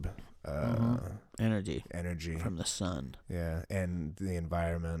absorb Energy energy from the sun. Yeah, and the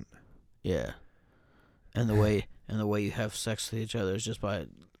environment. Yeah. And the way you have sex with each other is just by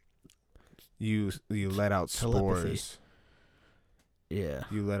You let out Telepathy. spores. yeah.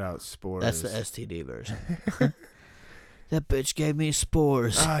 You let out spores. That's the STD version. That bitch gave me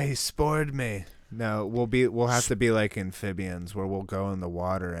spores. He spored me. No, we'll have to be like amphibians where we'll go in the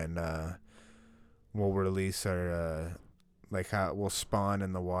water and we'll release our like how we'll spawn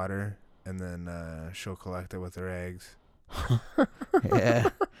in the water and then she'll collect it with her eggs. Yeah.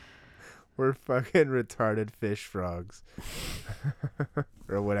 We're fucking retarded fish frogs.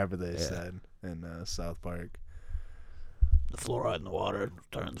 Or whatever they Yeah. said in South Park. The fluoride in the water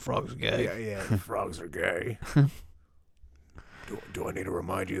turns the frogs gay. Yeah, the frogs are gay. Do I need to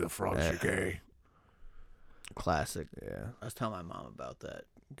remind you the frogs are gay? Classic. Yeah. I was telling my mom about that.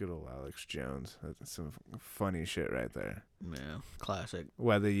 Good old Alex Jones. That's some funny shit right there. Yeah. Classic.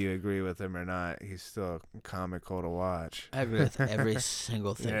 Whether you agree with him or not, he's still comical to watch. I agree with every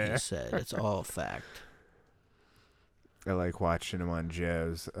single thing Yeah. he said. It's all fact. I like watching him on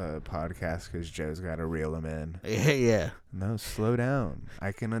Joe's podcast because Joe's got to reel him in. Yeah. No, slow down.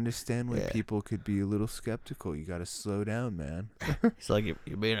 I can understand why Yeah. people could be a little skeptical. You got to slow down, man. He's like,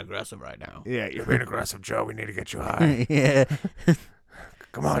 you're being aggressive right now. Yeah, you're being aggressive, Joe. We need to get you high. Yeah.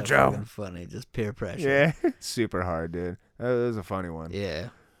 Come on, So Joe. fucking funny. Just peer pressure. Yeah. Super hard, dude. That was a funny one. Yeah.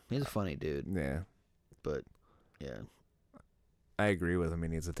 He's a funny dude. Yeah. But, yeah. I agree with him. He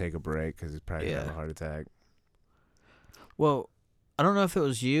needs to take a break because he's probably going to have Yeah. a heart attack. Well, I don't know if it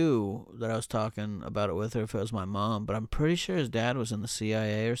was you that I was talking about it with or if it was my mom, but I'm pretty sure his dad was in the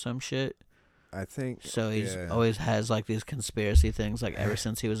CIA or some shit. I think So he's yeah. always has like these conspiracy things like ever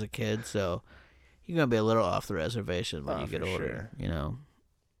since he was a kid. So you're going to be a little off the reservation when Oh, you get for older, sure.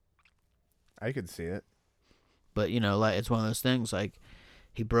 I could see it. But, like it's one of those things like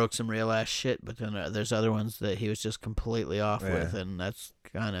he broke some real ass shit, but then there's other ones that he was just completely off Yeah. with, and that's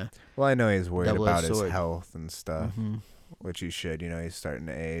kind of. Well, I know he's worried Double-edged about his sword. health and stuff, which he should. He's starting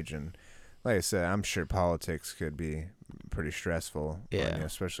to age, and like I said, I'm sure politics could be pretty stressful. Yeah.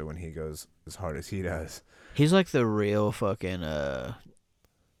 especially when he goes as hard as he does. He's like the real fucking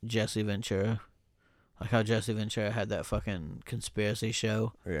Jesse Ventura. Like how Jesse Ventura had that fucking conspiracy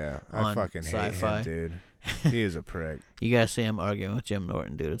show. Yeah, I On fucking hate Sci-Fi. him, dude. He is a prick. You gotta see him arguing with Jim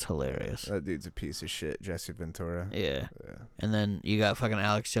Norton, dude. It's hilarious. That dude's a piece of shit, Jesse Ventura. Yeah. Yeah. And then you got fucking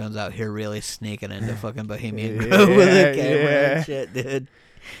Alex Jones out here really sneaking into fucking Bohemian Yeah, Grove with a camera yeah. and shit, dude.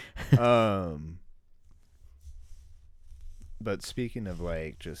 But speaking of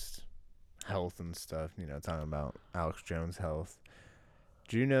like just health and stuff, talking about Alex Jones' health.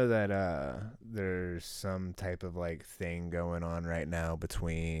 Do you know that there's some type of like thing going on right now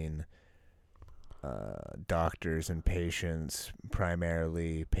between doctors and patients,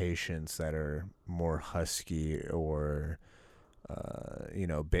 primarily patients that are more husky or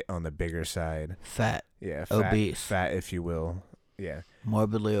bit on the bigger side. Fat. Yeah, Obese. fat, if you will. Yeah.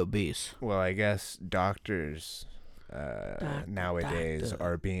 Morbidly obese. Well, I guess doctors nowadays doctor.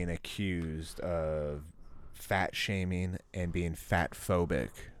 are being accused of fat shaming and being fat phobic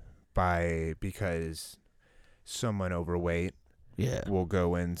because someone overweight Yeah. will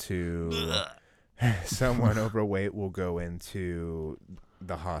go into someone overweight will go into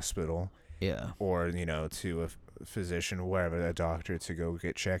the hospital. Yeah. Or to a physician, wherever, a doctor, to go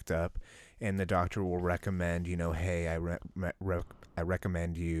get checked up, and the doctor will recommend, hey, I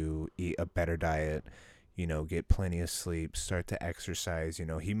recommend you eat a better diet, get plenty of sleep, start to exercise.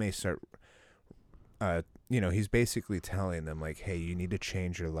 He may start he's basically telling them like, hey, you need to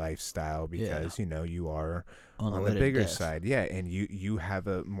change your lifestyle because you are on the bigger side. Yeah, and you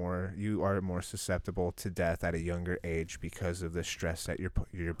are more susceptible to death at a younger age because of the stress that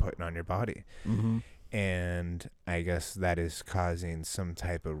you're putting on your body. Mm-hmm. And I guess that is causing some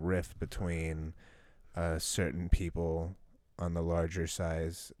type of rift between certain people on the larger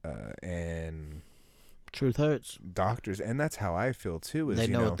size and truth hurts. doctors. And that's how I feel too. Is they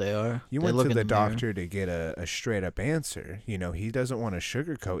know what they are. You they went to the mirror. doctor to get a straight up answer. He doesn't want to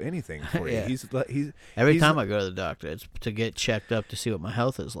sugarcoat anything for you. Yeah. Every time I go to the doctor, it's to get checked up to see what my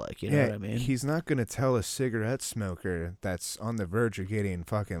health is like. You know what I mean? He's not going to tell a cigarette smoker that's on the verge of getting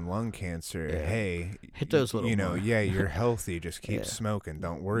fucking lung cancer, hey, hit those little more. you're healthy, just keep smoking,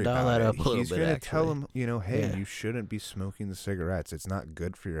 don't worry Dial about that it. up a little He's bit, going to tell actually. him, hey, you shouldn't be smoking the cigarettes. It's not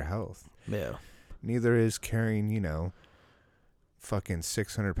good for your health. Yeah. Neither is carrying, fucking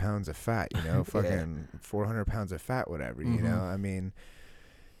 600 pounds of fat, fucking 400 pounds of fat, whatever, I mean,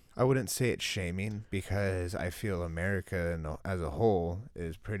 I wouldn't say it's shaming because I feel America as a whole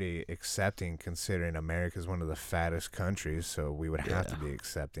is pretty accepting, considering America is one of the fattest countries, so we would have to be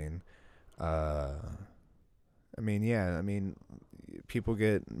accepting. People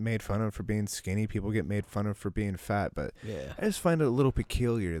get made fun of for being skinny. People get made fun of for being fat. But I just find it a little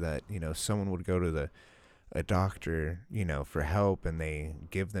peculiar that, someone would go to a doctor, for help, and they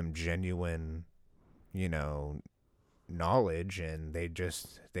give them genuine, knowledge, and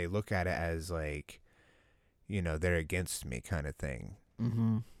they look at it as like, they're against me kind of thing.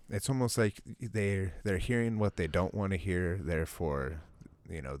 Mm-hmm. It's almost like they're hearing what they don't want to hear, therefore,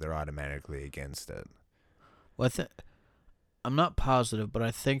 they're automatically against it. Well, I'm not positive, but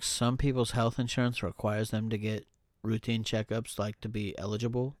I think some people's health insurance requires them to get routine checkups, like to be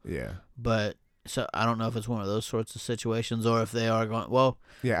eligible. Yeah. But so I don't know if it's one of those sorts of situations or if they are going, well,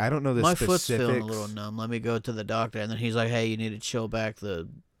 yeah, I don't know the my specifics. foot's feeling a little numb. Let me go to the doctor. And then he's like, hey, you need to chill back the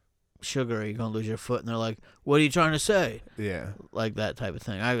sugar or you're going to lose your foot. And they're like, what are you trying to say? Yeah. Like that type of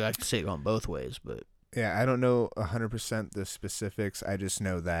thing. I can see it going both ways, but. Yeah, I don't know 100% the specifics. I just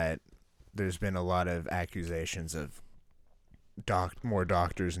know that there's been a lot of accusations of more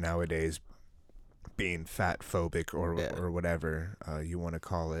doctors nowadays being fat phobic or whatever you want to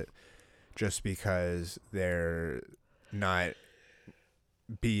call it, just because they're not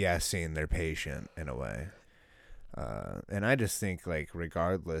BSing their patient in a way. And I just think, like,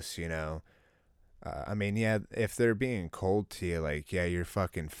 regardless, if they're being cold to you, like, yeah, you're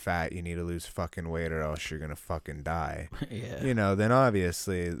fucking fat, you need to lose fucking weight or else you're gonna fucking die. Yeah. Then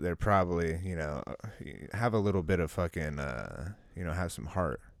obviously they're probably, have a little bit of fucking, have some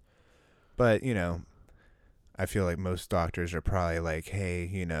heart. But, I feel like most doctors are probably like, hey,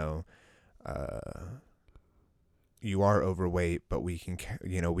 you are overweight, but we can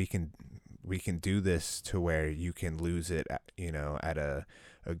do this to where you can lose it, at a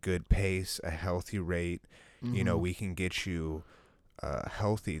good pace, a healthy rate. Mm-hmm. We can get you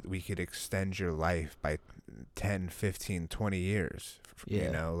healthy. We could extend your life by 10, 15, 20 years.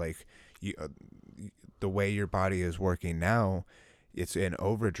 The way your body is working now, it's in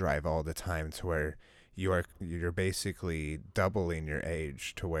overdrive all the time to where you're basically doubling your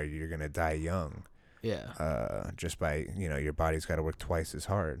age to where you're going to die young. Yeah. Just by, your body's got to work twice as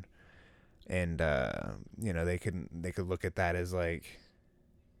hard. And, they could look at that as like,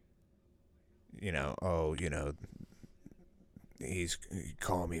 he's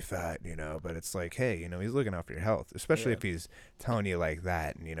calling me fat, but it's like, hey, he's looking out for your health, especially if he's telling you like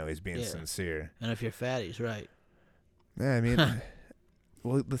that and, he's being sincere. And if you're fat, he's right. Yeah, I mean,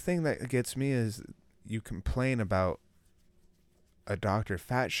 well, the thing that gets me is you complain about a doctor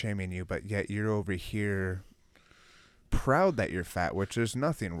fat shaming you, but yet you're over here proud that you're fat, which there's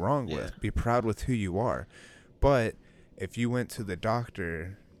nothing wrong with. Be proud with who you are. But if you went to the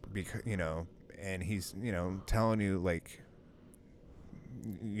doctor, because and he's telling you like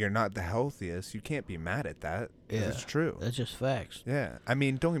you're not the healthiest, you can't be mad at that. Yeah, it's true. That's just facts. Yeah, I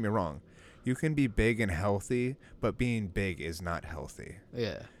mean, don't get me wrong. You can be big and healthy, but being big is not healthy.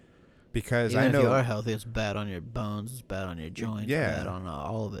 Yeah. Because Even I know if you are healthy, it's bad on your bones, it's bad on your joints, bad on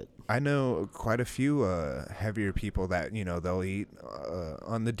all of it. I know quite a few heavier people that they'll eat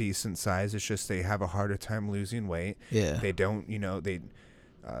on the decent size. It's just they have a harder time losing weight. Yeah. They don't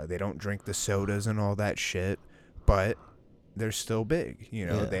they don't drink the sodas and all that shit, but they're still big.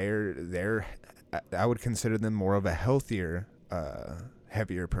 They're I would consider them more of a healthier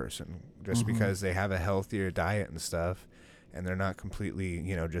heavier person just because they have a healthier diet and stuff. And they're not completely,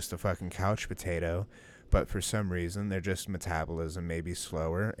 just a fucking couch potato. But for some reason, their just metabolism may be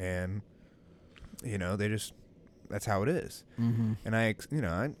slower. And, they just, that's how it is. Mm-hmm. And I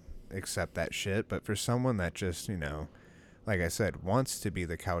accept that shit. But for someone that just, like I said, wants to be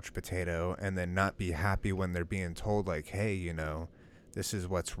the couch potato and then not be happy when they're being told, like, hey, this is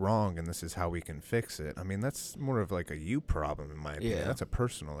what's wrong and this is how we can fix it. I mean, that's more of like a you problem in my opinion. Yeah. That's a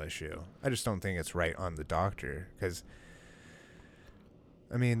personal issue. I just don't think it's right on the doctor because...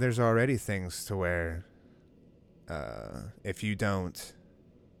 I mean, there's already things to where if you don't,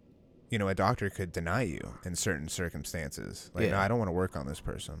 a doctor could deny you in certain circumstances. Like, no, I don't want to work on this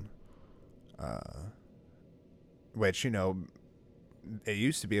person. Which, it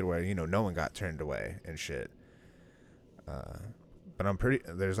used to be where, no one got turned away and shit. But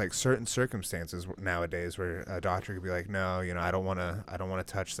there's like certain circumstances nowadays where a doctor could be like, no, I don't want to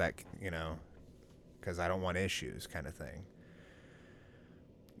touch that, because I don't want issues kind of thing.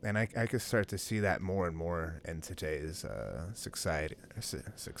 And I could start to see that more and more in today's society.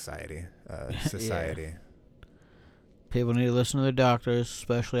 Yeah. People need to listen to their doctors,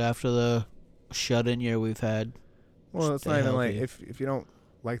 especially after the shut-in year we've had. Well, it's not even like if you don't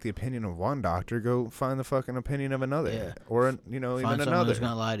like the opinion of one doctor, go find the fucking opinion of another. Yeah. Or even Find another. someone who's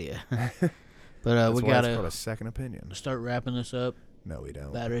gonna lie to you. But That's we why it's gotta called a second opinion. start wrapping this up. No, we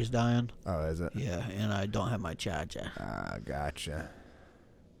don't. Battery's dying. Oh, is it? Yeah, and I don't have my charger. Ah, gotcha.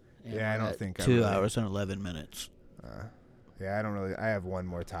 And Yeah, I we're don't at think I 2 really- hours and 11 minutes. Yeah, I don't really. I have one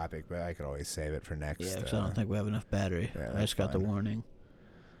more topic, but I could always save it for next. Yeah, because I don't think we have enough battery. Yeah, I just got the fine. warning.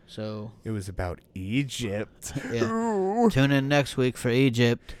 So It was about Egypt. yeah, tune in next week for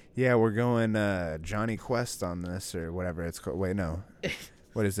Egypt. Yeah, we're going Johnny Quest on this or whatever it's called. Wait, no.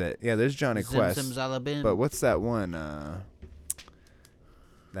 What is it? Yeah, there's Johnny Quest. Zalabin. But what's that one?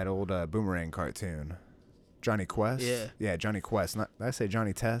 That old Boomerang cartoon. Johnny Quest? Yeah. Yeah, Johnny Quest. Did I say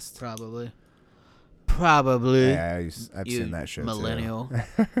Johnny Test? Probably. Yeah, I've You seen that show millennial.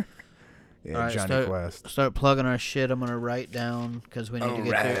 too. Yeah, All right, Johnny Quest. Start plugging our shit. I'm going to write down because we need to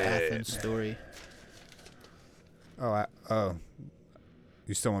get through Athens story. Oh.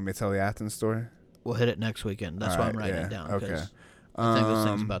 You still want me to tell the Athens story? We'll hit it next weekend. That's why I'm writing it down. Okay. 'Cause I think this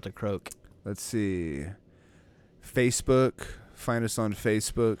thing's about to croak. Let's see. Facebook. Find us on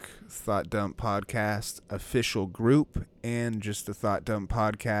Facebook, Thought Dump Podcast official group, and just the Thought Dump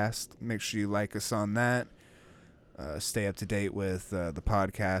Podcast. Make sure you like us on that. Stay up to date with the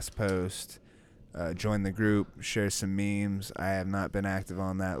podcast post. Join the group. Share some memes. I have not been active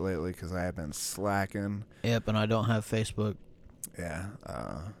on that lately because I have been slacking. Yep, and I don't have Facebook. Yeah.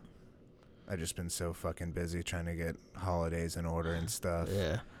 I've just been so fucking busy trying to get holidays in order and stuff.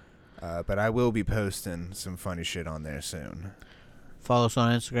 Yeah. But I will be posting some funny shit on there soon. Follow us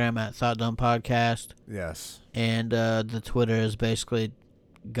on Instagram at Thought Dump Podcast. Yes. And the Twitter is basically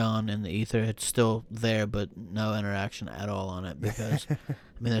gone in the ether. It's still there, but no interaction at all on it because,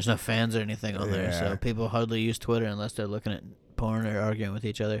 there's no fans or anything on there. So people hardly use Twitter unless they're looking at porn or arguing with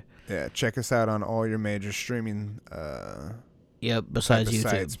each other. Yeah, check us out on all your major streaming. Yep, besides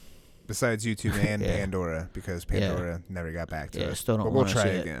YouTube. Besides YouTube and Yeah. Pandora, because Pandora never got back to us. Still don't but we'll want to try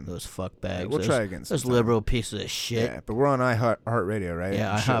see again. Those fuck bags. We'll try again. Those sometime. liberal pieces of shit. Yeah, but we're on iHeartRadio, right?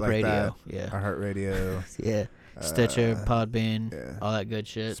 Yeah, And shit like iHeartRadio. that. Yeah. iHeartRadio. Yeah. Stitcher, Podbean, Yeah. all that good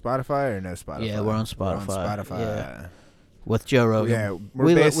shit. Spotify or no Spotify? Yeah, we're on Spotify. We're on Spotify. Yeah. With Joe Rogan. Yeah,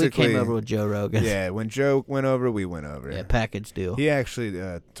 we came over with Joe Rogan. Yeah, when Joe went over, we went over. Yeah, package deal. He actually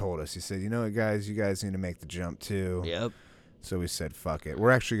told us. He said, "You know what, guys? You guys need to make the jump too." Yep. So we said, "Fuck it."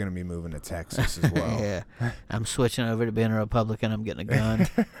 We're actually going to be moving to Texas as well. Yeah. I'm switching over to being a Republican. I'm getting a gun.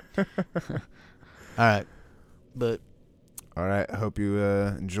 All right. But all right. Hope you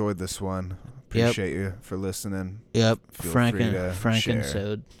enjoyed this one. Appreciate you for listening. Yep. Feel free to share.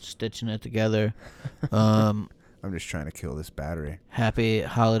 Sewed, stitching it together. I'm just trying to kill this battery. Happy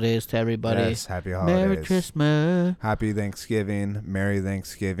holidays to everybody. Yes, happy holidays. Merry Christmas. Happy Thanksgiving. Merry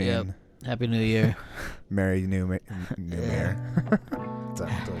Thanksgiving. Yep. Happy New Year. Merry New Year.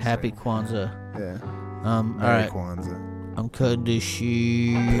 Happy Kwanzaa. Yeah. All Merry right. Kwanzaa. I'm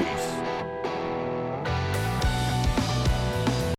Kadeshi. Peace.